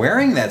been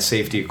wearing that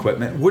safety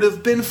equipment, would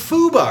have been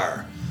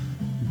FUBAR.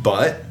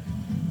 But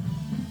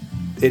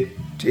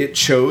it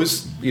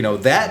chose,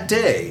 that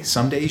day,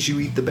 some days you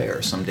eat the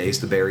bear, some days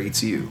the bear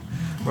eats you.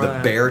 The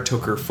Right. bear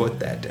took her foot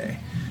that day.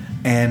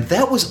 And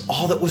that was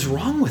all that was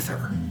wrong with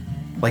her.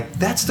 Like,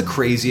 that's the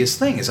craziest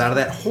thing, is out of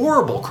that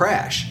horrible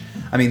crash.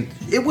 I mean,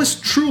 it was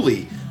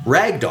truly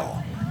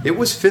ragdoll. It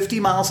was 50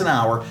 miles an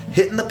hour,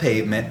 hitting the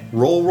pavement,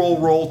 roll, roll,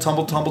 roll,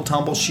 tumble, tumble,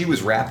 tumble. She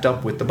was wrapped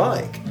up with the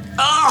bike.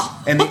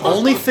 And the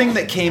only thing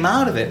that came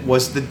out of it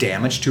was the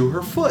damage to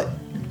her foot.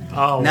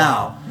 oh,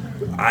 Now,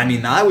 I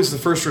mean, I was the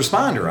first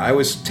responder. I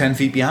was 10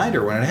 feet behind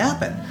her when it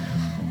happened.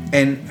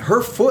 And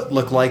her foot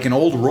looked like an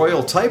old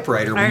Royal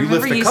typewriter I when you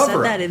lift remember the you cover said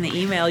up. that in the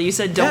email. You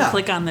said don't Yeah.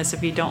 click on this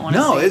if you don't want to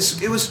No,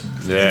 see. it was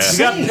Yeah.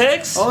 insane. You got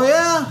pics? Oh,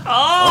 yeah.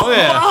 Oh,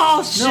 yeah. oh,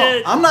 No,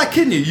 shit. I'm not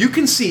kidding you. You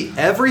can see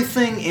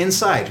everything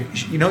inside.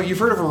 You've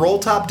heard of a roll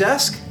top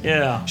desk?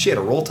 Yeah. She had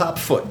a roll top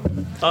foot.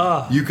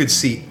 You could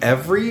see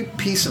every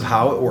piece of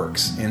how it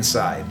works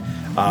inside.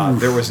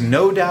 There was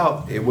no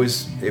doubt it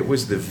was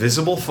the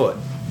visible foot.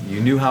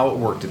 You knew how it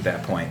worked at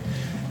that point.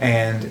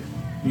 And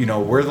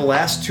where the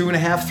last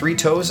 2.5, 3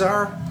 toes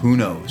are, who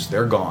knows?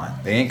 They're gone.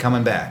 They ain't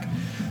coming back.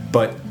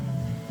 But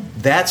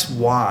that's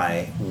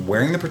why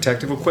wearing the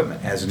protective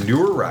equipment as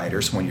newer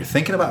riders, when you're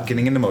thinking about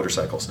getting into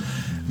motorcycles,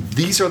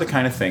 these are the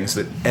kind of things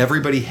that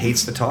everybody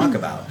hates to talk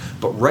about.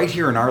 But right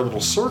here in our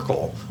little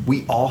circle,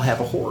 we all have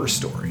a horror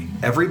story.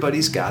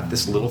 Everybody's got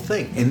this little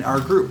thing in our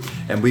group.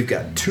 And we've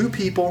got 2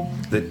 people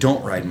that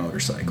don't ride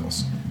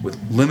motorcycles with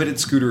limited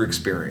scooter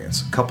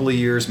experience, a couple of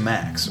years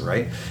max,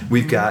 right?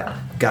 We've got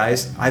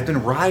guys, I've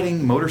been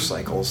riding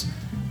motorcycles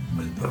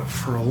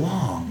for a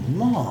long,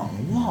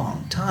 long,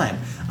 long time.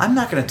 I'm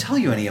not going to tell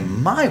you any of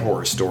my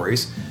horror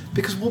stories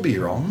because we'll be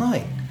here all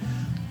night.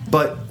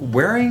 But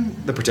wearing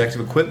the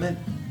protective equipment,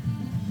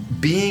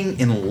 being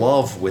in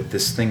love with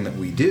this thing that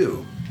we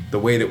do, the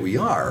way that we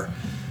are,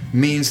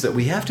 means that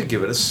we have to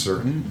give it a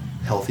certain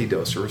healthy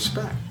dose of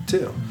respect,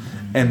 too.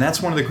 And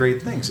that's one of the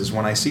great things, is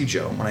when I see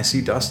Joe, when I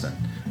see Dustin,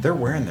 they're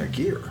wearing their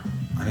gear.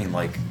 I mean,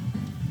 like,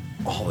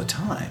 all the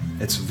time.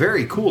 It's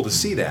very cool to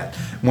see that.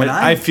 When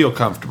I feel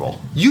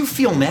comfortable. you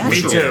feel Me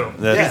natural. too.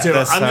 That- Me too.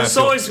 that's I'm how I just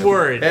feel, always too.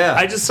 worried. Yeah.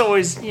 I just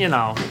always,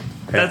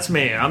 that's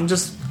me. I'm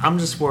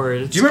just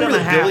worried. It's Do you remember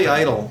gonna that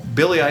happen.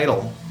 Billy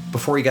Idol,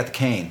 before he got the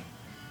cane?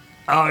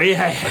 Oh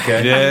yeah.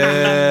 Okay.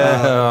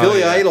 Yeah.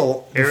 Billy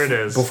Idol, Here it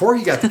is. before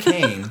he got the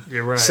cane,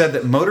 You're right. said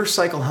that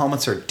motorcycle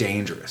helmets are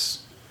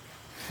dangerous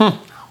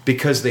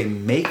because they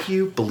make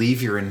you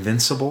believe you're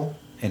invincible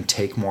and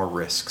take more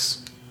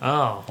risks.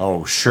 Oh.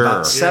 Oh, sure.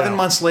 About 7 Yeah.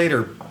 months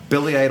later,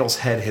 Billy Idol's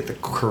head hit the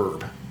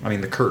curb. I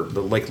mean, the curb,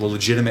 the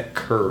legitimate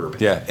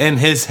curb. Yeah, and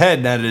his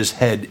head, not his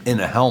head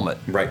in a helmet.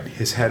 Right,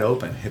 his head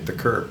open, hit the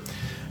curb,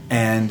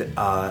 and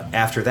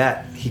after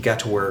that, he got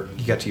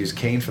to use a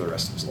cane for the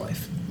rest of his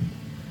life.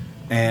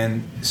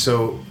 And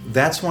so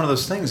that's one of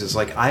those things. It's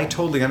like, I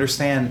totally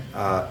understand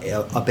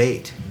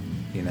ABATE,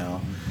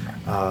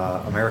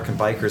 American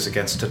Bikers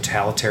Against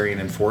Totalitarian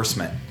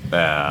Enforcement.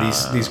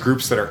 these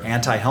groups that are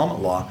anti-helmet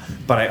law,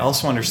 but I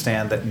also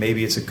understand that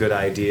maybe it's a good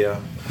idea.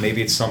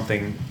 Maybe it's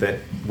something that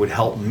would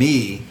help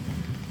me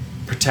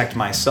protect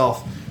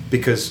myself,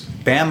 because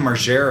Bam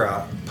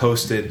Margera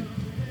posted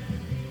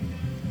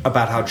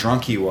about how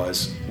drunk he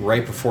was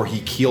right before he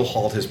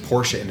keel-hauled his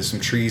Porsche into some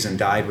trees and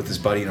died with his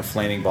buddy in a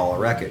flaming ball of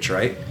wreckage,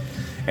 right?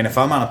 And if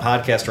I'm on a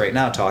podcast right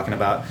now talking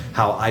about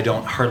how I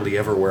don't hardly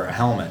ever wear a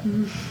helmet,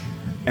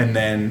 and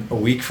then a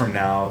week from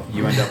now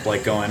you end up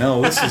like going,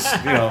 oh,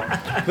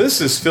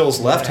 this is Phil's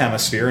left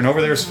hemisphere, and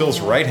over there's Phil's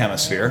right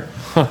hemisphere,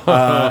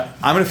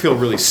 I'm going to feel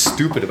really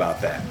stupid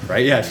about that,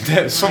 right? Yeah,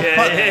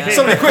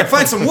 somebody quick,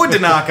 find some wood to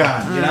knock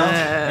on, you know?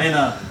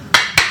 And,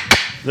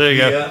 there you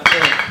go.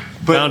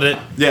 but, Found it.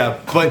 Yeah,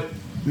 but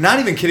not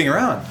even kidding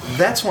around.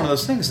 That's one of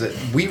those things that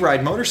we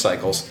ride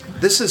motorcycles.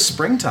 This is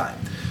springtime.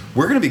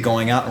 We're going to be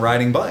going out and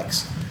riding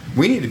bikes.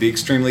 We need to be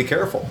extremely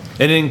careful.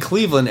 And in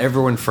Cleveland,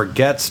 everyone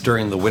forgets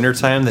during the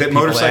wintertime that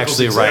people motorcycles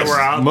actually exist.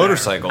 ride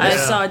motorcycles. I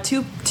saw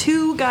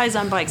two guys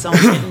on bikes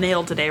almost get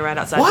nailed today right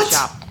outside What? the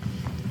shop.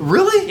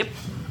 Really? Yep.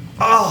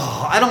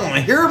 Oh, I don't want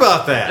to hear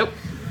about that. Nope.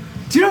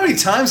 Do you know how many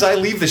times I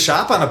leave the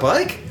shop on a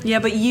bike? Yeah,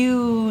 but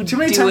you Too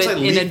many do times it I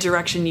in leave- a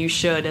direction you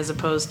should, as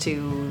opposed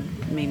to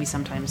maybe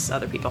sometimes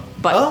other people.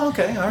 But Oh,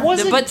 okay. All right.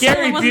 Wasn't But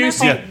Gary wasn't their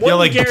Busey? fault. Yeah,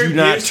 like, Gary do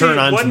not Busey, turn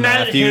onto wasn't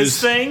that Matthews.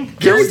 his thing?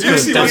 Gary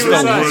That's Busey the was He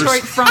was worst.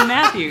 like, Detroit from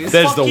Matthews.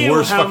 That's the "Fuck you,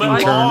 worst fucking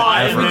helmet turn law,"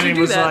 ever. and Why would then you he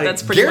do was that? like,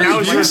 That's pretty Gary "Now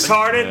you're Busey-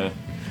 retarded."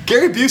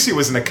 Gary Busey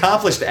was an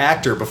accomplished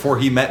actor before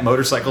he met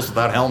motorcycles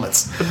without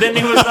helmets. But then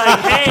he was like,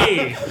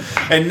 "Hey,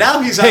 And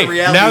now he's on Hey,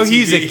 reality now TV.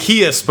 he's a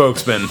Kia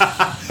spokesman.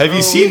 Have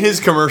you seen his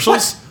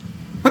commercials?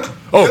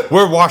 Oh,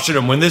 we're watching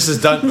them when this is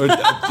done.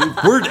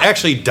 We're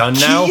actually done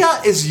now.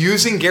 Kia is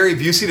using Gary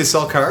Busey to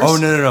sell cars? Oh,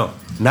 no.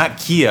 Not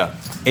Kia.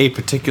 A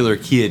particular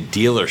Kia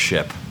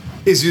dealership.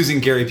 Is using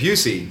Gary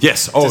Busey.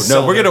 Yes. to Oh, no.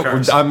 sell We're their going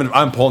cars. to.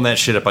 I'm pulling that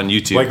shit up on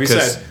YouTube. Like we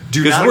said,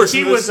 do not, we're, listen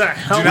he to this, was a do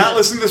helmet." not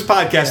listen to this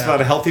podcast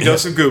without a healthy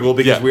dose of Google,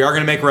 because Yeah. we are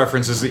going to make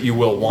references that you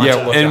will want to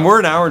yeah, look and up. we're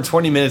an hour and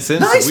 20 minutes in,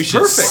 Nice, so we should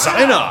perfect.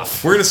 sign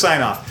off. We're going to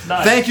sign off.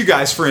 Nice. Thank you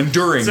guys for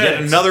enduring That's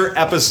yet it. another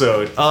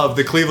episode of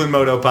the Cleveland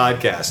Moto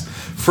Podcast.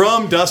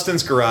 From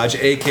Dustin's Garage,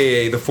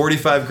 a.k.a. the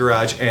 45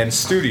 Garage and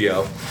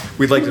Studio,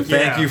 we'd like to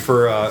thank Yeah. you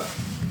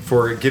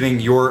for getting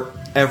your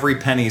every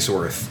penny's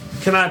worth.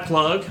 can I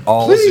plug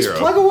All Please, zero.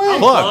 plug away.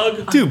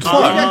 Plug. Dude,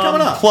 plug. What do you got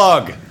coming up?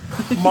 Plug.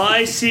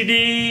 my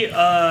CD?"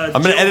 I'm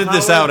going to edit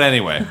this out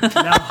anyway.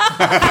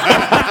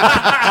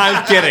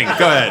 I'm kidding.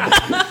 Go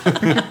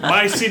ahead.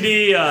 My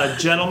CD,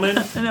 Gentleman,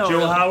 No, Joe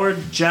really.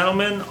 Howard,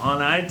 Gentleman on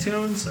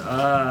iTunes,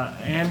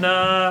 and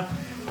I'm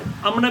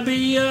gonna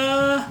be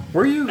Where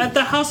are you? at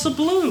the House of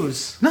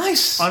Blues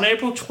Nice. on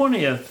April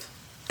 20th.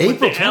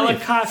 April with the Alan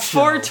 20th. Cox Show.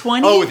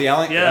 420. Oh, with the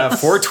Allen.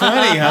 Yes.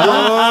 420, huh?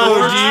 Oh,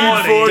 dude,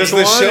 420. Does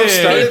the show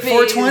start at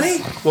Hippies.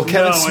 420? Will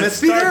Kevin No, Smith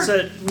it be starts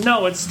there?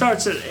 it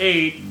starts at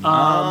 8.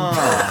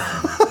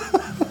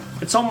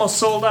 It's almost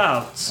sold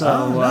out. So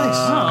Oh,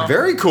 nice.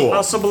 Very cool.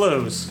 House of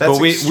Blues. That's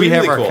But we have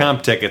extremely our cool.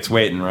 comp tickets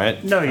waiting,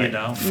 right? No, you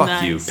don't. Fuck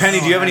Nice. you. Penny,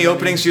 do you have any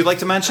openings you'd like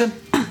to mention?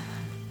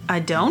 I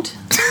don't.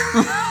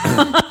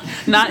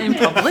 Not in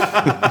public.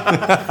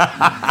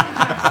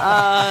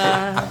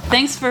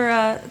 Thanks for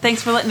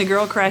letting the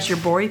girl crash your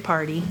boy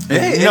party.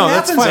 Hey, No, it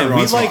that's happens fine. every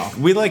once in a while.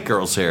 We like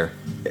girls here.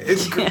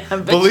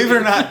 bet Believe it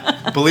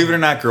or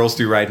not, girls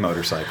do ride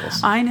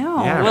motorcycles. I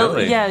know. Yeah, well,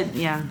 really.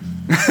 yeah.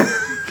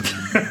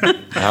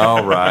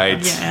 All right.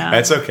 Yeah.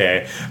 That's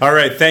okay. All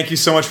right, thank you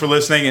so much for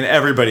listening, and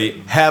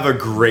everybody, have a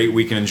great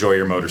week and enjoy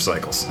your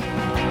motorcycles.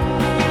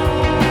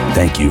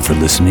 Thank you for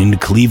listening to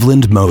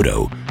Cleveland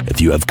Moto. If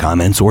you have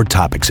comments or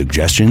topic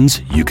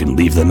suggestions, you can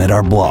leave them at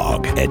our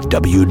blog at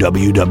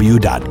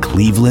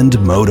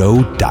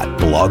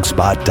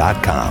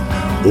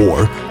www.clevelandmoto.blogspot.com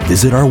or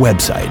visit our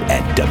website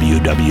at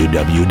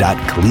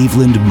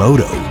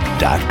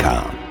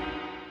www.clevelandmoto.com.